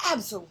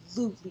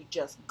 Absolutely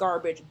just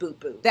garbage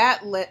boo-boo.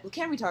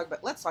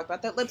 Let's talk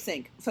about that lip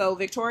sync. So,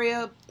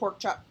 Victoria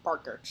Porkchop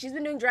Parker. She's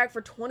been doing drag for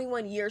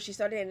 21 years. She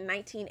started in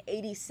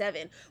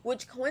 1987,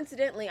 which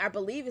coincidentally, I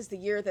believe is the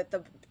year that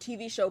the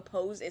TV show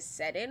Pose is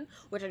set in,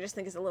 which I just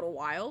think is a little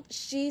wild.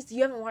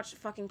 You haven't watched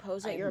fucking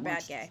Pose yet? You're a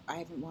bad gay. I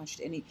haven't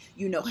watched any.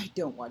 You know I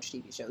don't watch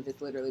TV shows.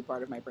 It's literally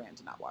part of my brand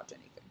to not watch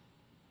anything.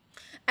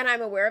 And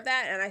I'm aware of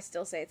that, and I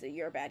still say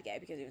you're a bad gay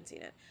because you haven't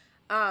seen it.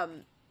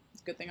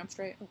 It's a good thing I'm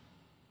straight.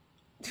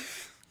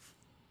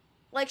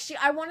 Like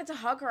I wanted to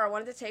hug her. I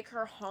wanted to take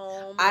her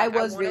home. I Like,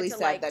 was wanted really to,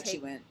 sad like, that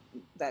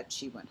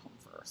she went home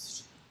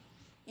first.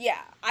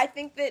 Yeah, I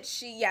think that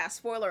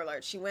spoiler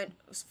alert, she went,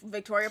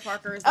 Victoria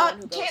Parker is the one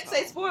who goes Can't say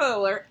home. spoiler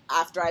alert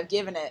after I've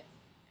given it.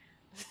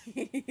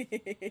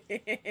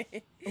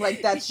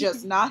 Like, that's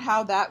just not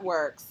how that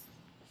works.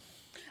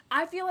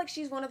 I feel like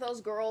she's one of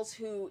those girls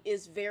who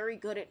is very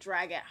good at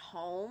drag at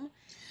home,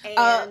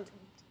 and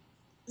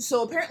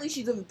so apparently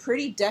she's a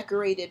pretty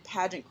decorated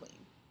pageant queen.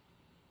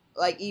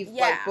 Like, even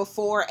Yeah. like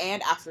before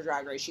and after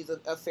Drag Race, she's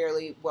a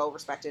fairly well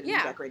respected and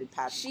Yeah. decorated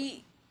pageant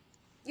queen.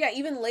 Yeah,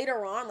 even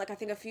later on, like I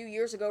think a few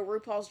years ago,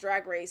 RuPaul's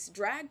Drag Race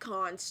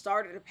DragCon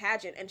started a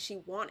pageant and she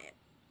won it.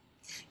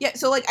 Yeah,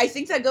 so like I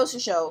think that goes to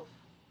show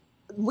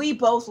we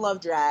both love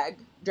drag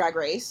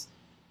race,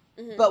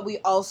 Mhm. but we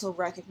also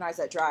recognize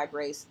that Drag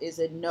Race is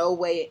in no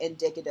way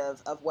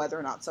indicative of whether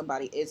or not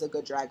somebody is a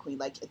good drag queen.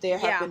 Like, there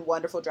have Yeah. been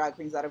wonderful drag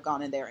queens that have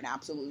gone in there and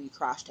absolutely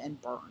crushed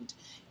and burned.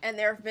 And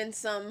there have been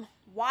some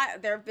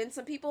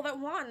people that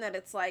won that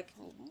it's like,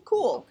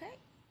 Cool. okay.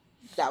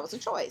 That was a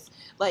choice.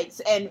 Like,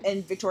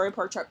 and Victoria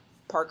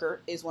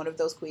Parker is one of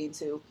those queens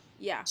who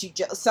Yeah.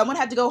 someone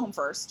had to go home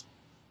first.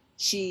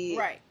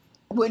 Right.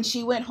 When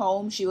she went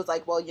home, she was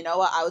like, well, you know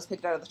what? I was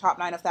picked out of the top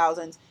 9 of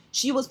thousands.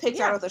 She was picked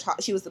out of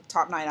she was the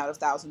top 9 out of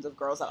thousands of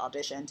girls that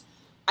auditioned.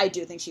 I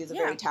do think she's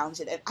very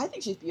talented, and I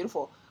think she's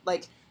beautiful.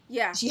 Like,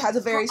 Yeah. she has a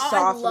very I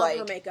soft, love like,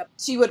 her makeup.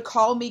 she would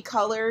call me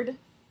colored,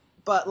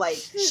 but, like,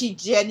 she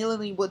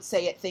genuinely would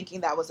say it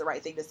thinking that was the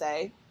right thing to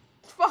say.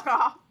 Fuck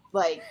off.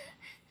 Like,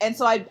 and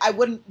so I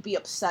wouldn't be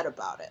upset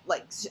about it.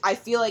 Like, I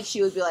feel like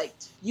she would be like,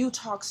 you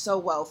talk so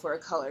well for a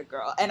colored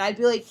girl. And I'd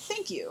be like,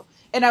 thank you.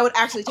 And I would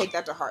actually take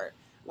that to heart.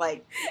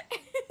 Like,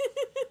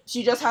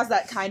 she just has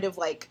that kind of,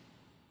 like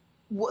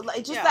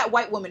that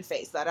white woman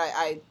face that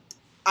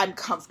I'm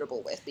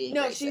comfortable with being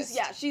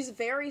racist. She's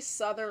very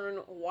southern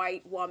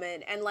white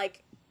woman. And,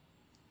 like,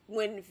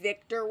 when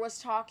Victor was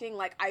talking,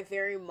 like, I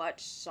very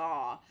much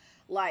saw,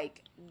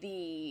 like,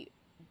 the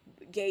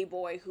gay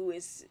boy who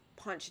is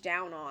punched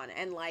down on,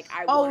 and like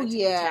I wanted to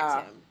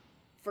protect him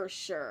for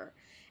sure.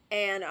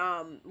 And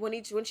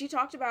when she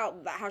talked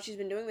about how she's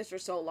been doing this for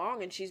so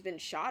long and she's been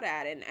shot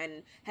at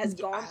and has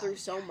gone through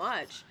so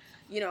much,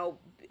 you know,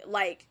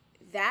 like,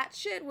 that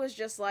shit was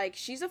just like,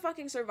 she's a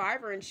fucking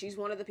survivor, and she's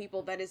one of the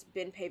people that has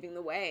been paving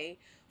the way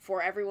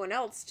for everyone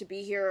else to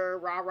be here,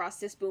 rah rah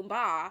sis boom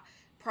bah,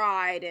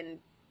 pride and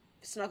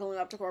snuggling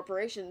up to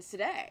corporations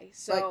today.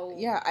 So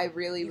like, yeah, I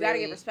really gotta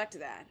give respect to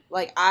that.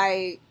 Like,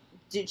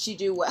 did she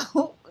do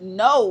well?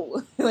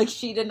 No. Like,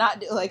 she did not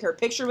do, like, her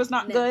picture was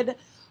not good.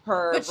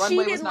 Her runway was not good.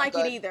 But she didn't like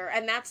it either,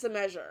 and that's the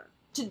measure.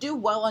 To do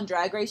well on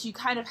Drag Race, you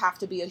kind of have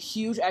to be a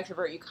huge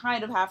extrovert. You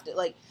kind of have to,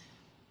 like,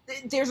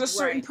 there's a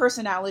certain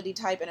personality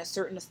type and a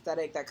certain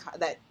aesthetic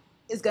that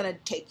is going to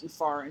take you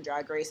far in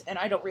Drag Race, and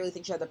I don't really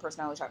think she had the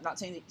personality type. I'm not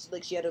saying that,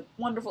 like, she had a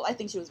wonderful, I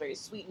think she was very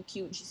sweet and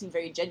cute, and she seemed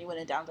very genuine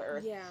and down to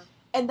earth. Yeah.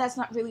 And that's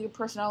not really your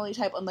personality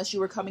type unless you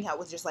were coming out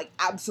with just, like,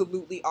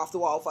 absolutely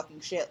off-the-wall fucking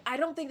shit. I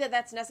don't think that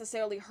that's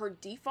necessarily her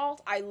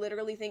default. I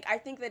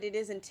think that it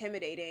is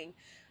intimidating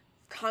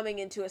coming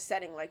into a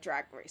setting like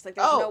Drag Race. Like,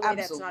 there's no way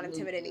that's not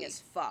intimidating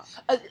as fuck.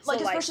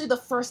 Like, especially the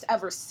first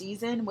ever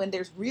season when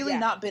there's really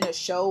not been a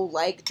show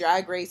like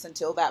Drag Race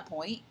until that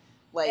point.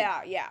 Like,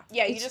 yeah.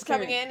 You're just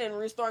coming in and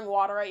Rue's throwing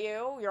water at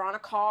you. You're on a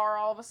car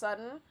all of a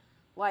sudden.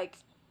 Like,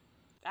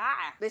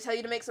 they tell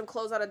you to make some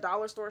clothes out of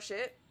dollar store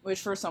shit. Which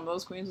for some of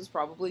those queens was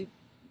probably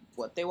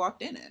what they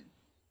walked in.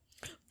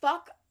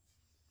 Fuck.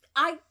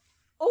 I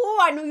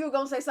knew you were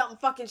gonna say something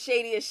fucking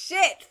shady as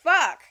shit.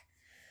 Fuck.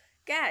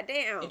 God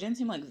damn. It didn't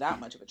seem like that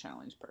much of a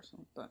challenge,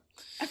 personally, but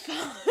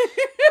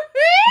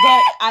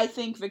but I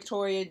think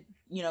Victoria,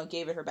 you know,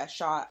 gave it her best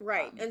shot.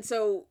 Right. And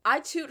so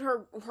I toot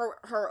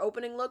her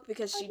opening look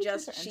because she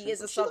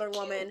is a southern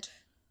woman.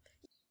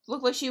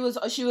 Looked like she was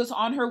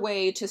on her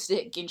way to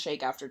Stick and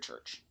Shake after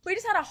church. We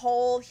just had a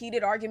whole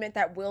heated argument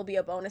that will be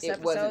a bonus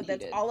episode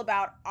that's all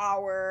about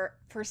our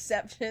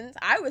perceptions.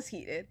 I was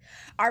heated.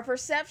 Our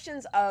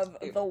perceptions of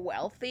the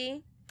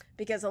wealthy,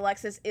 because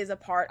Alexis is a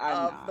part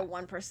of the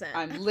 1%.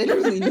 I'm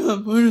literally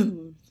not part of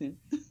the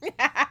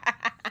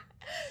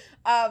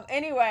 1%.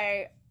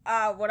 Anyway,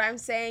 what I'm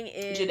saying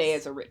is Janae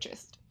is the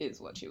richest, is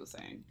what she was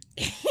saying.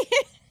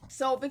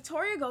 So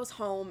Victoria goes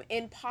home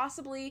and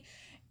possibly,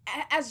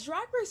 as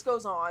Drag Race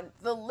goes on,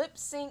 the lip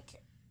sync,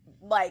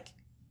 like,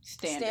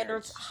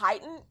 standards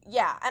heighten.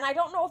 Yeah, and I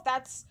don't know if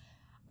that's,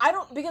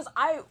 because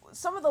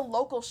some of the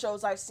local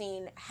shows I've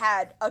seen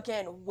had,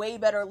 again, way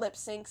better lip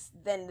syncs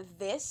than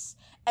this,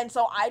 and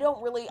so I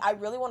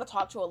really want to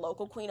talk to a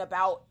local queen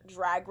about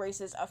Drag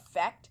Race's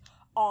effect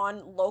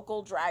on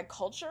local drag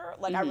culture.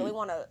 Like, I really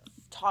want to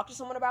talk to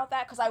someone about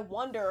that, because I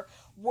wonder,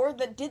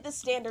 did the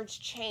standards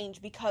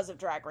change because of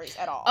Drag Race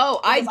at all? Oh,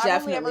 because I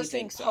definitely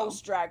think so.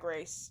 Post Drag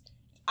Race.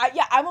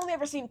 I've only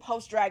ever seen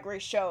post Drag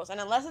Race shows, and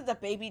unless it's a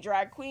baby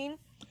drag queen,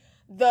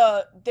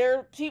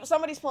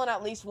 somebody's pulling out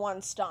at least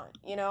one stunt,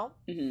 you know.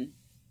 Mm-hmm.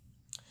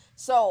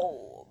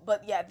 So,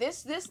 but yeah,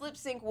 this lip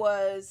sync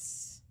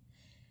was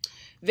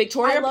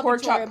Victoria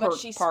Victoria, but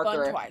she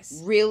Parker. Spun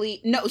twice. Really,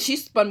 no, she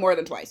spun more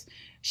than twice.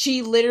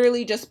 She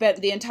literally just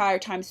spent the entire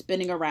time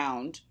spinning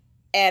around,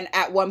 and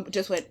at one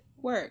just went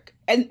work,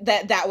 and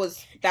that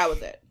was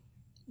it.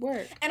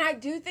 Work. And I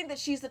do think that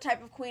she's the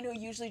type of queen who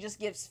usually just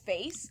gives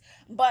face,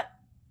 but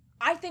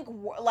I think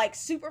like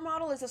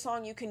Supermodel is a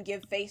song you can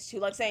give face to,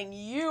 like saying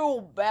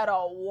you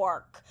better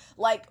work.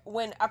 Like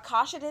when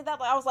Akasha did that,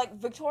 I was like,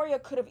 Victoria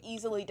could have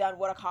easily done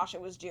what Akasha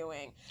was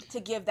doing to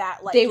give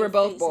that like they were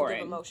both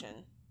boring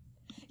emotion.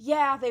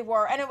 Yeah, they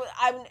were, and it was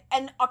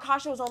and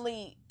Akasha was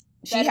only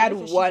she had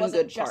one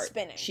good just part.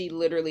 Spinning. She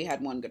literally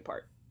had one good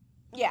part.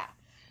 Yeah.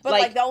 But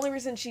like the only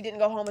reason she didn't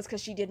go home is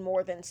because she did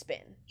more than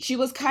spin. She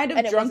was kind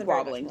of drunk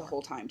wobbling the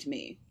whole time to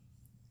me.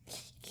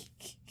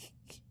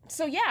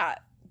 So yeah,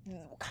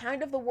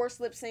 kind of the worst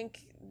lip sync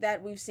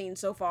that we've seen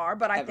so far,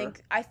 but I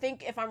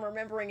think if I'm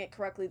remembering it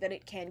correctly that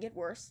it can get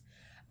worse.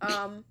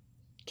 Can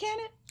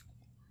it?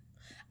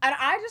 And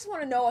I just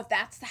want to know if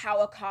that's how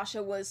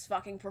Akasha was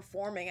fucking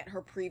performing at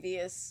her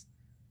previous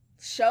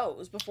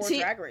shows before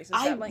Drag Race.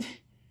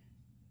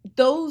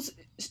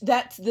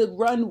 That's the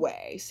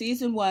runway.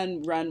 Season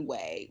 1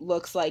 runway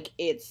looks like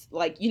it's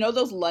like, you know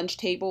those lunch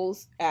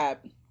tables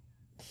at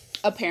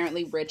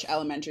apparently rich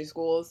elementary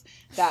schools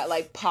that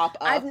like pop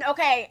up?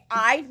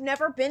 I've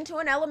never been to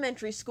an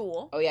elementary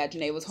school. Oh yeah,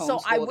 Janae was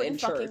homeschooled in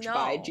church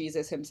by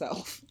Jesus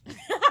himself.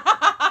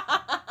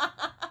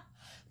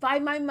 By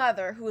my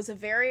mother, who is a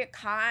very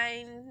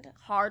kind,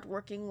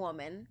 hardworking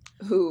woman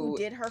who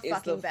did her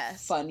fucking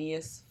best.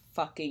 Funniest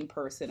fucking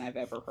person I've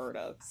ever heard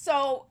of.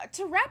 So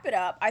to wrap it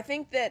up, I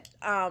think that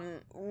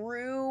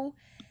Rue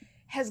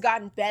has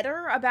gotten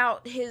better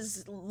about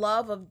his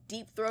love of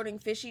deep-throating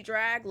fishy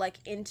drag, like,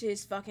 into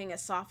his fucking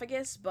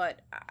esophagus, but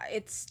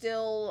it's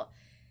still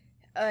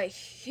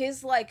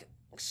his, like,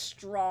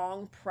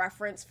 strong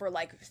preference for,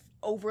 like,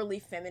 overly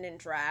feminine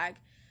drag,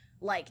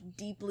 like,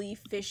 deeply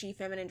fishy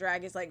feminine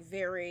drag is, like,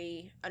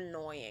 very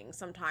annoying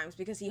sometimes,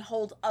 because he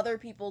holds other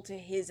people to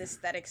his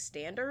aesthetic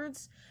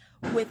standards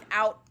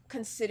without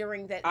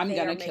considering that I'm they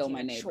gonna are kill making my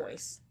a neighbor.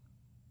 choice.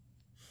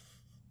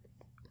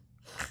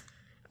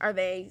 Are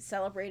they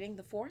celebrating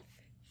the 4th?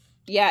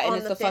 Yeah, and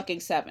it's the 5th? Fucking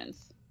 7th.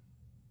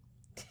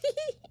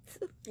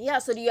 Yeah,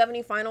 so do you have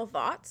any final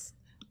thoughts?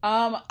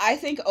 I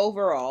think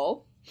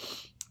overall,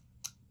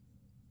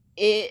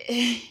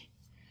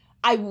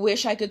 I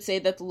wish I could say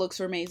that the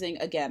looks were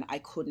amazing. Again, I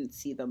couldn't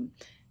see them.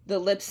 The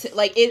lips,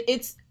 like,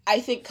 it's,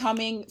 I think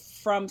coming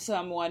from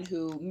someone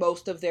who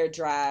most of their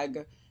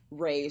drag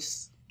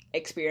race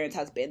experience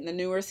has been the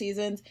newer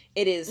seasons,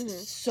 it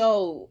is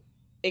so...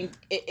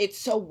 It's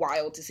so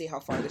wild to see how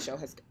far the show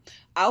has gone.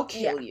 I'll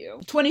kill you.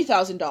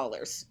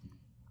 $20,000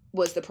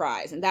 was the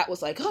prize, and that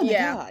was like, oh my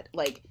god,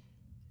 like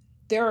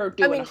they're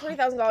doing.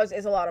 $20,000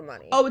 is a lot of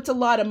money. Oh, it's a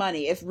lot of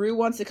money. If Rue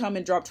wants to come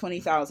and drop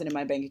 $20,000 in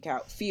my bank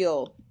account,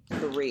 feel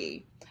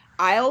free.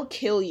 I'll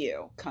kill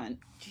you, cunt.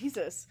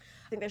 Jesus.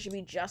 I think there should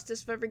be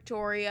justice for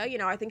Victoria. You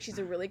know, I think she's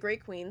a really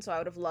great queen, so I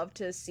would have loved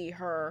to see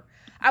her.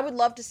 I would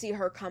love to see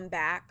her come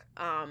back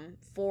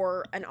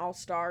for an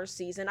All-Stars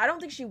season. I don't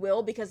think she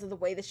will because of the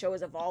way the show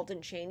has evolved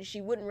and changed. She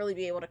wouldn't really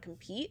be able to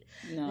compete.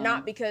 No.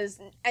 Not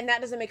because, and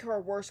that doesn't make her a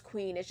worse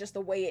queen. It's just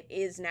the way it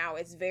is now.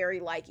 It's very,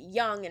 like,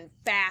 young and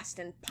fast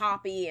and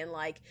poppy and,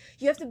 like,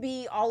 you have to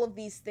be all of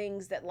these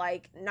things that,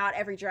 like, not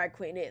every drag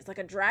queen is. Like,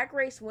 a drag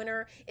race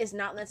winner is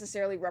not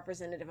necessarily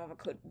representative of a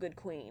good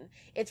queen.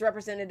 It's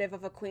representative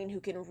of a queen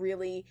who can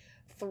really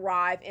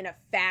thrive in a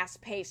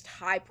fast-paced,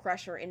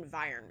 high-pressure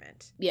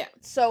environment. Yeah.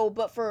 So,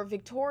 but for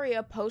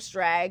Victoria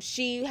post-drag,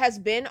 she has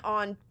been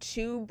on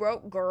 2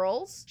 Broke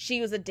Girls. She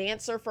was a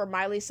dancer for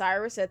Miley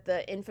Cyrus at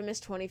the infamous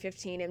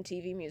 2015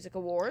 MTV Music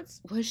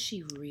Awards. Was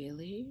she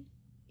really?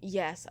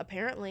 Yes,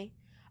 apparently.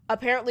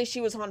 Apparently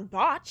she was on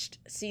Botched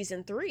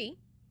season 3.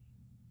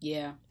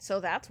 Yeah. So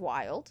that's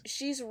wild.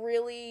 She's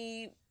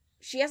really...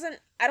 She hasn't,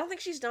 I don't think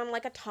she's done,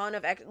 like, a ton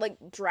of, like,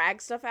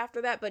 drag stuff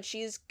after that, but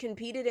she's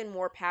competed in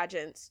more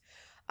pageants.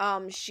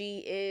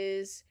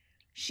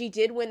 She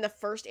did win the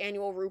first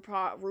annual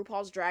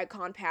RuPaul's Drag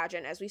Con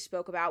pageant, as we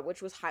spoke about,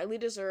 which was highly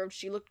deserved.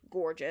 She looked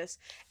gorgeous.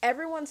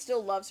 Everyone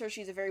still loves her.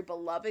 She's a very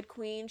beloved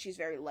queen. She's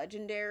very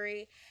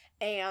legendary,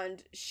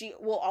 and she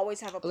will always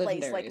have a place.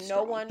 Legendary like, is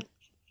no strong. one...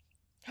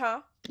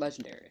 Huh?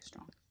 Legendary is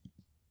strong.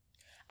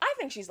 I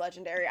think she's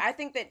legendary. I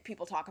think that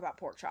people talk about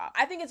Pork Chop.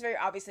 I think it's very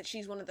obvious that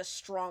she's one of the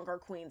stronger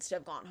queens to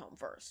have gone home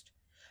first.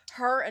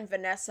 Her and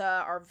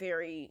Vanessa are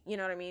very, you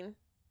know what I mean?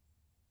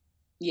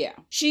 Yeah.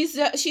 She's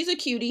a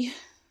cutie.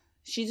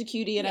 She's a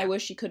cutie, and I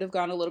wish she could have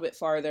gone a little bit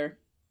farther.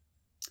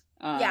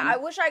 Yeah, I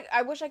wish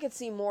I could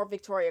see more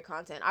Victoria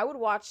content. I would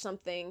watch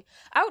something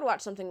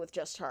with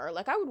just her.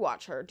 Like, I would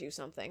watch her do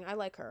something. I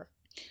like her.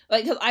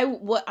 Like, cause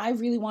what I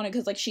really wanted,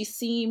 cause like she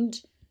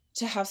seemed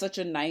to have such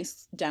a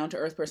nice,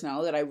 down-to-earth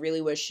personality that I really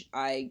wish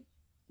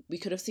we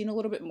could have seen a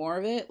little bit more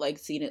of it, like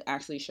seen it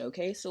actually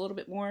showcased a little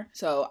bit more.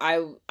 So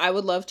I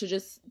would love to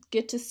just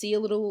get to see a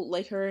little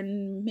like her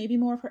and maybe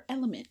more of her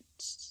element.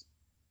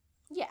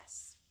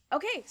 Yes.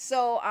 Okay,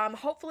 so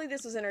hopefully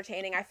this was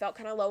entertaining. I felt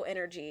kind of low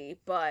energy,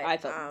 but I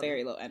felt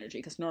very low energy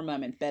because normally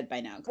I'm in bed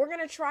by now. We're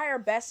gonna try our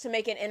best to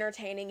make it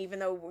entertaining, even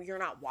though you're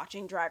not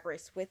watching Drag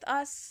Race with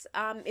us.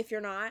 If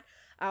you're not,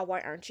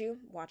 why aren't you?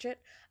 Watch it.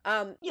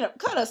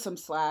 Cut us some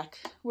slack.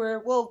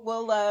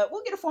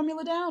 We'll get a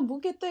formula down. We'll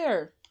get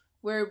there.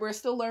 We're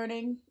still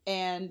learning,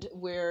 and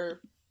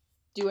we're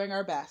doing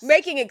our best.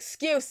 Making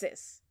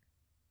excuses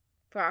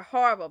for our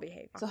horrible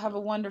behavior. So have a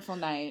wonderful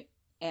night.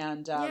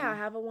 And yeah,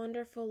 have a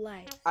wonderful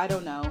life. I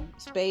don't know.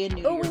 Spay and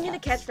neuter. Oh, we your need a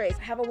pets. catchphrase.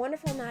 Have a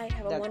wonderful night.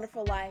 Have a That's-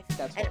 wonderful life.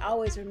 That's And horrible.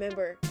 always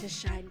remember to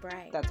shine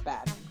bright. That's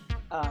bad.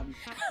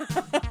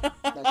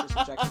 That's just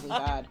objectively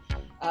bad.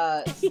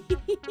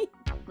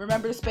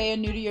 Remember to spay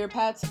and neuter your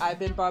pets. I've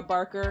been Bob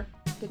Barker.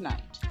 Good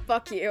night.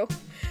 Fuck you.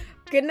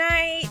 Good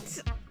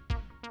night.